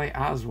pitcher Roy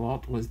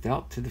Oswalt was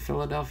dealt to the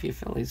Philadelphia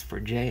Phillies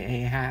for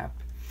J.A. Happ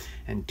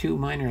and 2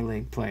 minor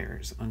league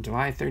players. On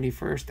July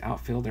 31st,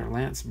 outfielder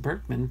Lance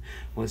Berkman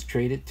was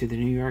traded to the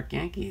New York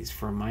Yankees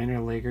for minor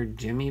leaguer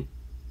Jimmy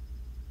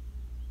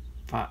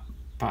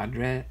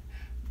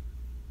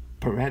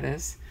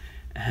Paredes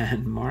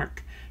and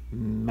Mark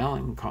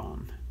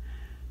Melancon.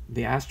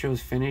 The Astros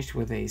finished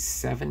with a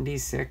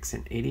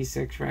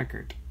 76-86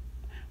 record.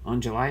 On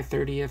July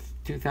 30th,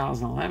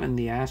 2011,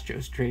 the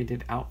Astros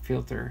traded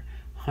outfielder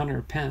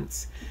Hunter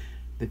Pence,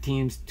 the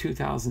team's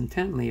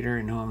 2010 leader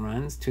in home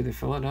runs, to the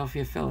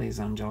Philadelphia Phillies.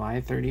 On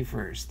July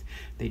 31st,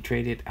 they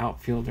traded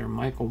outfielder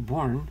Michael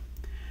Bourne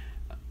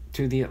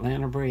to the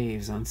Atlanta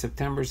Braves. On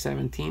September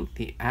 17th,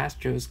 the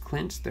Astros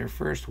clinched their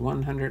first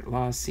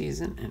 100-loss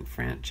season in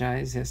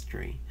franchise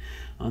history.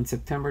 On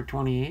September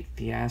 28th,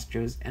 the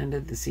Astros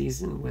ended the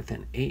season with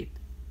an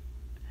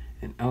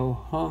 8-0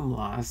 home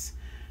loss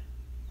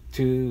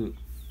to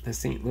the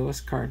St.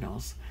 Louis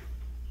Cardinals.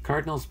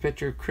 Cardinals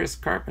pitcher Chris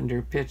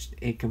Carpenter pitched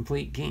a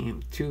complete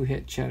game,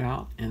 2-hit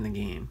shutout in the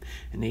game,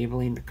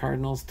 enabling the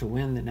Cardinals to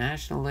win the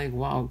National League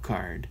wild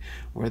card,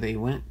 where they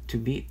went to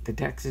beat the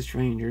Texas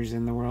Rangers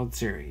in the World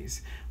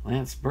Series.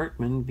 Lance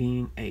Berkman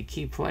being a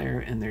key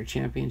player in their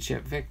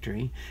championship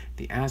victory,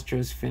 the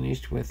Astros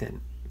finished with a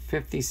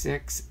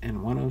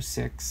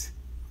 56-106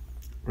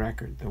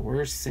 record, the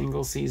worst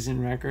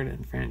single-season record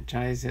in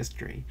franchise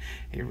history,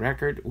 a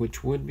record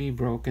which would be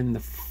broken the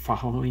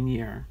following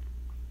year.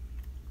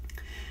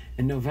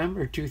 In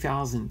November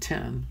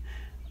 2010,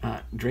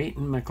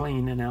 Drayton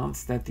McLean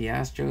announced that the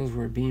Astros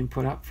were being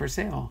put up for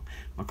sale.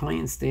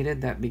 McLean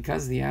stated that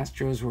because the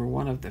Astros were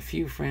one of the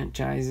few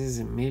franchises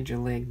in Major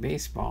League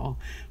Baseball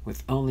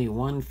with only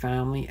one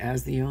family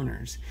as the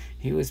owners,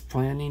 he was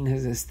planning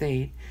his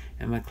estate,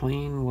 and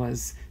McLean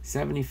was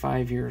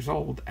 75 years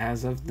old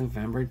as of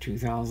November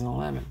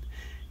 2011.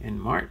 In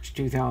March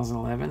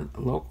 2011,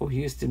 local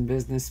Houston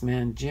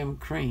businessman Jim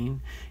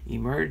Crane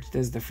emerged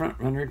as the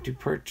frontrunner to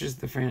purchase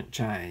the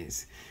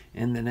franchise.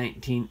 In the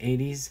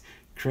 1980s,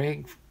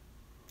 Crane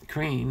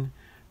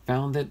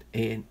founded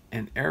an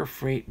air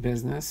freight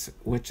business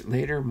which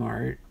later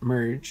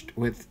merged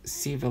with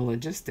Seva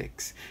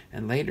Logistics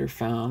and later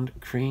found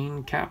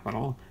Crane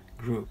Capital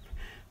Group.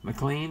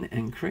 McLean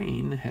and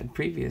Crane had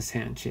previous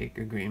handshake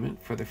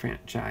agreement for the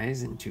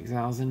franchise in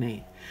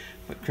 2008,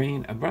 but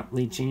Crane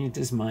abruptly changed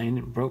his mind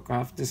and broke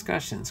off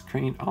discussions.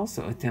 Crane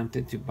also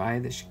attempted to buy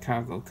the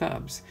Chicago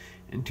Cubs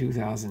in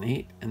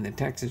 2008 and the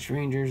Texas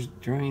Rangers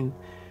during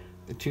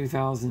the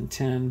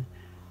 2010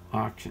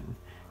 auction.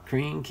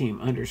 Crane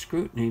came under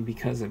scrutiny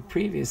because of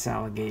previous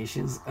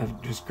allegations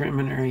of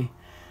discriminatory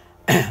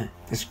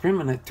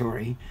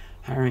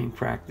hiring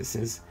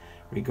practices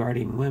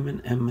regarding women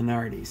and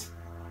minorities.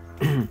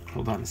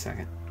 Hold on a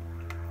second.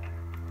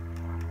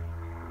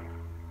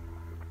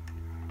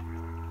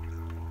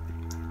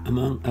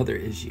 Among other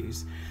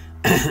issues,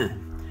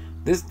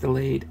 this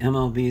delayed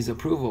MLB's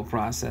approval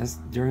process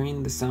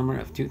during the summer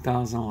of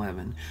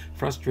 2011.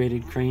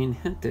 Frustrated, Crane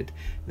hinted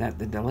that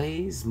the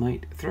delays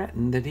might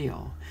threaten the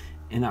deal.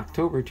 In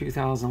October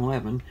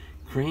 2011,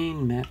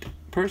 Crane met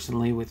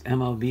personally with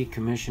MLB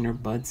Commissioner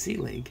Bud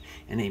Selig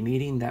in a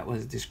meeting that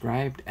was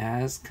described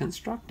as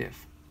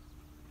constructive.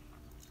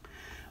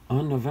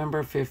 On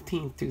November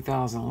 15,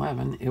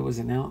 2011, it was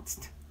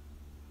announced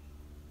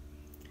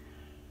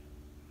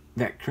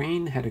that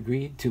Crane had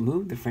agreed to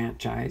move the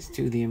franchise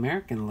to the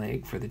American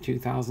League for the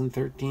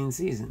 2013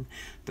 season.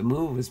 The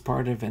move was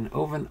part of an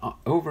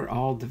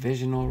overall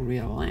divisional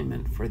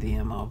realignment for the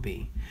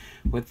MLB,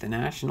 with the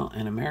National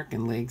and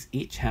American Leagues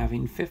each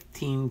having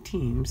 15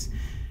 teams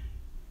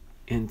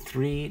in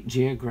 3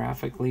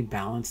 geographically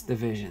balanced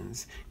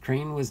divisions.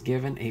 Crane was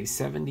given a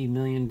 $70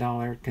 million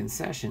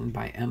concession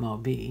by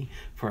MLB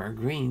for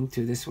agreeing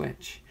to the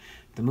switch.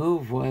 The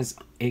move was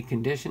a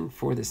condition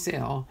for the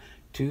sale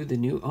to the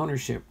new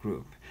ownership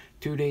group.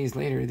 2 days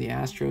later, the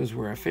Astros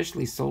were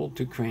officially sold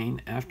to Crane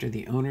after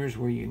the owners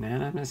were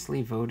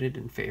unanimously voted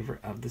in favor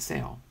of the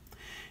sale.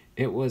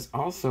 It was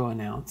also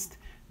announced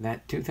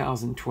that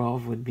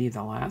 2012 would be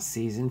the last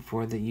season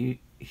for the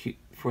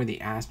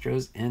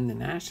Astros in the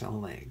National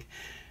League.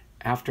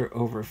 After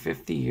over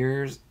 50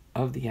 years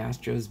of the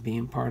Astros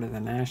being part of the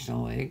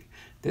National League,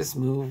 this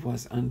move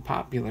was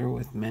unpopular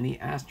with many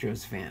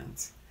Astros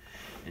fans.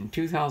 In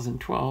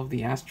 2012,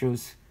 the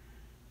Astros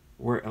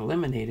were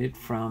eliminated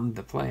from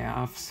the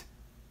playoffs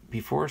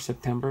before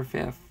September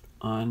 5th.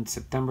 On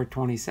September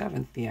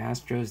 27th, the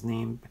Astros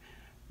named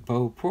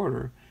Bo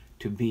Porter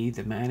to be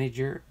the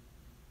manager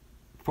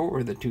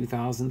for the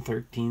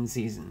 2013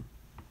 season.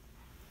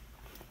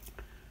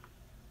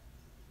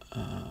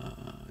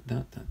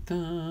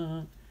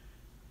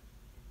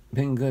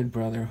 Been good,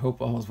 brother. Hope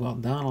all's well.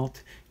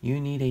 Donald, you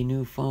need a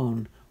new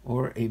phone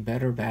or a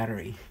better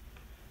battery.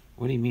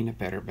 What do you mean a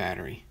better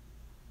battery?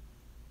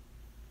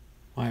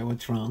 Why,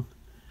 what's wrong?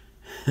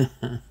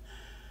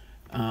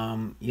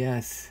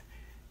 Yes,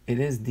 it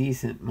is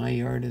decent. My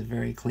yard is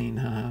very clean.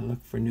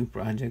 Look for new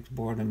projects.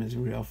 Boredom is a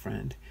real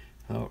friend.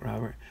 Hello,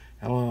 Robert.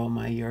 Hello,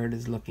 my yard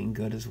is looking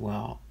good as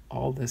well.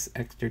 All this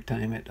extra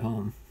time at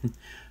home.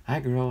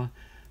 Hi, Gorilla.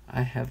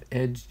 I have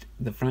edged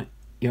the front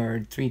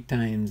yard 3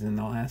 times in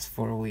the last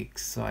 4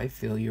 weeks, so I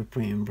feel your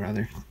pain,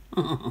 brother.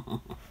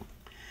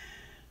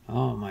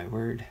 Oh, my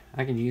word.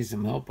 I could use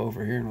some help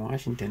over here in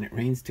Washington. It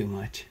rains too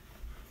much.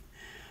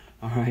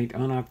 All right,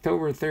 on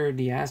October 3rd,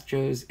 the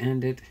Astros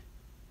ended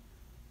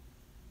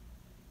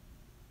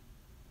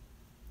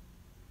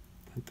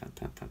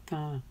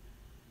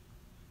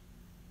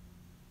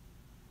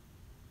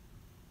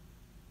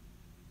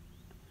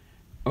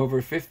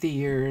over 50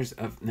 years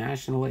of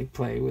National League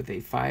play with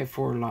a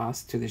 5-4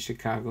 loss to the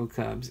Chicago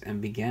Cubs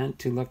and began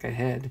to look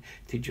ahead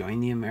to join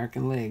the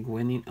American League,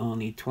 winning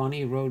only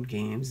 20 road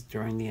games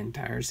during the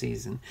entire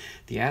season.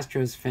 The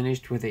Astros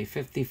finished with a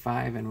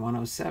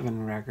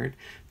 55-107 record,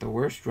 the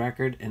worst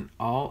record in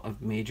all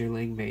of Major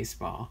League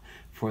Baseball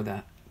for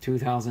the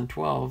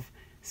 2012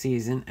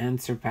 season,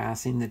 and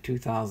surpassing the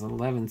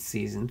 2011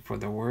 season for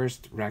the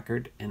worst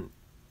record in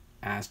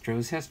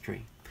Astros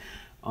history.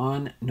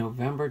 On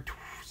November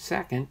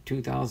 2nd,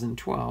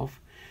 2012,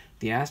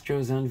 the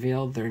Astros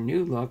unveiled their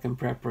new look in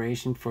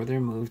preparation for their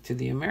move to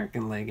the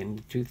American League in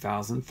the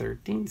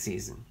 2013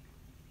 season.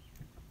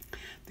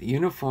 The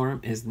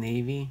uniform is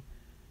navy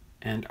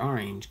and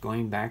orange,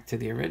 going back to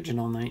the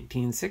original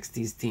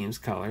 1960s team's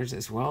colors,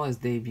 as well as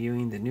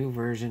debuting the new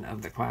version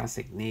of the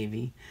classic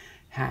navy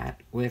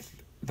hat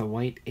with the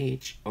white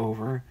H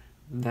over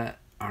the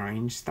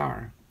orange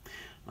star.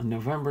 On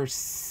November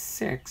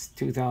 6,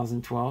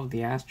 2012, the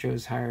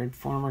Astros hired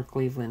former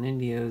Cleveland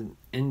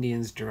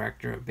Indians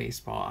Director of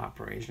Baseball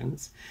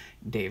Operations,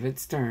 David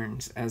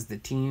Stearns, as the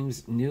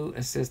team's new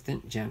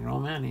assistant general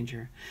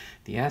manager.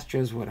 The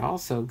Astros would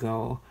also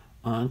go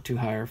on to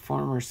hire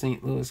former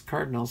St. Louis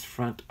Cardinals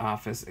front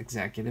office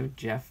executive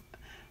Jeff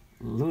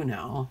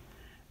Lunell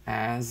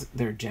as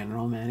their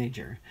general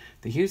manager.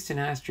 The Houston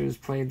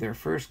Astros played their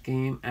first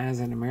game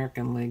as an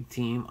American League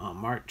team on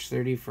March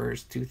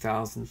 31st,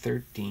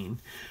 2013,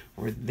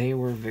 where they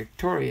were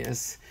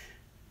victorious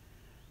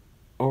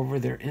over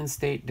their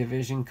in-state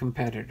division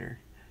competitor,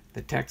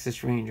 the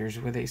Texas Rangers,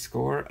 with a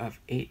score of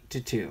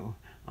 8-2.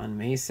 On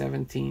May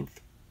 17th,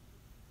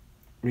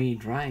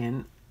 Reed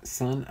Ryan,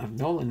 son of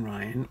Nolan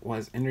Ryan,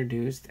 was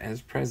introduced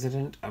as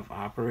president of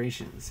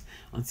operations.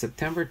 On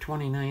September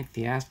 29th,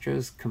 the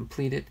Astros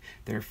completed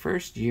their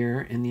first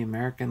year in the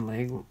American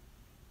League,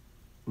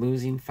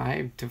 losing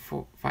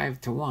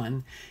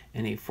 5-1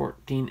 in a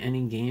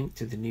 14-inning game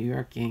to the New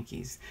York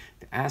Yankees.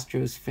 The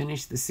Astros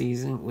finished the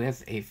season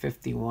with a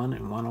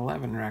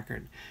 51-111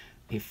 record,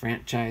 a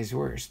franchise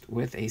worst,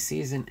 with a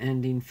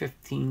season-ending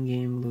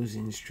 15-game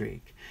losing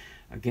streak,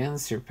 again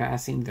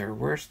surpassing their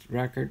worst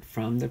record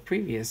from the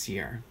previous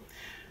year.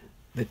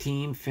 The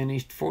team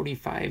finished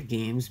 45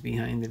 games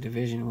behind the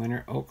division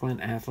winner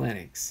Oakland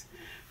Athletics,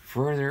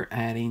 further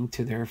adding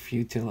to their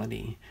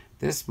futility.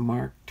 This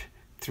marked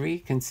 3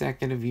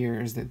 consecutive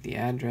years that the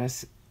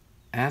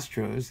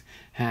Astros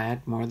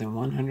had more than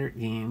 100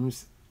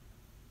 games,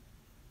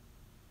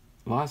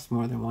 lost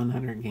more than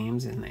 100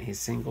 games in a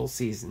single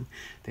season.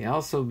 They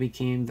also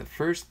became the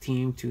first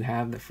team to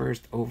have the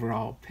first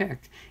overall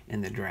pick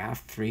in the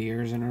draft 3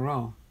 years in a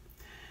row.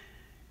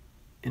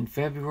 In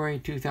February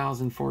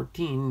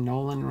 2014,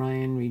 Nolan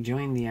Ryan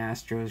rejoined the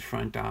Astros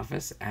front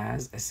office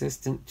as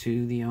assistant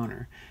to the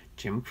owner,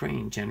 Jim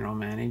Crane, general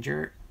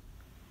manager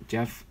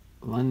Jeff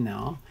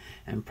Lunell,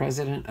 and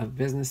president of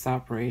business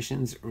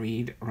operations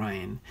Reed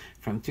Ryan.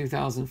 From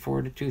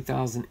 2004 to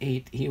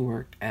 2008, he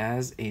worked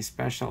as a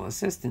special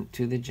assistant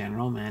to the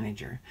general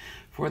manager.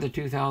 For the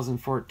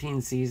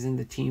 2014 season,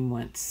 the team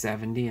went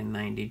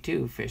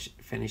 70-92,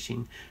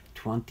 finishing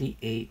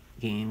 28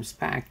 games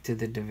back to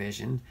the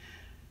division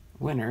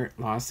winner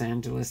Los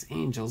Angeles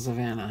Angels of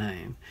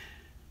Anaheim,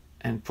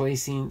 and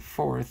placing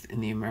 4th in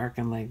the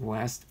American League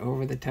West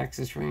over the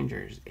Texas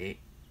Rangers.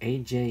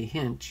 A.J.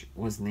 Hinch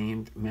was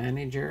named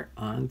manager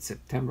on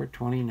September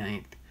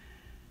 29th,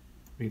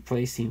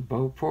 replacing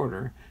Bo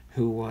Porter,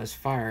 who was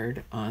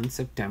fired on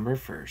September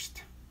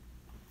 1st.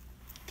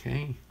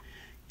 Okay,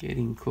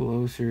 getting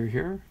closer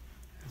here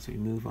as we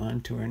move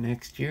on to our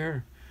next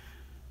year.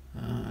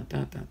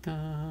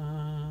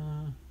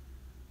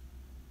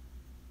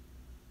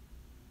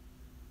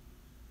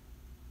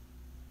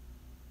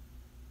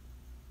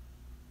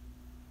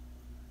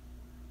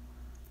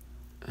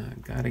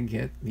 Gotta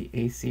get the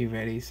AC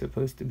ready.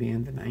 Supposed to be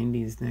in the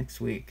 90s next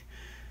week.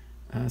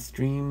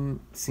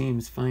 Stream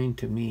seems fine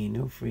to me.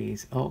 No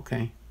freeze.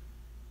 Okay.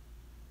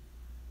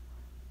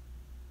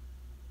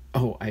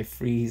 Oh, I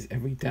freeze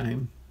every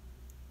time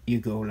you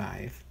go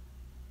live.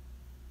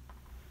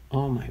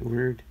 Oh my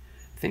word.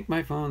 I think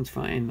my phone's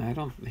fine. I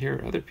don't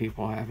hear other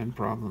people having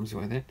problems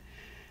with it.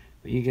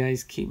 But you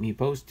guys keep me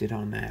posted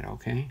on that,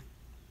 okay?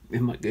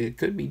 It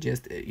could be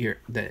just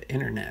the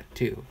internet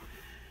too.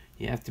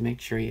 You have to make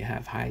sure you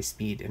have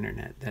high-speed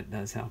internet. That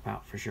does help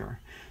out for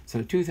sure.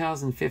 So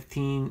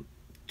 2015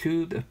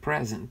 to the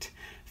present,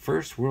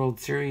 first World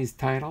Series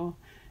title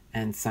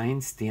and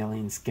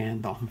sign-stealing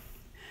scandal.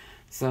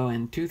 So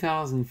in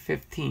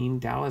 2015,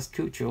 Dallas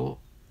Keuchel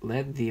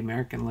led the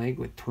American League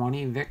with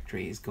 20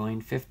 victories,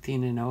 going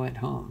 15-0 at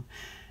home,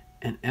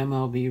 an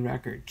MLB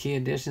record. Key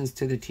additions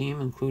to the team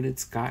included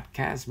Scott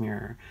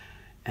Kazmir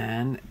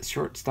and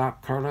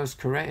shortstop Carlos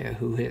Correa,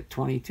 who hit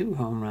 22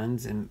 home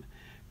runs and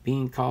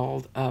being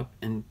called up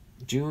in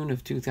June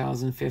of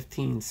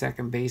 2015,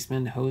 second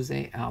baseman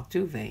Jose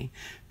Altuve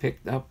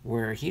picked up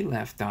where he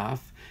left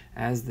off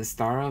as the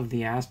star of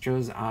the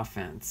Astros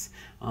offense.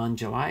 On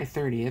July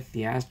 30th,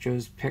 the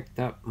Astros picked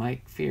up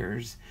Mike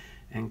Fiers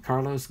and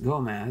Carlos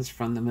Gomez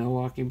from the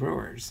Milwaukee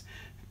Brewers.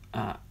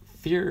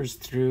 Fiers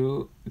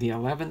threw the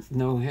 11th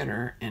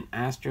no-hitter in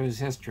Astros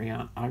history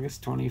on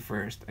August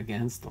 21st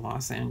against the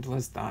Los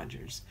Angeles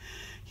Dodgers.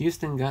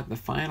 Houston got the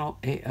final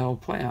AL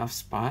playoff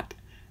spot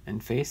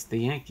and faced the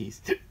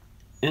Yankees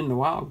in the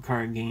wild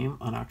card game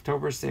on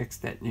October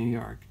 6th at New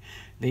York.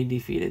 They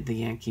defeated the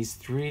Yankees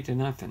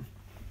 3-0,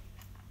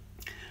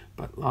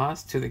 but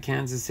lost to the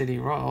Kansas City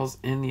Royals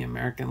in the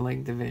American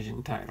League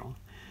Division title.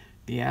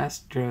 The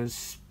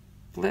Astros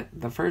split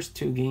the first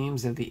two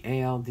games of the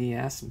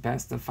ALDS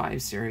best-of-5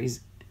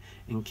 series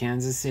in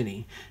Kansas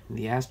City.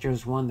 The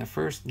Astros won the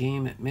first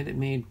game at Minute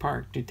Maid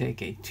Park to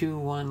take a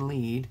 2-1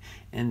 lead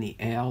in the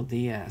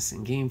ALDS.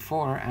 In Game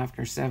 4,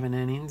 after 7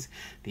 innings,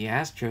 the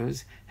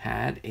Astros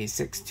had a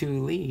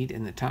 6-2 lead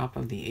in the top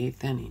of the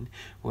 8th inning,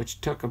 which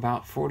took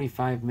about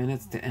 45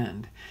 minutes to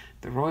end.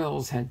 The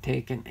Royals had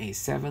taken a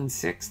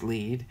 7-6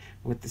 lead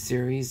with the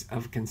series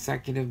of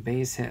consecutive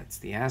base hits.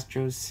 The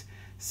Astros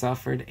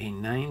suffered a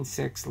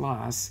 9-6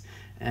 loss,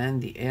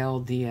 and the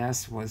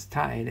ALDS was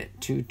tied at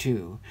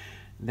 2-2.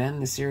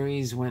 Then the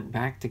series went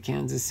back to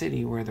Kansas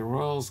City, where the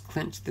Royals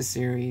clinched the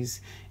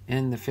series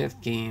in the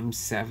 5th game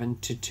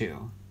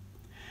 7-2.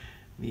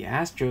 The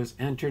Astros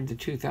entered the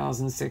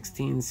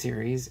 2016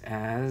 series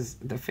as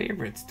the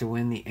favorites to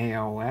win the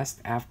AL West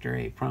after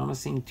a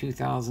promising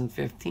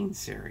 2015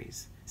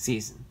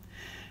 season.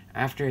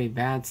 After a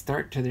bad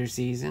start to their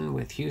season,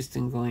 with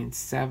Houston going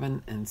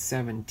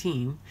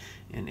 7-17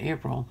 in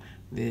April,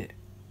 the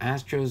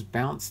Astros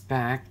bounced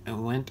back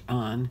and went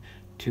on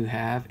to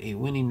have a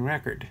winning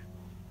record.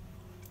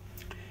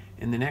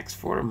 In the next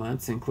 4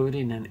 months,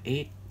 including an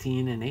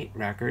 18-8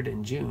 record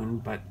in June,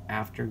 but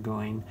after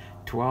going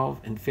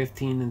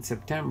 12-15 in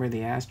September,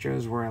 the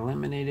Astros were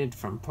eliminated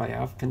from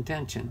playoff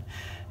contention,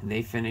 and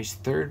they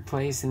finished 3rd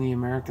place in the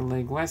American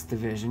League West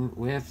Division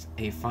with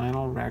a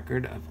final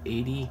record of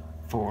 84-78.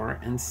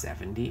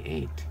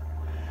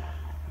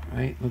 All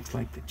right, looks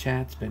like the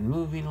chat's been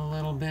moving a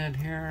little bit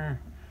here.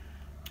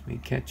 Let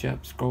me catch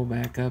up, scroll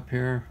back up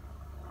here.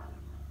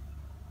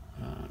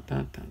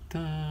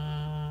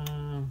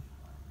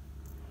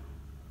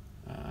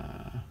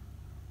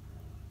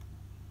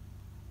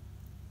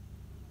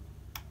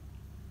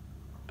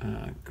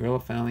 Gorilla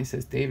Family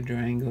says, Dave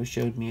Durango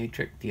showed me a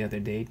trick the other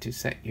day to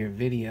set your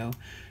video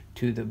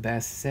to the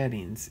best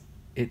settings.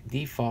 It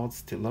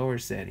defaults to lower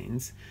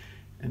settings,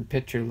 and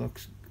picture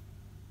looks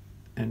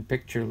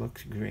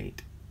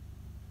great.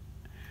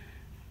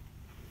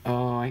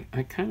 Oh, I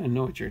kind of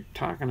know what you're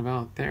talking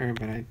about there,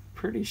 but I'm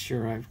pretty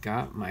sure I've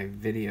got my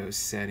video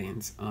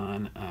settings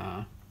on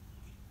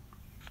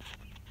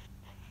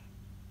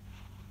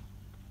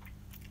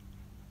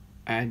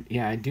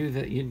I do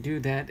that. You do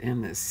that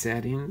in the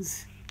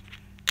settings,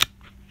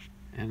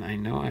 and I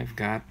know I've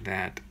got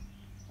that.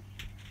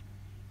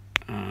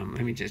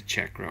 Let me just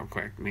check real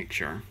quick, make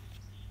sure.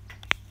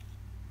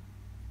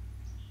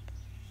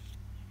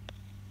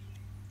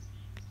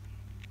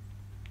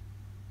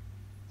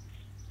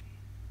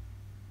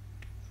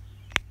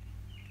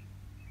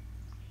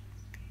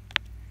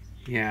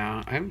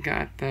 Yeah, I've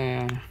got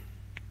the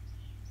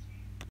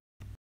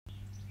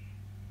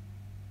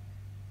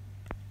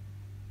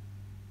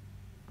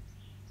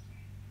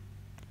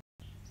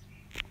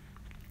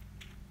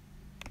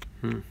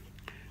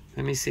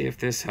Let me see if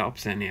this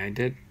helps any. I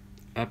did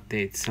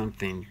update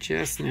something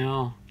just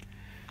now.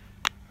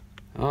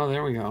 Oh,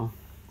 there we go.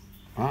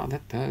 Wow,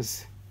 that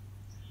does.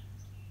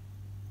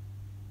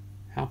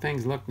 How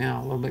things look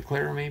now? A little bit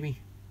clearer, maybe?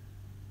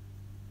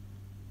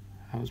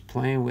 I was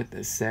playing with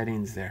the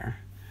settings there.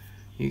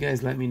 You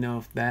guys let me know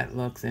if that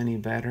looks any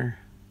better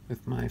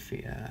with my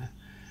feed.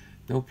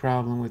 No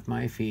problem with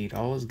my feed.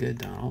 All is good,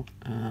 Donald.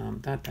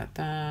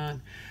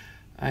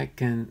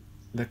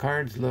 The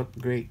cards look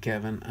great,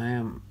 Kevin. I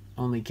am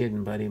only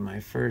kidding, buddy. My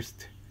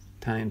first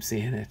time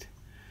seeing it.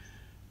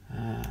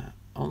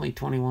 Only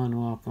 21,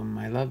 welcome.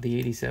 I love the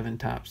 87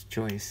 Topps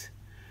choice.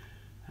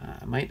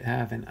 I might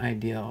have an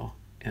ideal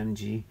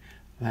MG.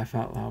 Laugh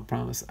out loud,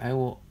 promise.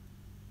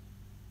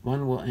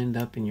 One will end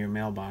up in your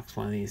mailbox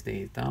one of these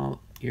days. Donald,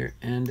 your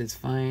end is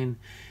fine.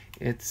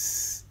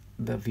 It's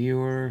the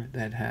viewer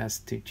that has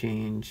to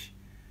change.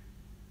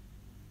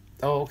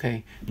 Oh,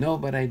 okay. No,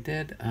 but I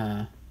did.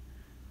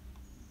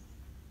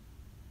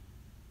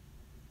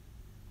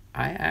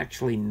 I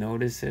actually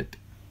notice it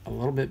a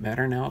little bit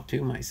better now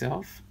too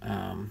myself.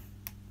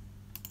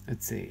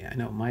 Let's see. I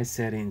know my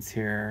settings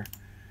here.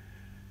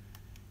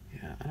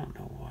 Yeah, I don't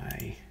know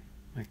why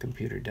my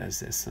computer does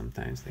this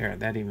sometimes. There,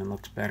 that even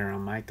looks better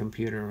on my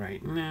computer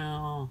right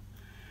now.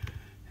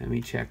 Let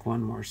me check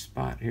one more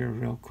spot here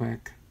real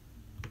quick.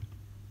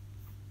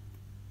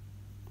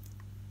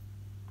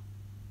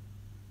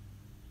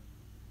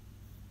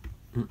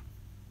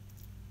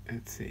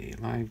 Let's see,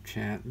 live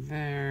chat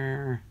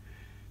there.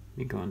 Let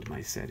me go into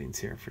my settings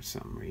here for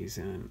some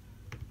reason.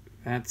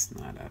 That's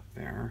not up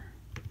there.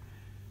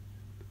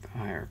 The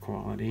higher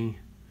quality.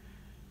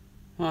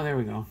 Oh, there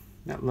we go.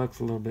 That looks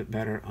a little bit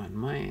better on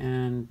my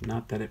end.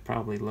 Not that it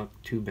probably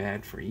looked too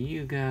bad for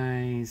you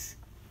guys.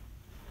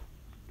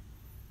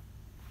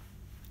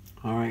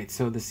 All right,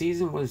 so the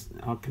season was,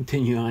 I'll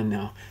continue on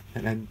now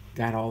that I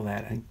got all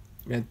that. I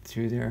read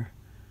through there.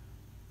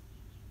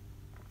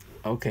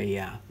 Okay,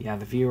 yeah,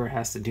 the viewer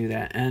has to do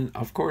that. And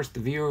of course, the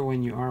viewer,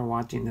 when you are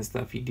watching this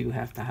stuff, you do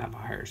have to have a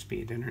higher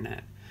speed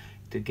internet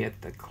to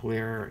get the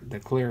clear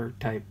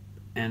type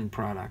end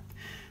product.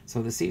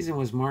 So the season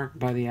was marked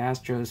by the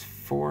Astros'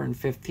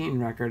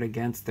 4-15 record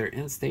against their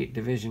in-state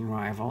division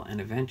rival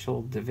and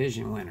eventual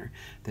division winner,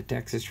 the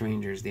Texas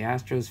Rangers. The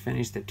Astros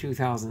finished the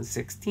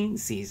 2016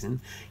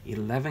 season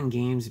 11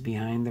 games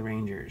behind the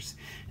Rangers.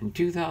 In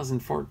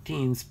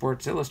 2014,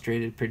 Sports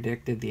Illustrated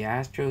predicted the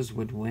Astros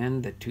would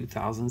win the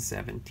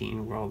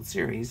 2017 World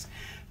Series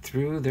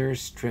through their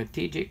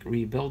strategic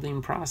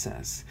rebuilding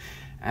process.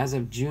 As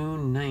of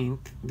June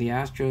 9th, the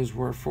Astros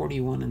were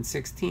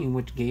 41-16,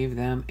 which gave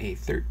them a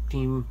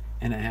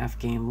 13.5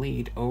 game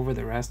lead over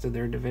the rest of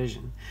their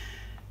division.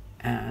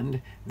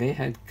 And they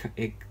had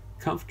a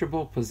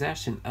comfortable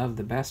possession of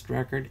the best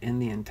record in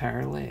the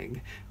entire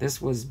league.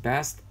 This was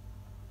the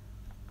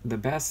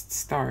best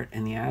start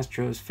in the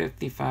Astros'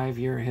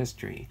 55-year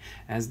history,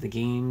 as the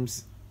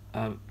games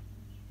of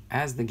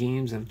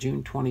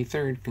June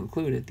 23rd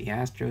concluded, the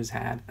Astros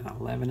had an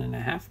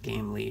 11.5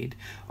 game lead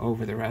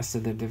over the rest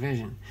of the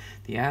division.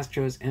 The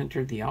Astros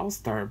entered the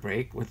All-Star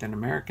break with an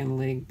American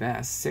League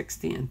best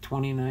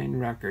 60-29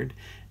 record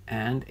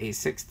and a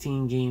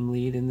 16 game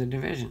lead in the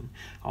division,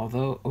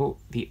 although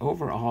the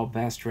overall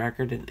best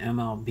record in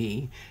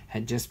MLB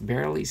had just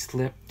barely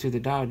slipped to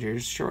the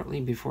Dodgers shortly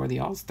before the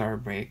All-Star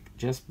break,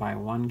 just by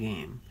 1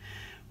 game.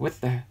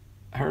 With the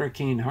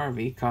Hurricane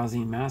Harvey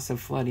causing massive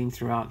flooding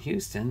throughout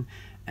Houston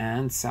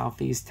and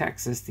southeast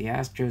Texas, the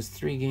Astros'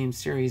 3-game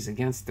series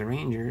against the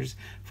Rangers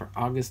for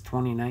August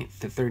 29th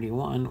to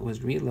 31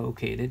 was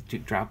relocated to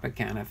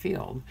Tropicana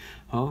Field,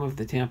 home of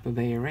the Tampa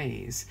Bay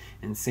Rays,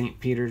 in St.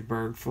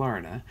 Petersburg,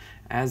 Florida.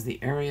 As the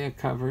area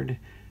covered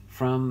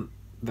from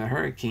the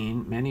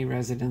hurricane, many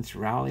residents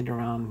rallied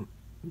around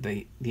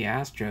the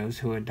Astros,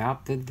 who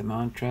adopted the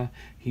mantra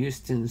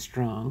 "Houston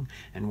Strong"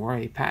 and wore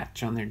a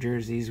patch on their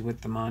jerseys with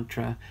the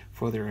mantra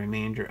for the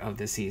remainder of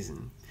the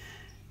season.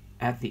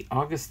 At the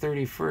August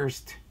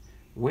 31st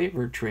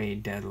waiver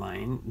trade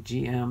deadline,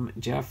 GM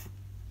Jeff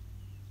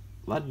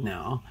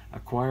Ludnow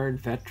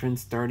acquired veteran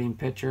starting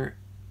pitcher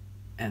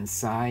and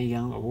Cy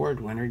Young Award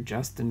winner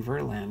Justin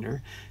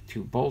Verlander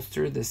to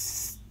bolster the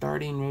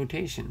starting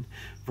rotation.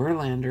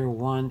 Verlander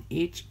won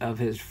each of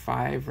his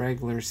 5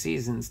 regular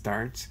season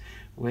starts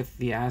with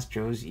the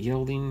Astros,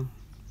 yielding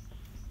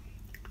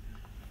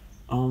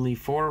only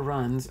 4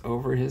 runs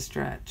over his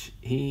stretch.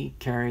 He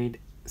carried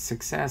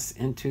success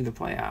into the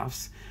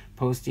playoffs,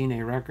 posting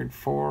a record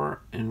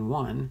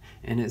 4-1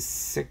 in his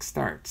 6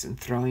 starts and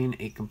throwing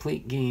a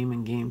complete game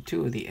in Game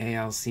 2 of the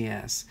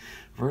ALCS.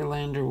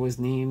 Verlander was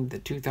named the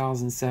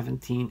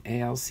 2017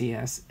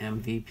 ALCS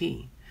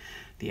MVP.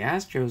 The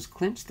Astros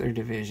clinched their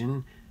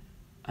division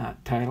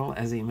title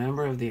as a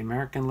member of the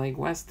American League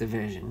West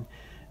Division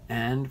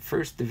and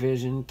first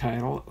division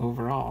title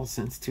overall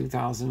since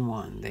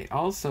 2001. They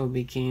also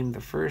became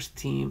the first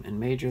team in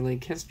Major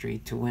League history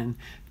to win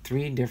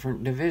 3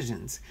 different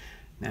divisions: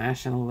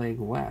 National League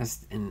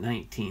West in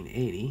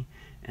 1980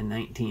 and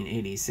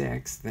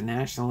 1986, the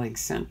National League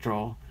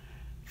Central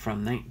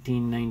from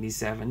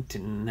 1997 to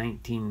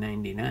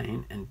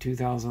 1999 and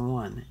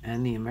 2001,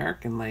 and the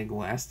American League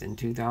West in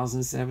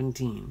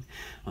 2017.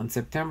 On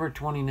September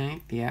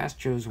 29th, the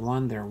Astros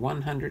won their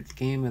 100th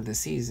game of the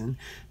season,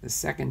 the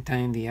second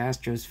time the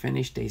Astros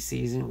finished a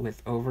season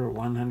with over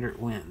 100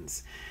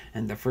 wins,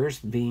 and the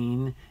first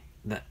being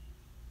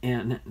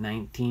in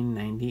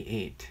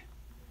 1998.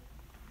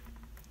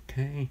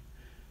 Okay,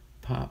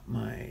 pop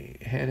my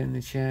head in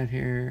the chat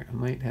here. I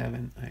might have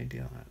an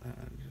idea.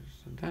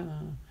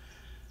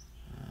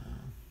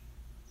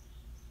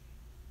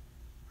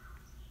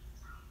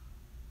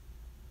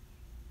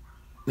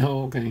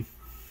 Oh, okay.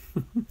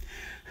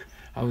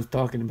 I was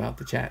talking about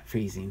the chat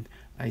freezing.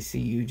 I see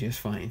you just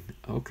fine.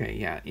 Okay,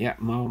 yeah.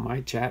 Well, my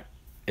chat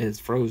is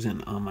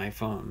frozen on my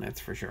phone, that's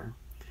for sure.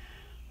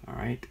 All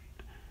right.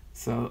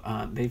 So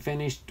they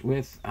finished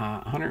with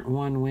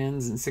 101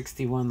 wins and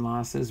 61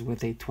 losses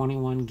with a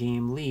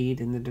 21-game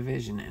lead in the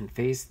division and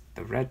faced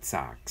the Red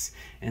Sox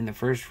in the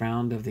first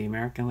round of the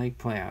American League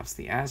playoffs.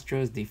 The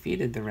Astros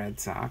defeated the Red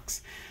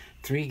Sox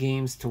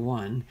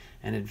 3-1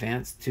 and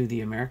advanced to the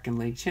American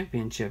League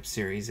Championship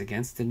Series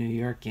against the New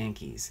York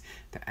Yankees.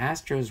 The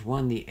Astros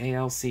won the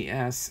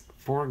ALCS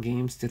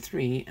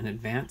 4-3 and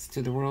advanced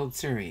to the World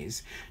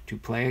Series to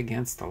play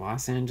against the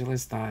Los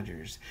Angeles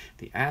Dodgers.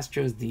 The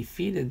Astros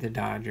defeated the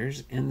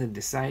Dodgers in the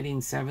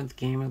deciding 7th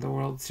game of the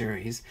World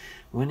Series,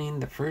 winning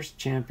the first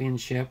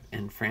championship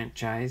in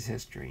franchise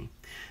history.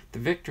 The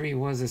victory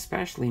was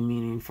especially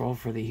meaningful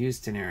for the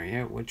Houston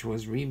area, which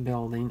was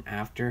rebuilding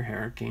after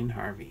Hurricane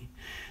Harvey.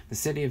 The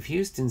city of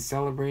Houston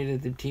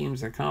celebrated the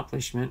team's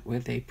accomplishment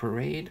with a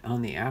parade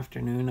on the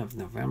afternoon of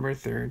November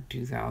 3rd,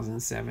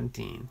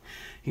 2017.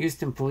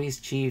 Houston Police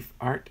Chief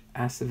Art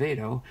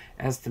Acevedo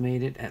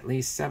estimated at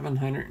least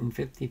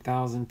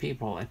 750,000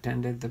 people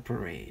attended the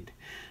parade.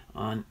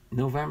 On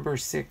November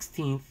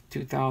 16,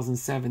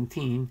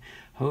 2017,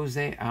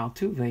 Jose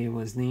Altuve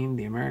was named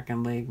the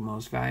American League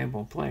Most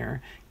Valuable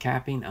Player,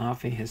 capping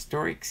off a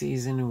historic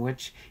season in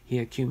which he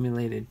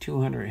accumulated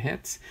 200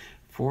 hits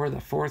for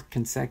the fourth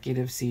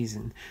consecutive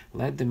season,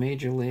 led the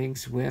major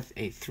leagues with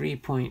a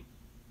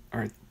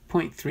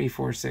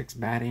 .346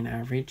 batting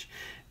average,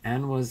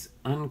 and was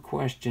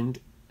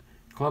unquestioned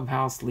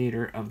clubhouse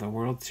leader of the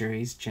World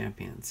Series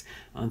champions.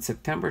 On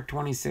September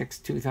 26,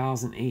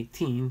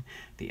 2018,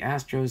 the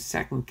Astros'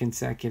 second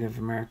consecutive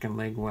American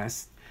League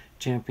West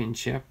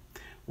championship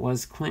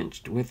was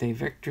clinched with a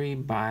victory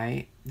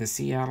by the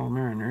Seattle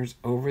Mariners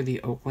over the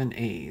Oakland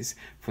A's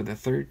for the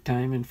third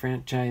time in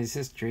franchise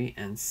history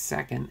and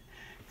second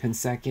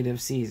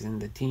consecutive season.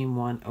 The team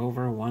won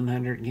over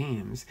 100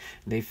 games.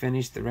 They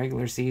finished the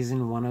regular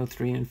season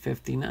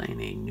 103-59,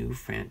 a new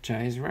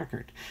franchise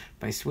record,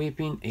 by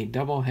sweeping a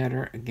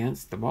doubleheader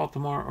against the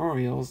Baltimore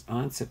Orioles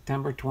on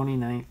September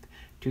 29th,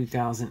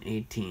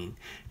 2018.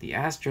 The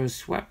Astros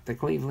swept the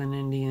Cleveland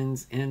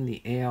Indians in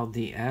the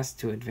ALDS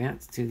to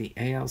advance to the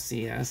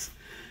ALCS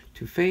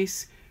to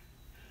face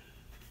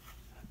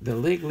the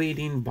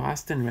league-leading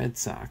Boston Red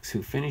Sox,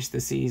 who finished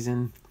the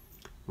season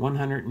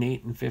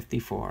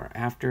 108-54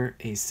 after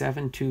a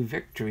 7-2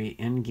 victory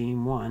in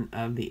Game 1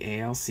 of the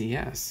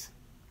ALCS.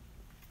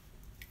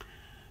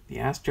 The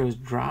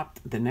Astros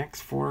dropped the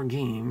next 4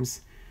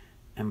 games,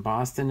 and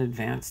Boston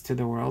advanced to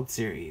the World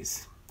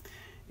Series.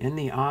 In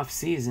the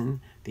off-season,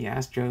 the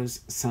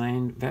Astros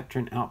signed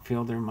veteran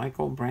outfielder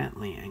Michael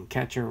Brantley and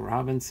catcher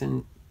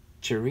Robinson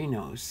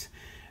Chirinos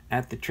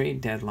at the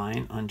trade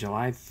deadline on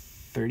July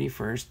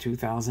 31st,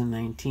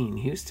 2019.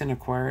 Houston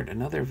acquired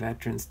another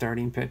veteran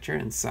starting pitcher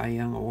and Cy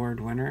Young Award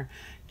winner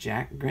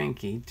Jack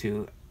Greinke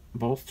to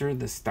bolster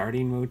the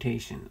starting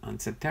rotation. On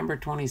September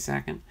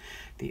 22nd,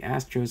 the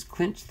Astros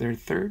clinched their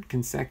third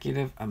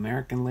consecutive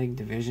American League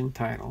Division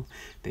title.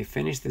 They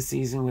finished the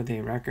season with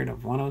a record of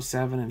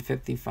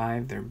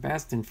 107-55, their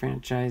best in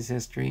franchise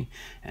history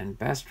and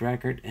best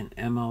record in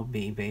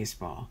MLB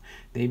baseball.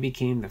 They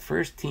became the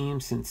first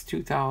team since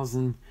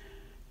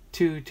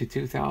 2002 to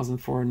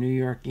 2004 New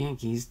York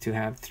Yankees to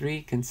have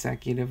 3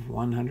 consecutive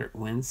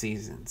 100-win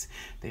seasons.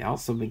 They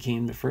also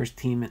became the first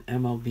team in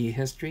MLB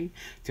history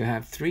to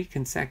have 3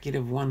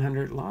 consecutive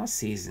 100-loss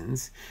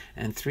seasons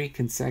and 3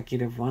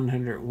 consecutive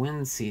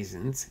 100-win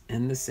seasons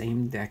in the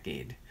same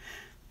decade.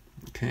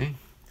 Okay.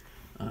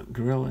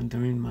 Gorilla,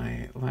 during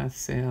my last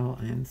sale,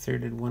 I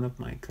inserted one of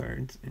my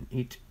cards in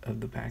each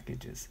of the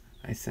packages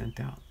I sent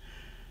out.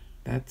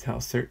 That's how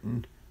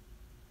certain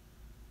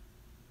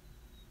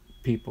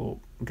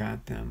people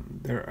got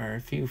them. There are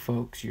a few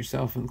folks,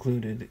 yourself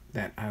included,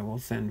 that I will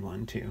send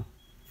one to.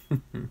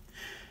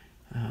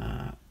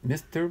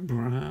 Mr.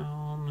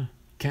 Brown,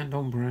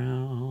 Kendall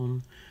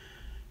Brown,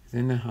 is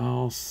in the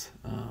house.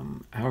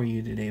 How are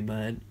you today,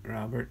 bud?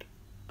 Robert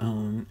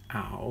Owen.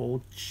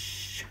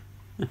 Ouch.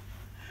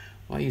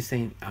 Why are you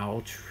saying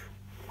ouch?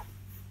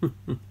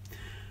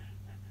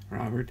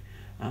 Robert.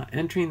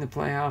 Entering the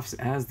playoffs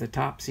as the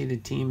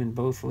top-seeded team in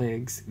both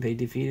leagues, they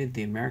defeated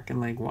the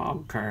American League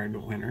Wild Card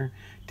winner,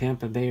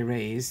 Tampa Bay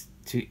Rays,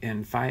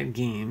 in 5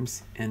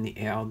 games in the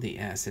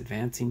ALDS,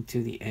 advancing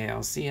to the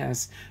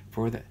ALCS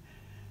for the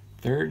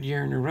 3rd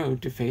year in a row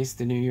to face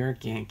the New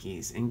York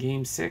Yankees. In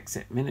Game 6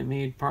 at Minute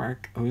Maid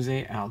Park,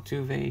 Jose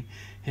Altuve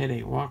hit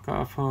a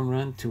walk-off home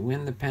run to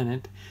win the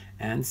pennant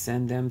and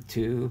send them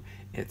to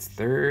its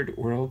 3rd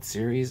World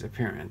Series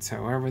appearance.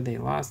 However, they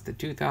lost the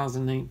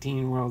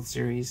 2019 World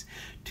Series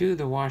to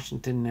the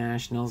Washington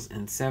Nationals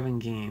in 7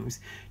 games,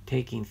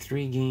 taking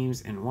 3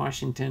 games in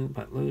Washington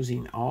but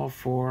losing all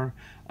 4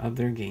 of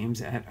their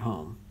games at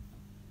home.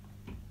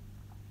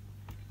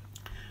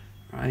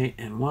 Right,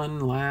 and one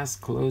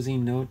last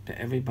closing note to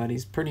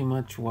everybody's pretty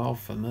much well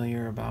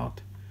familiar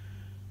about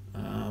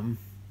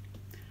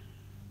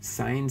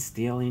sign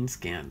stealing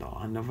scandal.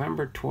 On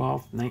November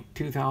 12th,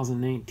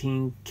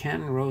 2019,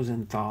 Ken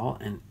Rosenthal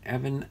and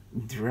Evan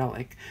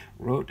Drellick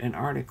wrote an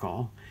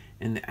article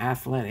in The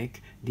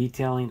Athletic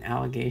detailing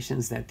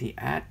allegations that the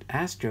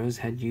Astros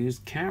had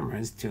used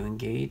cameras to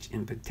engage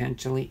in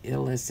potentially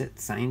illicit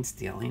sign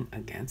stealing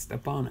against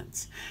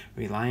opponents,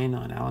 relying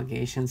on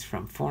allegations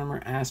from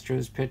former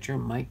Astros pitcher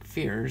Mike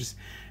Fears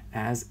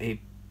as a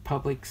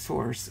public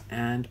source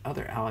and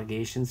other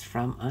allegations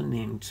from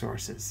unnamed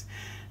sources.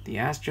 The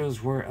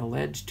Astros were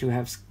alleged to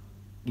have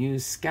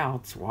used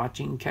scouts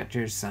watching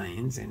catcher's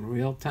signs in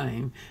real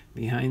time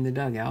behind the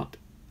dugout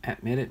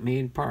at Minute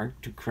Maid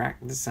Park to crack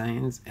the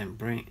signs and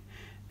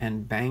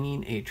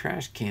banging a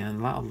trash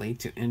can loudly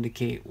to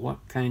indicate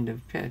what kind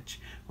of pitch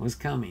was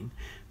coming.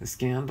 The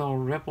scandal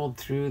rippled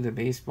through the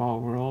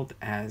baseball world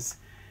as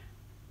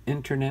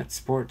internet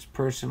sports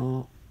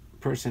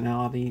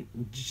personality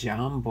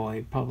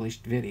Jomboy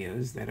published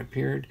videos that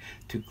appeared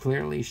to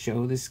clearly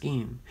show the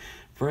scheme.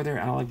 Further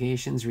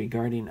allegations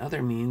regarding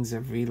other means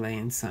of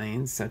relaying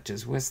signs, such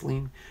as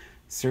whistling,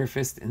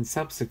 surfaced in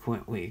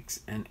subsequent weeks,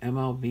 and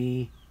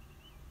MLB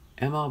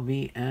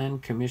and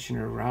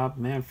Commissioner Rob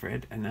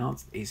Manfred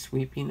announced a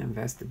sweeping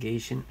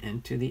investigation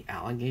into the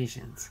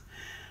allegations.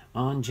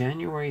 On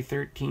January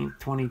 13,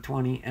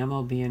 2020,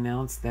 MLB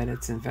announced that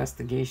its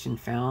investigation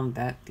found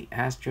that the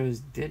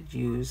Astros did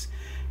use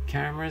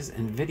cameras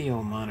and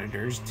video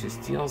monitors to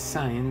steal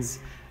signs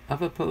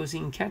of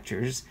opposing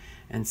catchers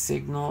and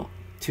signal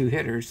to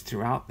hitters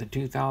throughout the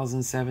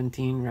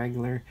 2017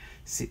 regular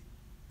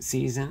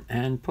season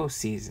and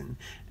postseason,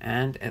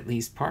 and at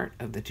least part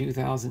of the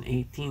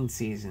 2018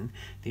 season.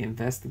 The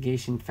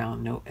investigation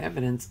found no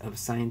evidence of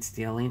sign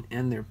stealing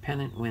in their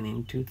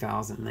pennant-winning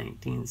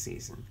 2019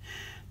 season.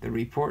 The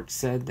report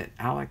said that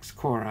Alex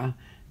Cora,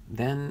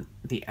 then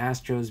the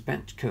Astros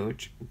bench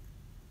coach,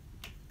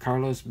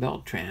 Carlos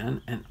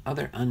Beltran, and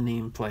other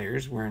unnamed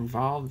players were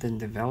involved in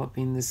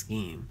developing the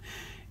scheme.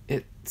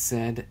 It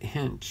said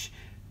Hinch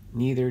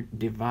neither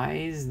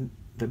devised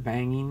the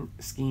banging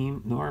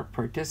scheme nor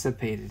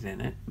participated in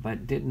it,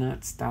 but did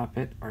not stop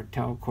it or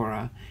tell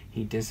Cora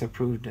he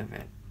disapproved of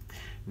it.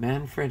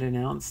 Manfred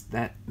announced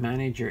that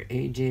manager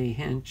A.J.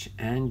 Hinch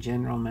and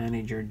general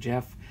manager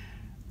Jeff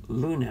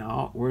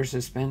Luhnow were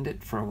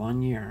suspended for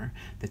 1 year.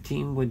 The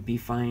team would be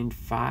fined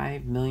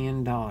 $5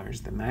 million,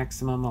 the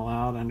maximum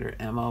allowed under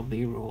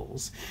MLB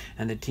rules,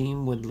 and the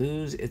team would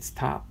lose its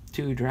top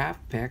 2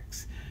 draft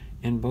picks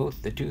in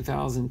both the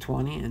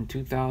 2020 and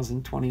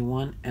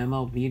 2021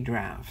 MLB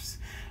drafts.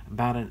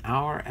 About an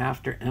hour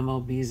after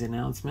MLB's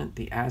announcement,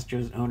 the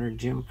Astros owner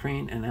Jim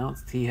Crane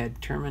announced he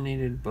had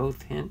terminated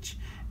both Hinch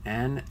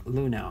and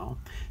Luhnow,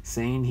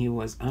 saying he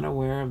was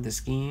unaware of the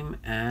scheme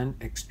and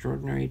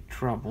extraordinarily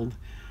troubled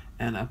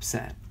and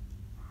upset,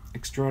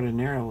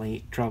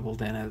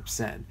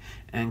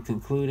 and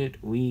concluded,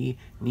 "We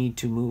need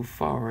to move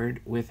forward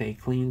with a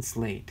clean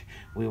slate.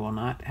 We will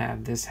not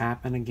have this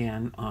happen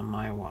again on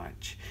my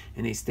watch."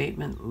 In a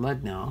statement,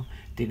 Luhnow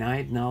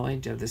denied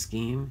knowledge of the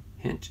scheme.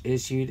 Hinch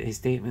issued a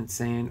statement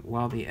saying,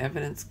 "While the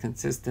evidence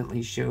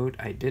consistently showed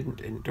I didn't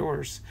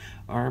endorse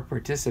or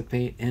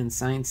participate in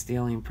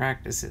sign-stealing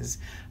practices,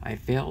 I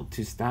failed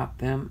to stop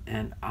them,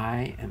 and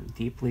I am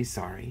deeply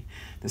sorry."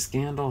 The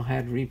scandal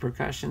had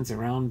repercussions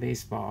around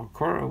baseball.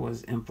 Cora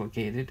was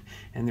implicated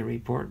in the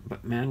report,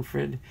 but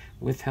Manfred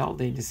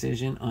withheld a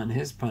decision on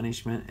his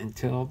punishment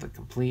until the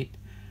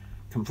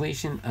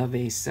completion of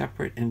a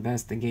separate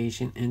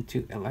investigation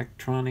into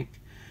electronic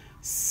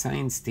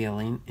sign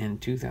stealing in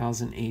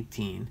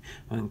 2018,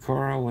 when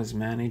Cora was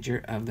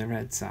manager of the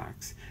Red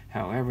Sox.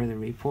 However, the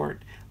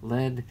report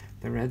led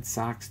the Red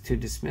Sox to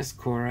dismiss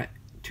Cora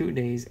 2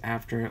 days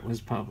after it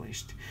was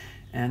published,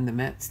 and the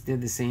Mets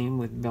did the same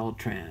with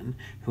Beltran,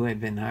 who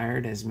had been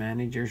hired as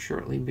manager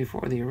shortly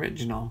before The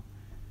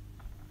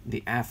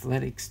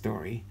Athletic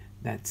story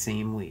that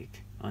same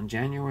week. On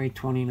January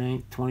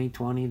 29,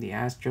 2020, the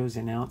Astros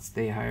announced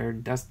they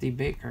hired Dusty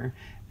Baker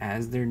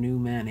as their new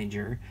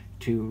manager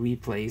to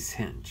replace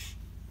Hinch.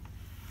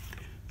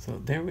 So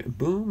there,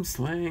 Boom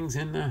Slang's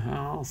in the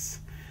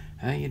house.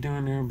 How you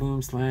doing there,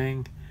 Boom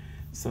Slang?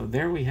 So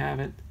there we have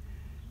it.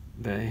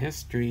 The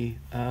history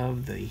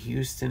of the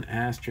Houston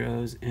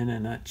Astros in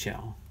a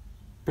nutshell.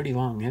 Pretty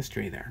long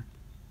history there.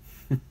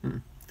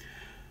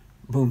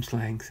 Boom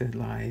Slang said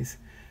lies.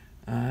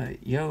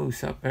 Yo,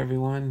 sup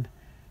everyone.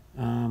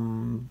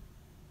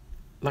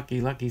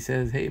 Lucky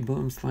says, hey,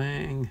 Boom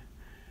Slang.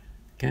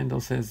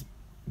 Kendall says,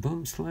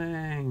 Boom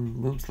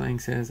Slang. Boom Slang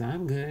says,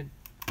 I'm good.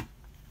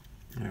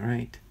 All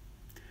right.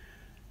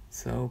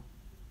 So,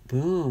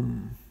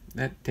 boom.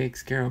 That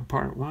takes care of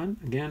part 1.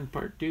 Again,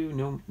 part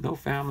 2, no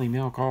family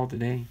mail call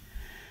today.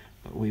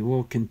 But we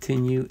will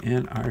continue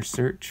in our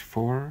search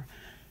for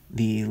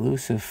the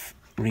elusive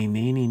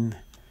remaining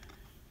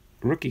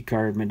rookie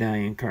card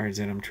medallion cards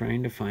that I'm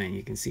trying to find.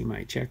 You can see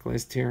my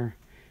checklist here.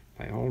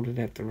 If I hold it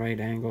at the right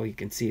angle, you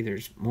can see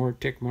there's more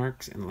tick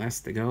marks and less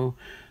to go.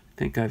 I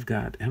think I've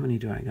got, how many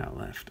do I got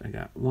left? I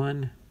got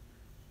 1,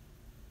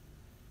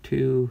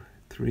 2,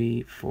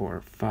 3,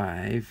 4,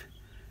 5,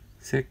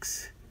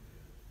 6,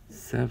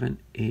 7,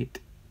 8,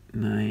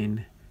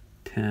 9,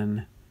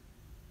 10,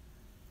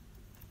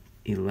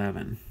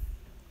 11.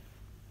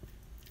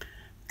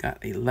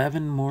 Got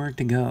 11 more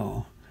to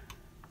go.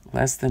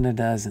 Less than a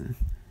dozen.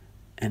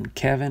 And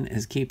Kevin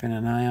is keeping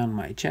an eye on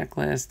my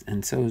checklist,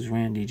 and so is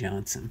Randy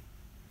Johnson.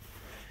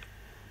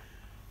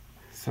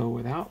 So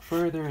without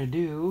further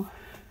ado,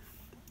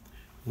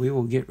 we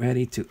will get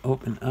ready to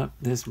open up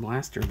this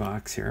blaster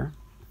box here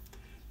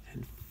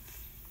and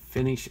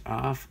finish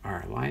off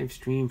our live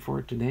stream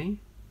for today.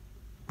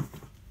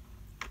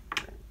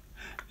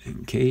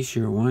 In case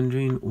you're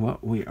wondering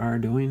what we are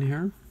doing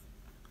here.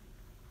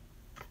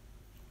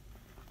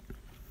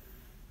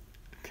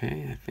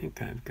 Okay, I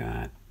think I've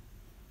got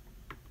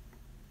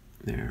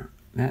there,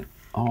 that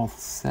all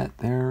set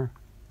there.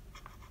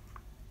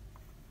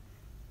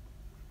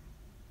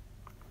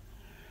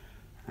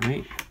 All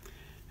right,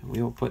 and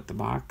we'll put the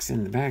box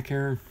in the back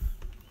here.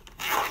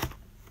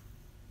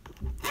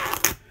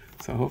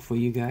 So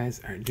hopefully you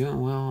guys are doing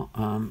well.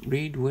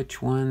 Read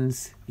which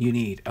ones you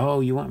need.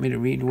 Oh, you want me to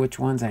read which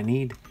ones I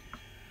need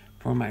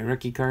for my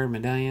rookie card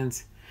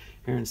medallions?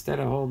 Here, instead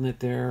of holding it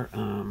there,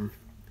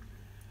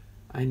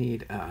 I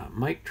need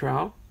Mike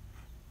Trout,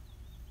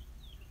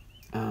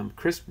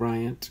 Kris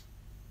Bryant,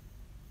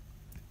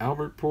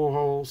 Albert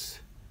Pujols,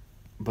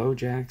 Bo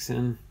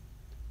Jackson,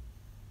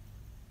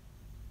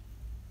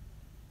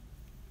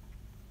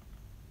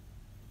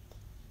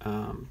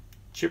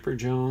 Chipper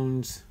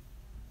Jones,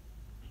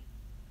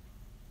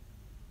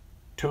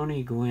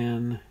 Tony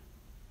Gwynn,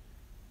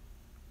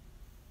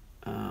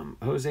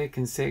 Jose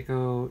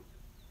Canseco,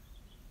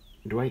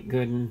 Dwight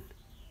Gooden,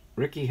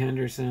 Rickey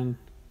Henderson,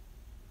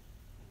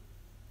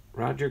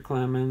 Roger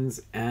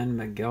Clemens, and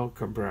Miguel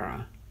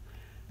Cabrera.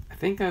 I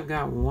think I've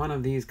got one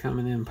of these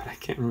coming in, but I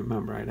can't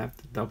remember. I'd have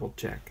to double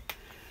check.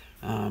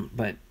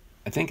 But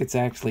I think it's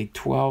actually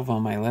 12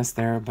 on my list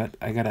there, but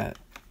I gotta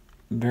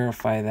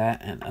verify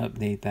that and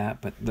update that.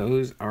 But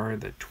those are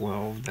the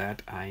 12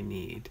 that I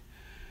need,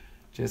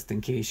 just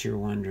in case you're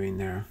wondering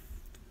there.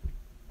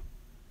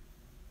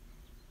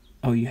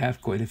 Oh, you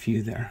have quite a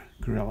few there,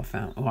 Gorilla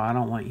Fountain. Well, I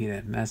don't want you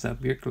to mess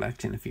up your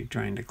collection if you're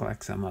trying to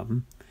collect some of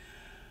them.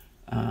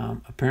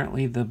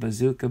 Apparently the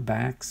bazooka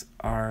backs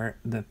are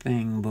the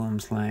thing, Boom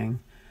Slang.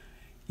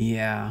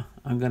 Yeah,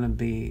 I'll go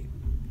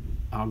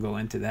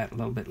into that a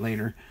little bit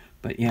later.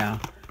 But yeah,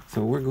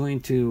 so we're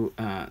going to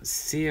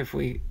see if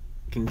we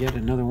can get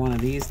another one of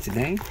these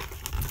today.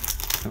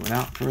 So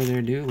without further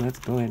ado, let's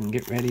go ahead and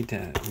get ready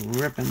to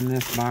ripping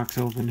this box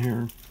open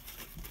here,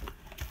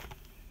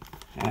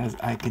 as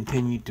I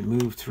continue to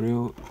move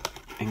through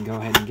and go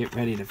ahead and get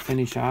ready to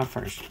finish off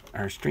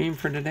our stream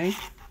for today.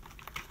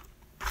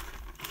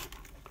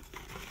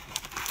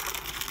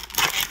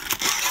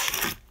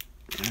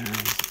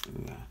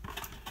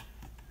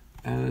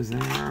 There's those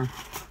there.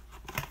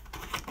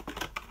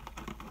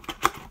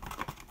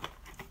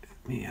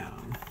 Let me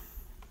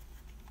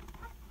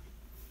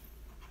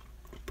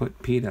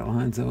put Pete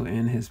Alonso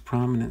in his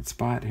prominent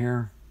spot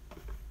here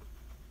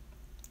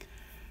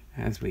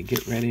as we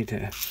get ready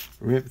to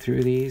rip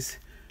through these.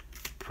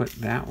 Put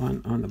that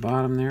one on the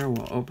bottom there.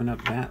 We'll open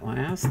up that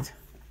last.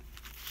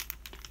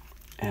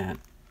 And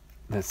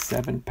the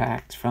 7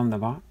 packs from the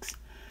box.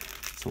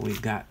 So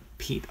we've got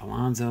Pete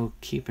Alonso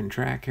keeping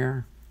track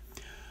here.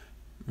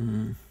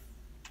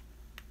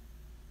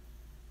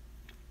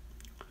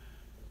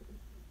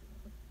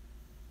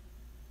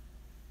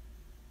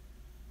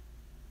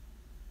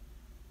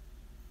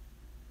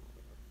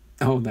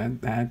 Oh,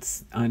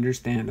 that's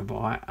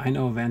understandable. I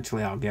know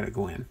eventually I'll get a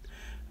GWYNN.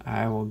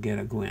 I will get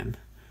a GWYNN.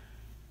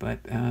 But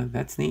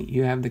that's neat.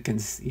 You have a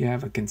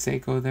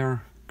CANSECO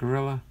there,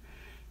 Gorilla.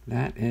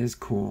 That is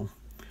cool.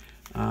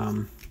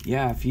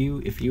 Yeah, if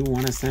you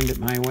want to send it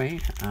my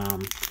way,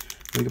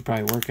 we could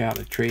probably work out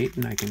a trade,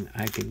 and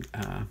I could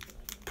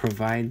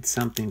provide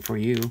something for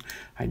you.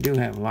 I do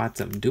have lots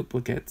of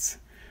duplicates.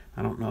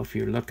 I don't know if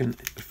you're looking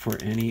for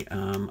any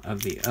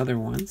of the other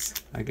ones.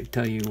 I could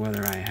tell you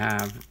whether I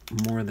have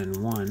more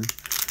than one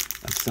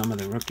of some of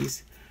the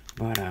rookies,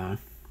 but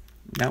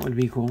that would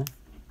be cool.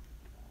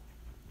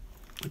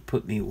 Would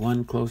put me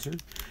one closer,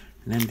 and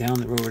then down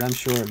the road, I'm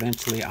sure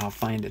eventually I'll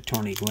find a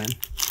Tony Gwynn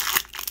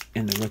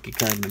in the rookie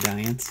card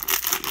medallions.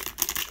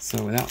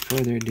 So without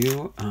further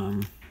ado,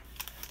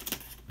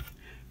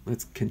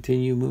 let's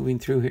continue moving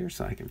through here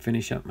so I can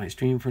finish up my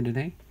stream for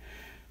today.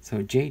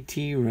 So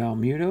JT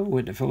Realmuto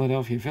with the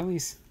Philadelphia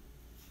Phillies.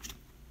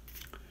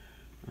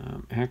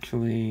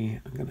 Actually,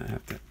 I'm going to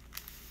have to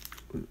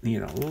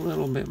need a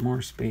little bit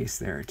more space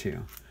there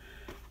too.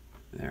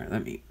 There,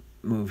 let me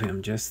move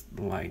him just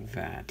like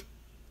that.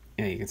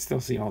 Yeah, you can still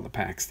see all the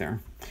packs there.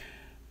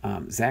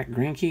 Zach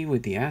Greinke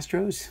with the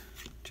Astros.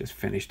 Just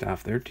finished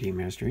off their team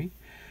history.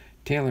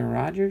 Taylor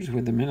Rogers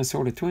with the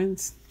Minnesota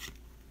Twins.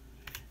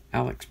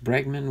 Alex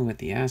Bregman with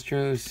the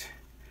Astros.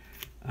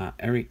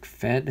 Eric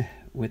Fed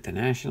with the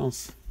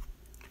Nationals.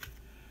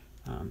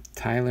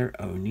 Tyler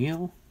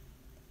O'Neill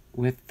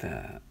with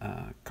the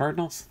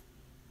Cardinals.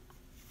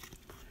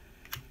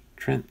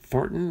 Trent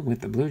Thornton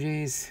with the Blue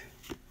Jays.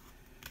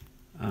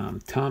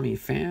 Tommy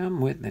Pham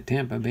with the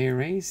Tampa Bay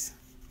Rays.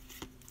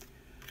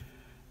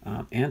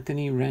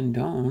 Anthony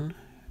Rendon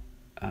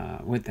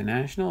with the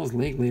Nationals,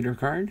 league leader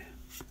card.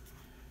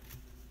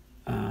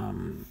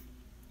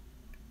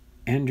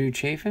 Andrew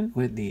Chafin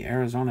with the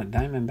Arizona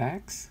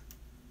Diamondbacks.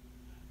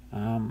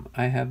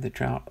 I have the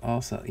Trout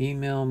also.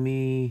 Email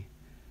me.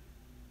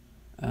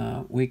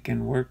 We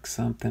can work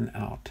something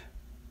out.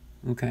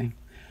 Okay.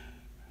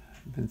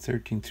 I've been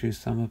searching through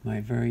some of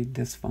my very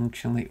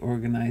dysfunctionally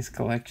organized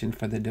collection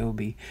for the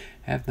Dobie.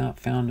 Have not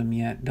found him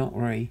yet. Don't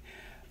worry.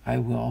 I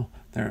will.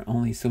 There are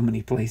only so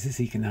many places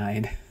he can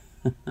hide.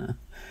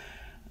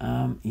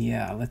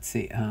 Yeah, let's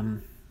see.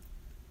 I'm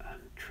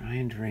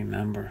trying to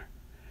remember.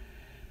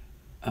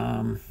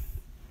 I'm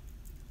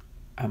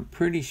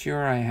pretty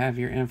sure I have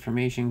your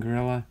information,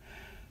 Gorilla.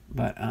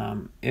 But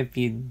if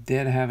you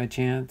did have a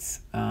chance,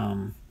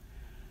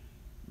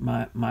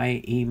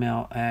 my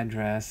email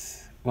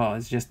address, well,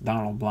 it's just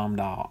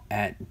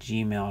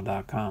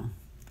donaldblumdahl@gmail.com.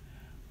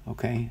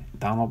 Okay,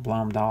 Donald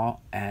Blumdahl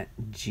at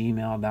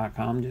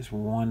gmail.com. Just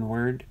one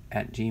word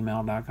at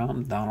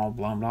gmail.com. Donald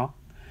Blumdahl.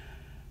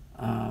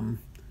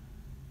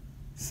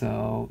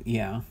 So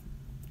yeah,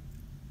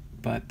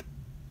 but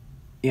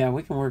yeah,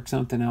 we can work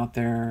something out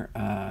there.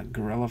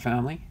 Gorilla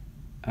family,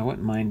 I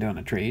wouldn't mind doing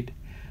a trade.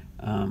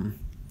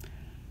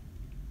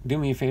 Do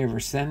me a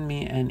favor, send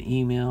me an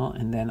email,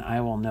 and then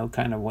I will know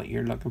kind of what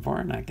you're looking for,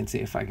 and I can see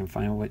if I can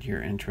find what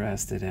you're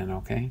interested in.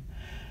 Okay.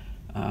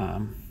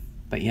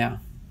 But yeah,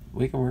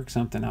 we can work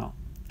something out.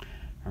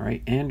 All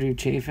right, Andrew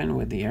Chafin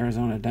with the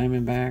Arizona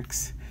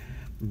Diamondbacks.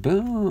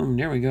 Boom,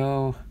 there we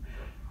go.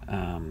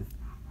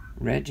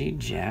 Reggie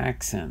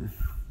Jackson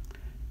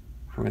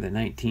for the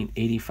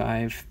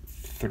 1985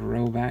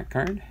 throwback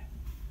card.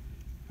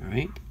 All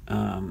right.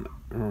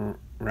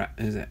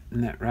 Isn't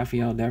that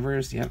Rafael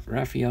Devers? Yep,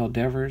 Rafael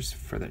Devers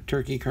for the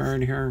turkey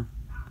card here.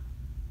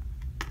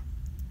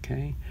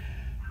 Okay.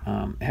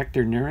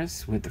 Hector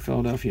Neris with the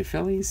Philadelphia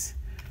Phillies.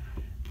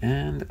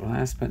 And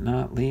last but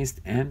not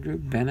least, Andrew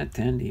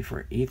Benintendi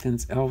for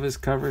Ethan's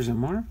Elvis covers and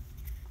more.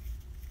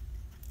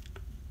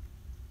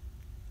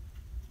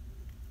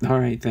 All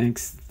right,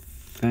 thanks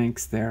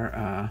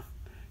there,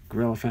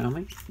 Gorilla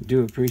family.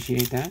 Do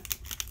appreciate that.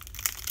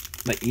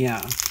 But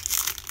yeah,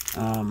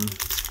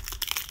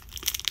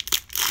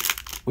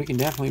 we can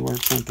definitely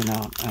work something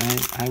out.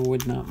 I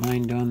would not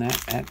mind doing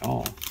that at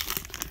all.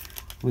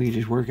 We could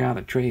just work out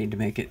a trade to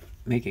make it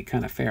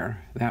kind of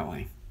fair that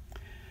way.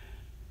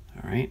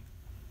 All right.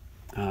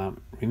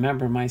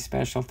 Remember, my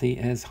specialty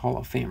is Hall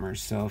of Famers.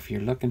 So if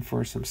you're looking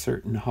for some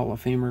certain Hall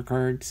of Famer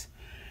cards,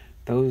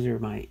 those are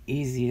my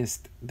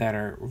easiest that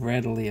are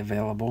readily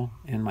available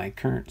in my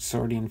current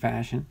sorting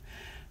fashion.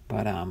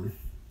 But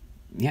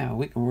yeah,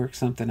 we can work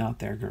something out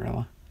there,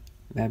 Gorilla.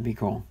 That'd be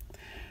cool.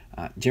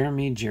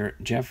 Jeremy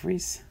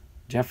Jeffries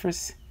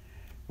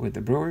with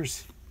the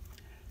Brewers.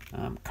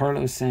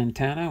 Carlos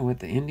Santana with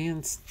the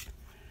Indians.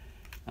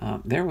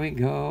 There we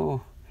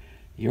go.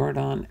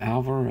 Yordan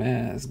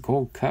Alvarez,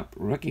 Gold Cup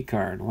rookie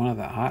card. One of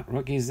the hot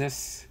rookies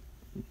this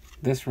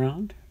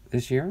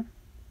year.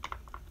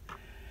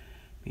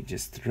 Let me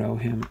just throw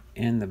him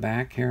in the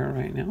back here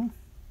right now.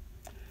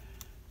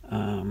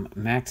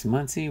 Max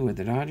Muncy with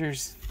the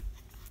Dodgers.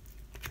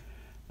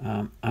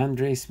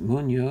 Andres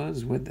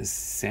Munoz with the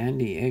San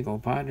Diego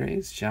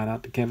Padres. Shout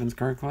out to Kevin's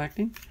Card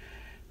Collecting.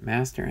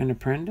 Master and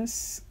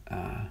Apprentice.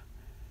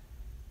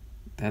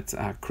 That's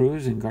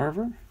Cruz and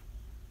Garver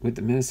with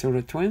the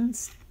Minnesota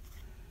Twins.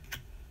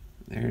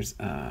 There's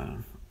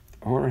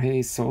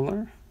Jorge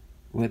Soler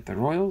with the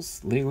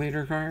Royals, League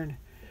Leader card.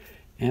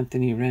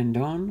 Anthony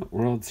Rendon,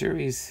 World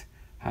Series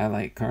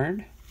highlight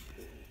card.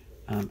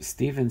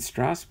 Steven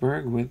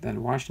Strasburg with the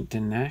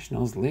Washington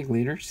Nationals, League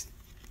Leaders.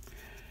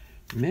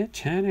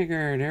 Mitch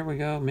Haniger, there we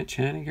go, Mitch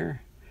Haniger.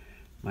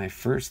 My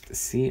first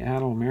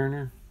Seattle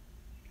Mariner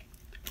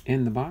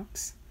in the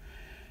box.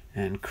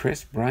 And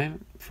Kris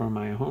Bryant for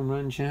my home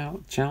run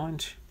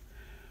challenge.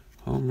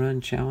 Home run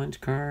challenge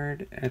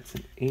card. That's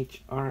an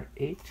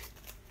HR8.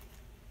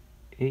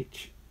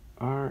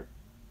 HR.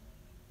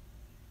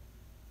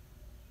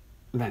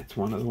 That's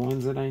one of the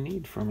ones that I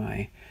need for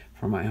my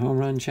home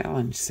run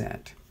challenge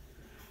set.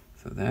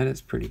 So that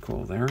is pretty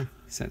cool there.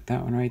 Set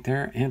that one right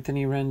there.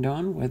 Anthony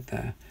Rendon with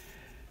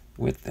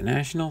the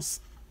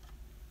Nationals.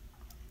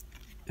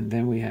 And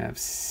then we have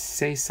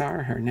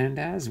Cesar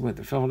Hernandez with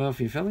the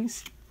Philadelphia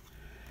Phillies.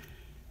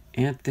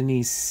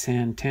 Anthony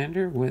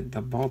Santander with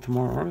the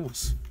Baltimore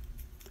Orioles.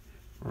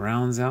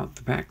 Rounds out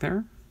the back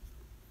there.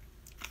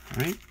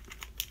 All right.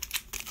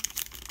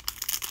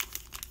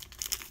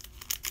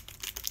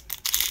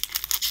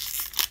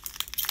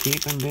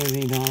 Keep him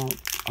busy, Donald.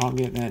 I'll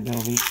get that,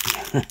 Dovey.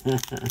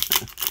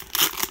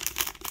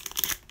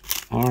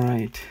 All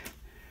right.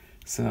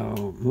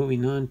 So,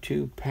 moving on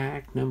to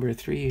pack number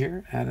 3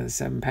 here out of the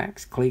 7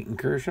 packs. Clayton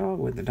Kershaw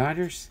with the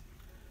Dodgers.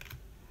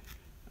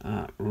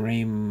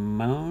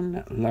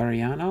 Ramon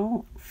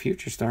Laureano,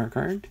 Future Star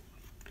card.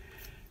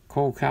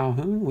 Cole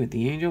Calhoun with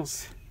the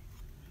Angels.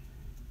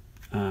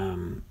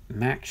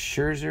 Max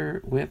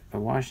Scherzer with the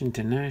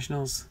Washington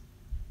Nationals.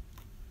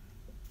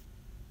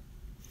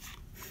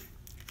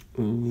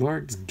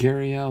 Lourdes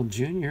Gurriel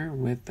Jr.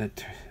 with the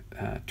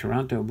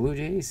Toronto Blue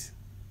Jays.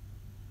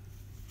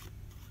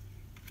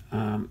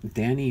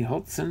 Danny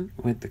Hultzen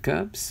with the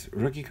Cubs,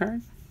 rookie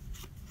card.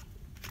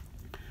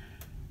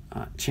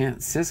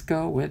 Chance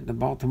Sisco with the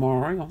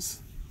Baltimore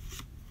Orioles.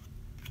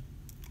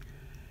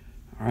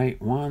 All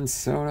right, Juan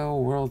Soto,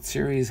 World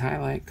Series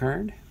highlight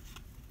card.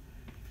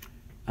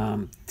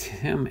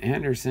 Tim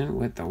Anderson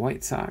with the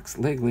White Sox,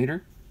 league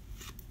leader.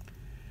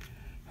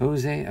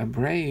 Jose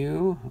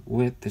Abreu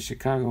with the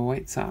Chicago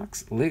White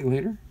Sox, league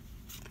leader.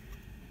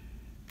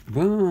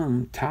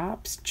 Boom,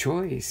 Topps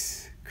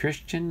Choice,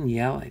 Christian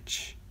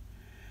Yelich.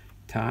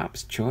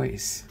 Topps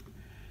Choice.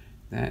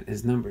 That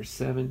is number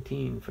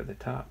 17 for the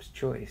Topps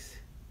Choice.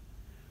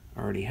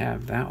 Already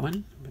have that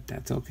one, but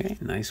that's okay.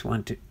 Nice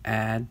one to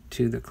add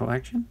to the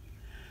collection.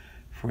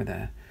 For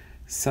the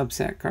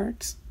subset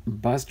cards,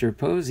 Buster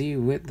Posey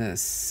with the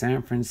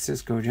San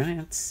Francisco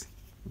Giants.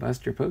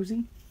 Buster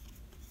Posey.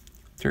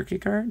 turkey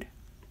card.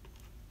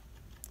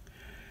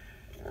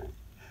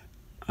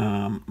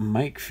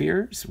 Mike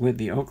Fears with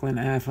the Oakland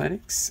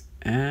Athletics,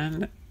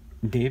 and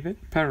David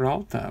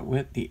Peralta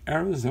with the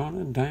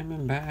Arizona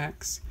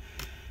Diamondbacks.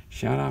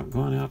 Shout out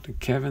going out to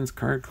Kevin's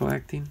Card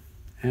Collecting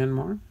and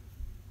more.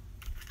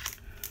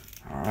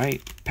 All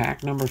right,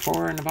 pack number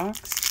 4 in the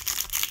box.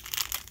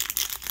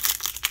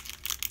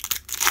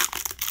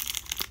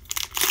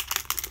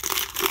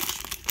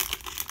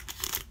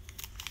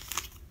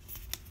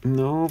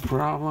 No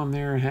problem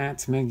there,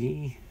 Hats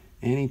McGee.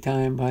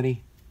 Anytime,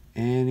 buddy.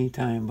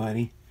 Anytime,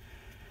 buddy.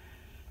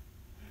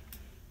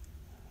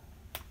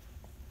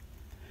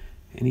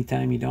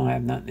 Anytime you don't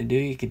have nothing to do,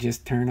 you could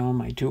just turn on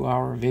my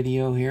 2-hour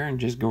video here and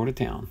just go to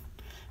town.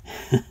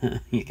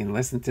 You can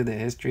listen to the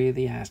history of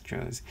the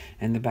Astros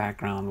in the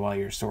background while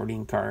you're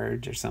sorting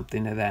cards or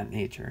something of that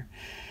nature.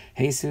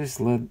 Jesus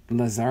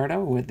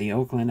Luzardo with the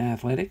Oakland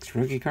Athletics,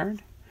 rookie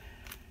card.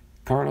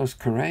 Carlos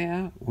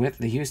Correa with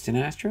the Houston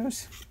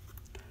Astros.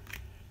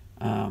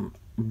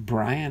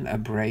 Brian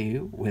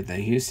Abreu with the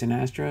Houston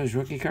Astros,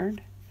 rookie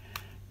card.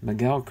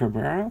 Miguel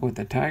Cabrera with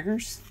the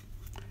Tigers.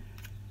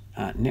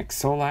 Nick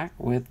Solak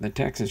with the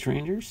Texas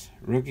Rangers,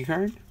 rookie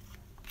card.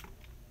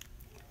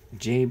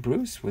 Jay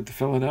Bruce with the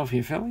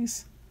Philadelphia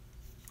Phillies.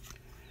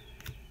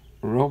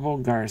 Robo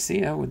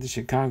Garcia with the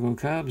Chicago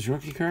Cubs,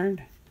 rookie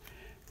card.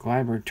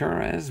 Gleyber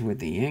Torres with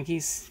the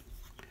Yankees.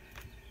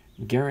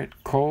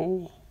 Garrett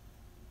Cole,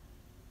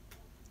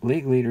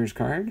 league leaders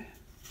card.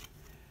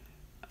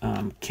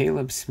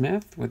 Caleb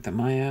Smith with the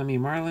Miami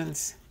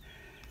Marlins.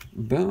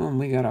 Boom,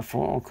 we got a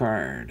fall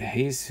card.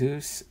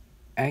 Jesus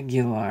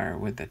Aguilar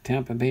with the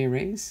Tampa Bay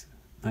Rays.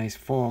 Nice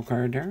fall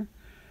card there.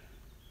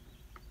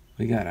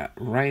 We got a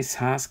Rice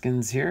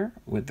Hoskins here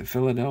with the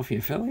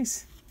Philadelphia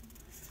Phillies.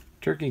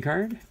 Turkey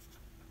card.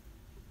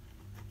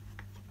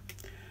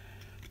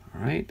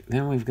 All right,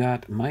 then we've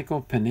got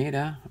Michael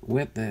Pineda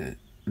with the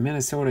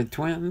Minnesota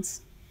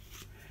Twins.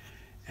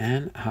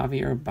 And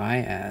Javier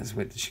Baez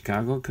with the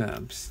Chicago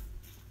Cubs.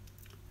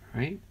 All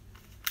right.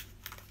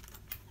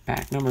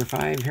 Pack number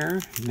 5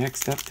 here.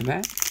 Next up to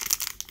bat.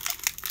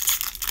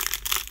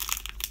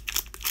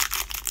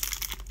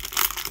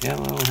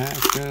 Hello,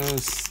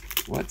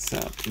 Astros. What's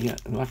up? Yeah,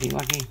 lucky.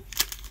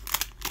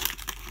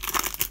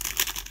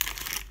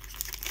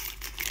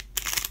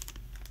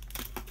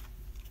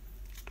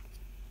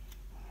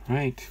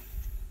 Right.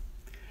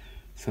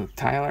 So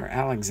Tyler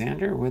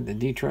Alexander with the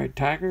Detroit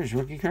Tigers,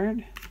 rookie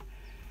card.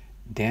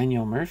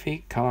 Daniel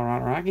Murphy,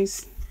 Colorado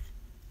Rockies.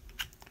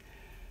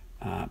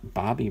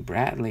 Bobby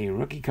Bradley,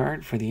 rookie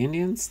card for the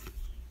Indians.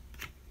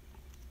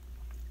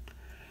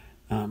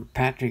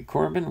 Patrick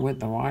Corbin with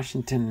the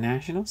Washington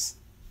Nationals.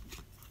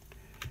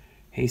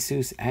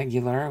 Jesus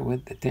Aguilar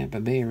with the Tampa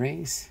Bay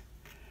Rays.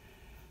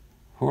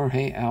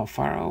 Jorge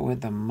Alfaro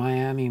with the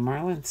Miami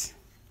Marlins.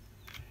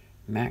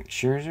 Max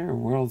Scherzer,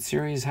 World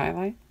Series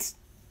highlights.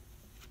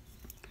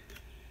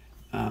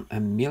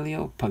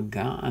 Emilio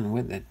Pagan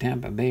with the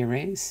Tampa Bay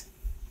Rays.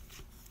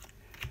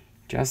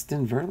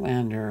 Justin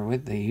Verlander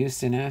with the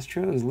Houston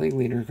Astros, league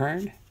leader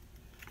card.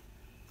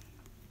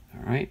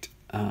 All right.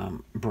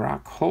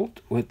 Brock Holt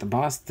with the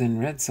Boston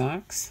Red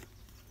Sox.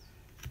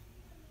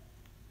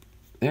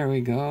 There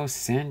we go.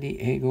 San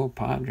Diego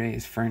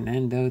Padres,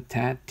 Fernando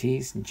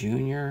Tatis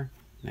Jr.,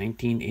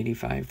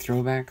 1985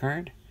 throwback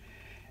card.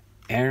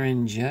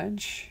 Aaron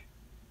Judge,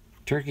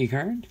 turkey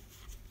card.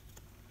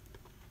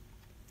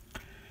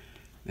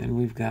 Then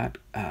we've got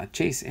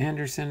Chase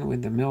Anderson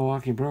with the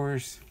Milwaukee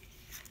Brewers.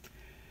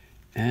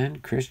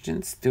 And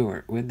Christian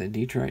Stewart with the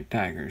Detroit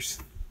Tigers.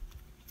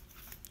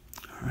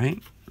 All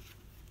right.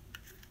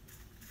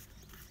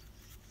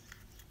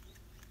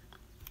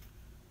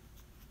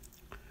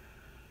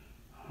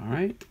 All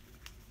right.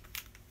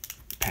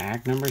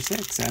 Pack number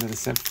 6 out of the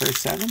first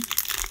 7.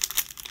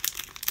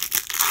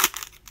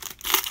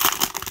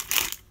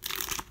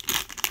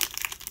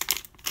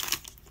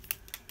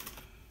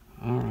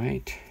 All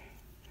right.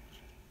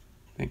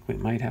 I think we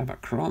might have a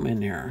chrome in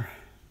there.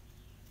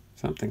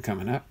 Something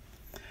coming up.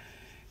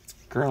 It's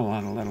curl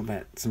on a little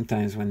bit.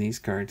 Sometimes when these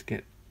cards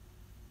get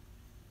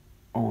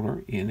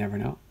older, you never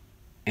know.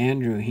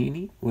 Andrew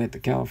Heaney with the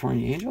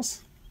California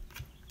Angels.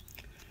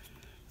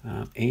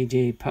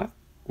 AJ Puck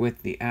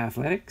with the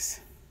Athletics,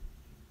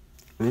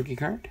 rookie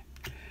card.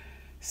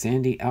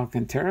 Sandy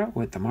Alcantara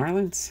with the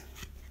Marlins.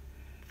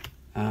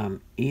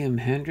 Ian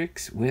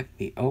Hendricks with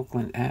the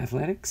Oakland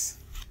Athletics.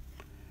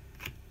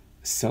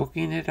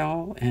 Soaking it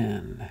all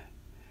in.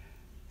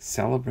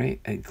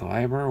 Celebrate a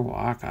Gleyber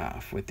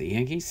walk-off with the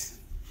Yankees.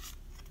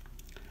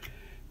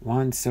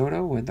 Juan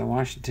Soto with the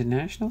Washington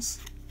Nationals.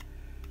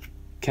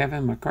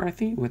 Kevin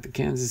McCarthy with the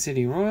Kansas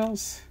City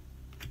Royals.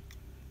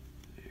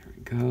 There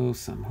we go.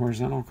 Some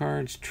horizontal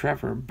cards.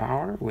 Trevor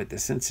Bauer with the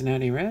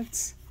Cincinnati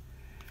Reds.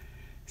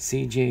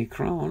 CJ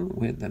Cron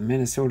with the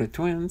Minnesota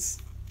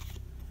Twins.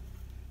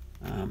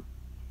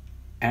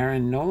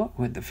 Aaron Nola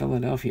with the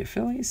Philadelphia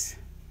Phillies.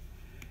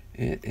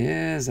 It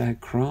is a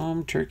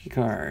chrome turkey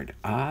card.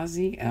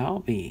 Ozzie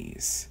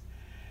Albies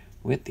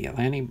with the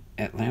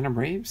Atlanta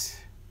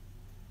Braves.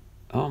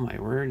 Oh my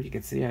word, you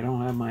can see I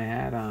don't have my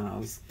hat on. I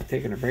was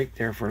taking a break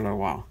there for a little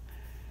while.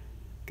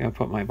 Gotta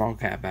put my ball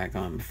cap back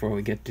on before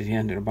we get to the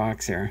end of the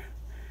box here.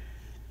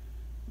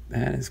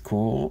 That is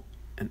cool.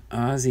 An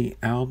Ozzy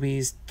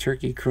Albies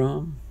Turkey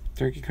Chrome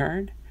Turkey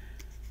card.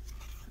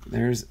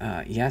 There's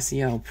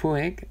Yasiel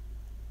Puig,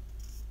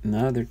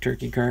 another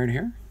turkey card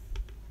here.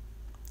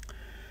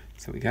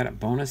 So we got a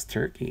bonus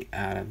turkey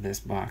out of this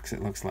box,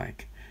 it looks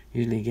like.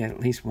 Usually you get at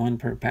least one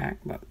per pack,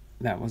 but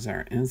that was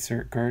our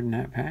insert card in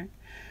that pack.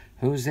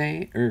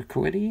 Jose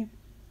Urquidy,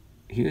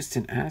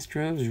 Houston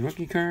Astros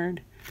rookie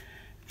card.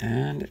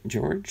 And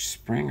George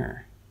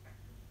Springer,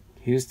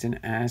 Houston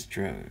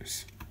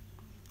Astros.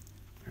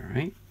 All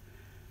right.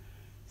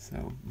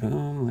 So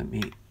boom, let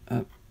me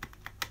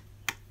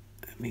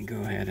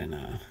go ahead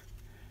and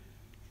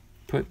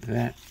put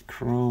that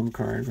chrome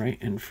card right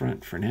in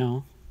front for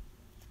now.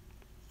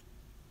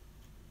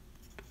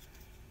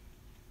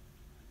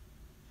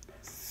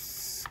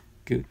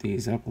 Scoot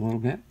these up a little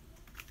bit.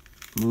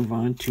 Move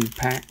on to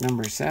pack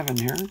number 7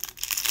 here.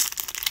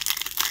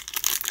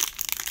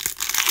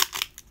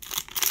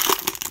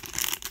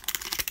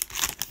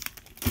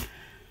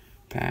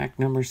 Pack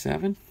number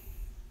 7.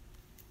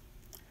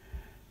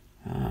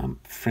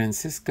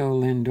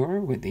 Francisco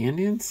Lindor with the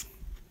Indians.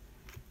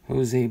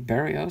 Jose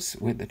Barrios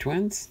with the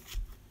Twins.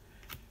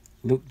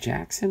 Luke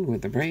Jackson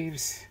with the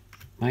Braves.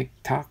 Mike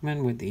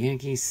Tauchman with the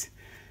Yankees.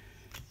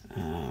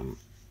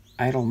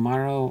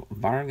 Idelmaro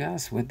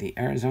Vargas with the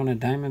Arizona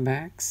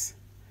Diamondbacks.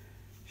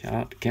 Shout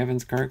out to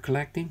Kevin's Card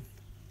Collecting.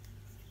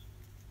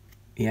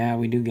 Yeah,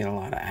 we do get a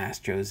lot of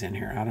Astros in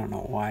here. I don't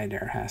know why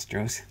they're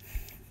Astros.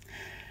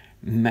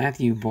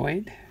 Matthew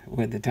Boyd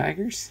with the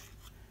Tigers.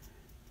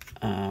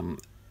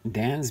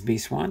 Dansby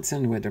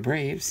Swanson with the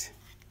Braves.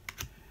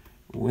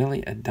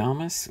 Willie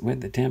Adames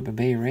with the Tampa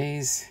Bay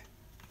Rays.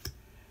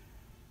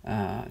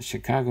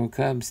 Chicago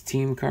Cubs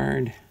team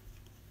card.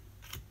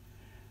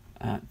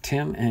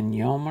 Tim and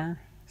Yolmer,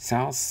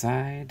 South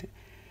Side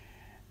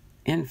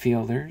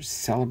infielders,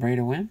 celebrate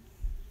a win.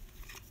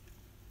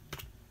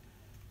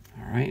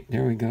 All right,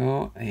 there we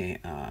go. A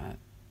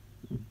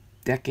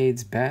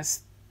Decade's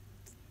Best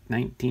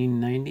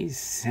 1990s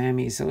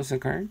Sammy Sosa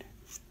card.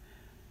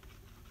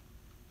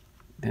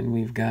 Then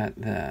we've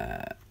got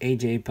the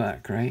AJ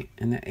Puck, right?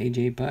 And the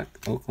AJ Puck,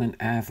 Oakland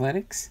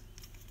Athletics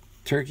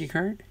turkey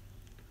card.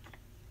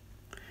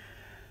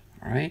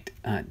 All right,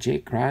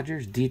 Jake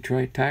Rogers,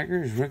 Detroit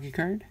Tigers rookie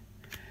card.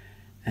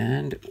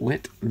 And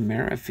Whit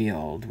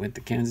Merrifield with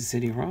the Kansas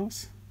City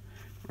Royals.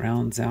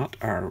 Rounds out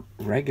our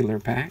regular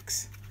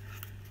packs.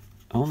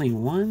 Only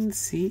one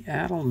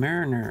Seattle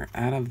Mariner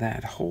out of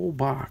that whole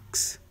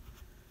box.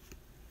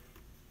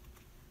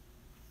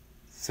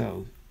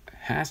 So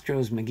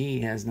Astros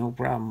McGee has no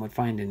problem with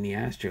finding the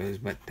Astros,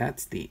 but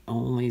that's the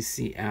only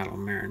Seattle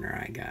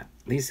Mariner I got.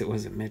 At least it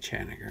was a Mitch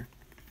Haniger.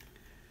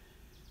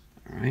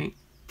 All right.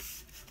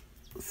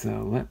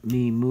 So let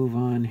me move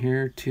on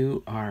here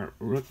to our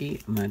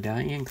rookie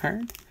medallion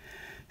card.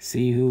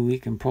 See who we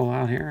can pull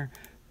out here.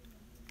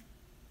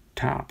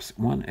 Tops,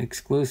 one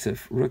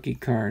exclusive rookie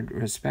card,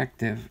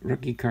 respective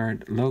rookie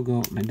card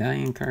logo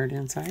medallion card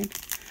inside.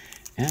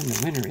 And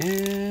the winner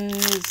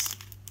is,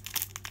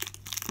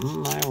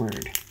 my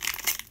word.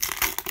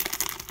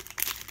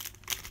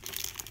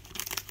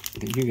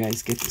 Did you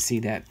guys get to see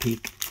that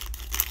peek?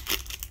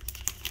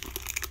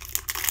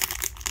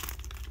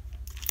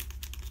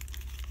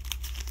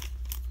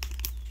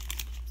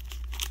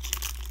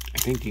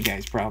 I think you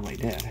guys probably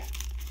did.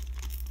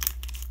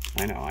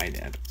 I know I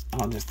did.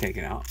 I'll just take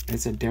it out.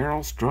 It's a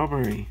Darryl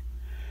Strawberry.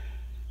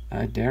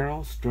 A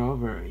Darryl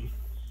Strawberry.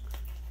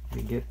 Let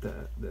me get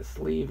the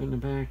sleeve in the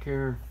back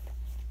here.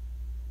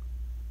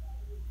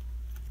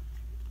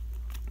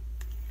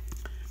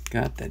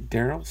 Got the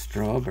Darryl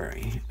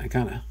Strawberry. I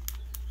kind of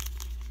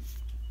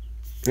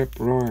rip,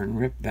 roar, and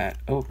rip that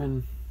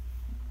open.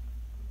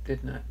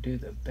 Did not do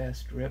the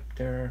best rip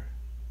there.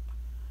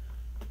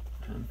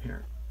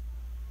 Here.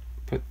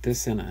 Put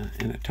this in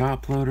a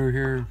top loader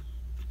here.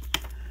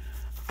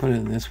 Put it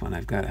in this one.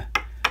 I got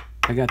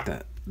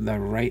the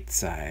right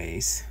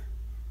size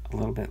a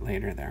little bit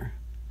later there.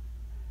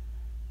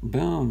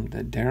 Boom,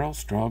 the Darryl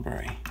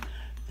Strawberry.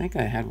 I think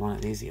I had one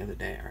of these the other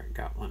day, or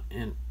got one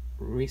in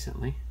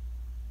recently.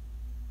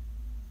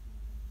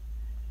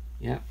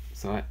 Yep,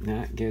 so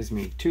that gives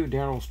me 2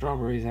 Darryl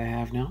Strawberries I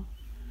have now.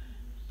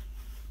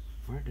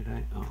 Where did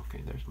I? Oh,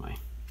 okay, there's my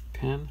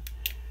pen.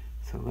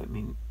 So let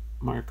me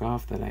mark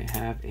off that I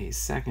have a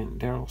second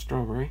Darryl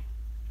Strawberry.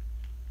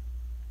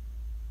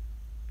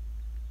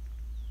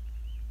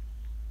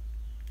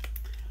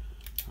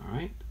 All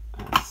right,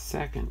 a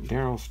second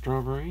Darryl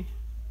Strawberry.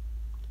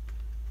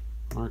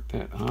 Mark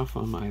that off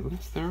on my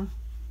list there.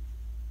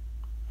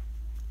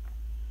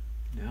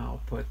 Now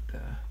I'll put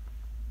the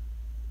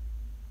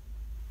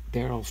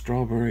Darryl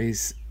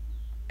Strawberries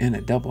in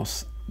a double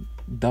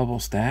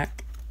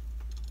stack.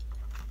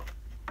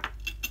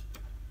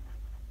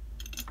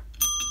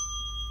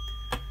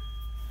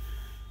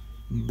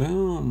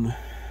 Boom.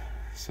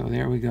 So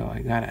there we go.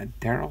 I got a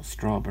Darryl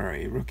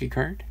Strawberry rookie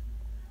card.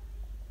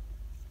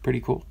 Pretty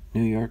cool.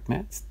 New York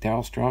Mets,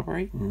 Darryl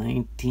Strawberry,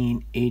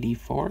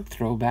 1984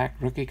 throwback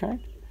rookie card.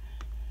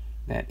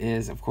 That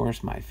is, of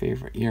course, my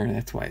favorite year.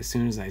 That's why as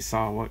soon as I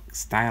saw what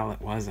style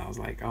it was, I was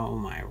like, oh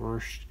my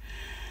worst.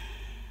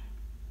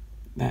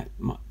 That,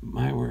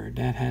 my word,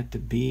 that had to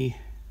be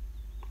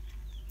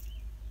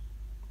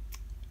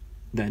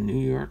the New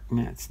York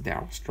Mets,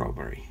 Darryl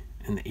Strawberry,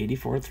 and the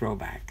 84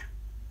 throwback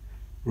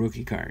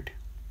rookie card.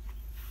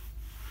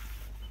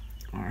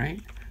 All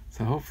right.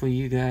 So hopefully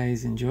you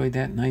guys enjoyed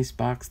that nice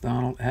box,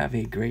 Donald. Have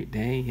a great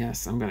day.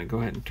 Yes, I'm going to go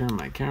ahead and turn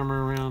my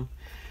camera around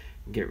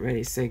and get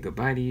ready to say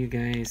goodbye to you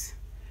guys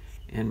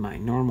in my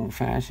normal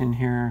fashion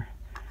here.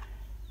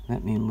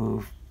 Let me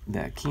move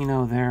that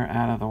Kino there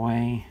out of the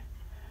way.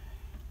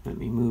 Let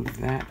me move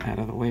that out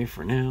of the way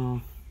for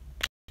now.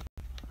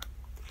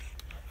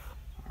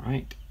 All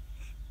right.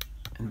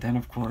 And then,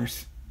 of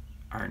course,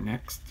 our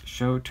next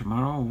show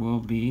tomorrow will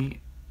be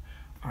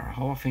our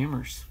Hall of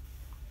Famers.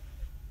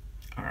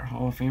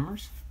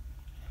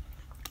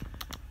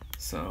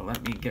 So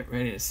let me get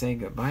ready to say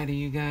goodbye to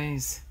you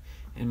guys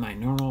in my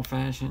normal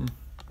fashion.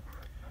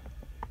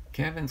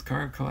 Kevin's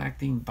card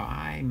collecting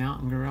by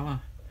Mountain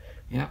Gorilla.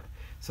 Yep.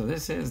 So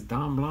this is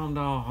Don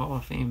Blomdahl, Hall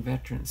of Fame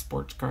veteran,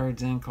 sports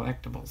cards and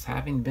collectibles,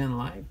 having been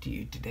live to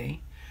you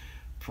today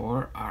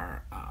for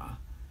our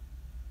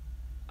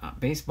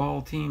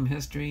baseball team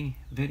history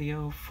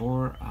video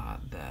for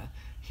the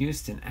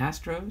Houston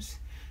Astros.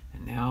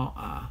 And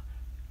now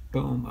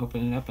boom,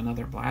 opening up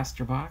another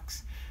blaster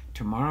box.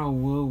 Tomorrow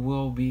we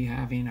will be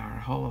having our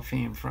Hall of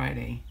Fame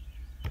Friday.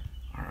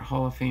 Our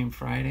Hall of Fame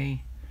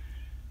Friday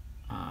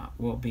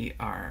will be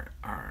our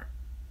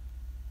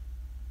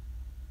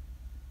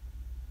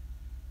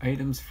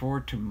items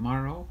for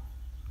tomorrow.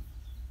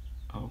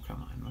 Oh,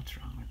 come on, what's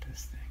wrong with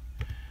this thing?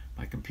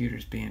 My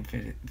computer's being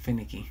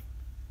finicky.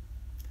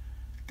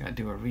 Gotta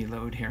do a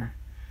reload here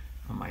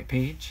on my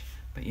page.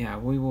 But yeah,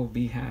 we will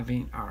be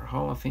having our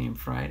Hall of Fame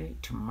Friday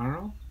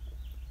tomorrow.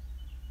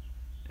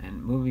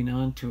 And moving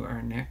on to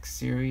our next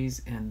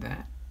series and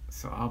that.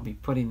 So I'll be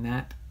putting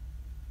that,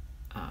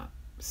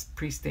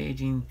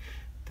 pre-staging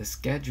the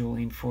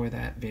scheduling for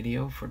that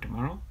video for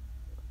tomorrow.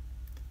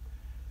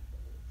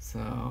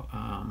 So,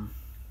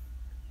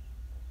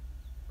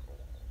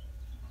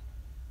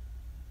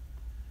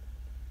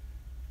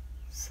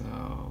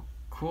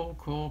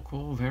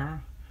 cool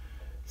there.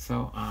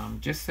 So,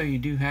 just so you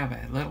do have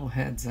a little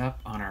heads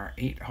up on our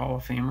 8 Hall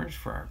of Famers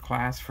for our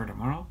class for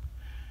tomorrow.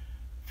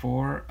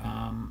 For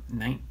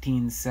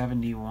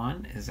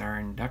 1971 is our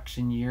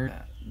induction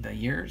year, the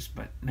years,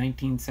 but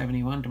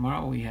 1971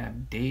 tomorrow we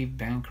have Dave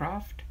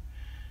Bancroft,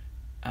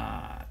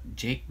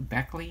 Jake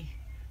Beckley,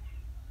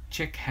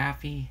 Chick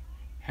Haffey,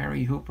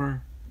 Harry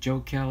Hooper,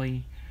 Joe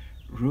Kelly,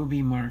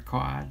 Ruby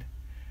Marquardt,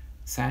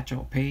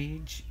 Satchel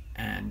Paige,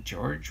 and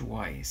George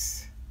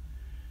Weiss.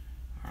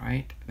 All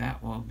right,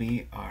 that will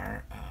be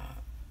our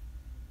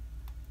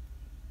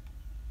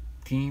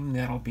team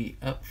that'll be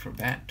up for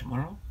bat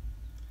tomorrow.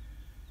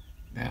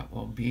 That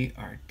will be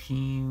our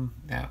team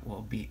that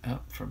will be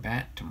up for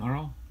bat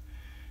tomorrow.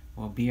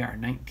 Will be our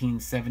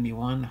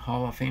 1971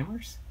 Hall of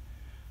Famers.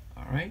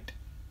 All right.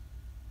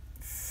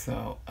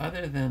 So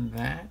other than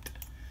that,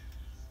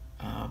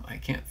 I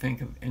can't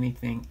think of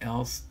anything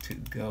else to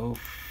go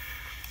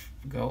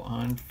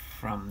on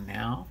from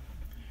now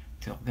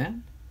till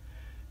then.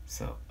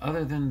 So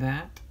other than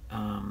that,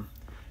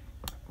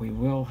 we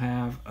will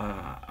have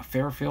a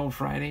Fairfield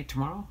Friday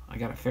tomorrow. I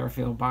got a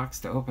Fairfield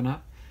box to open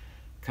up,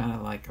 kind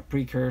of like a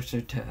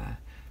precursor to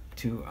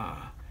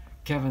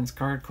Kevin's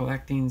card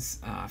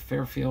collecting's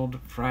Fairfield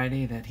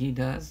Friday that he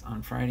does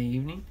on Friday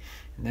evening.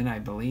 And then I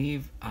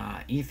believe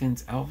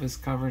Ethan's Elvis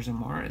Covers and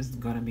More is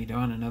going to be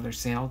doing another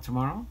sale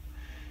tomorrow.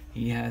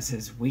 He has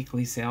his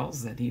weekly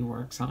sales that he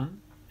works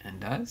on and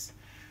does.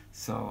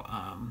 So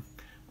I'm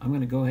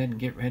going to go ahead and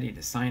get ready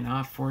to sign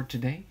off for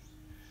today.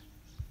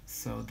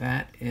 So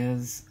that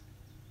is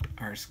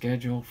our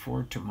schedule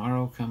for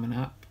tomorrow coming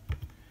up.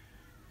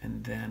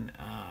 And then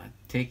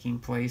taking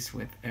place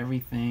with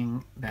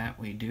everything that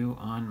we do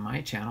on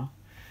my channel.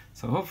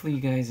 So hopefully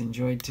you guys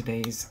enjoyed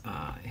today's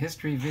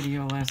history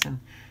video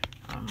lesson.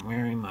 I'm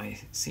wearing my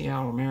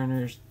Seattle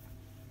Mariners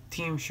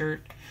team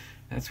shirt.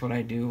 That's what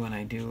I do when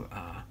I do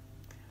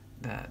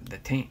the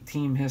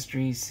team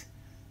histories,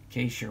 in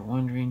case you're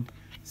wondering.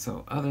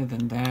 So other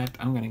than that,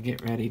 I'm going to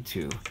get ready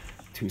to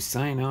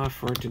sign off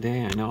for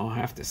today. I know I'll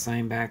have to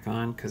sign back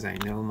on because I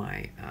know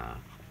my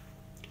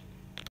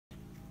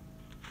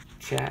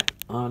chat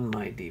on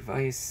my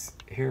device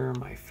here,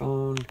 my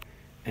phone,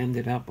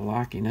 ended up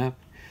locking up.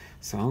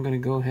 So I'm going to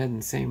go ahead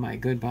and say my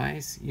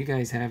goodbyes. You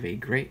guys have a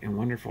great and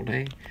wonderful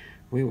day.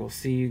 We will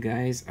see you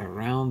guys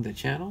around the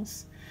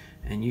channels.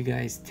 And you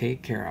guys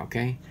take care,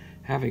 okay?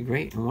 Have a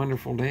great and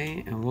wonderful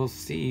day, and we'll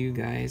see you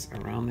guys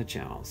around the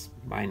channels.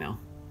 Bye now.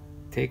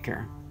 Take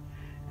care.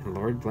 And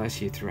Lord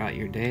bless you throughout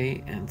your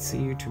day, and see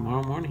you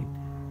tomorrow morning,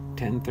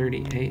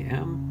 10:30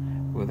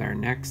 a.m. with our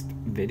next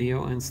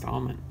video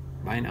installment.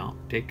 Bye now.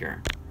 Take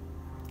care.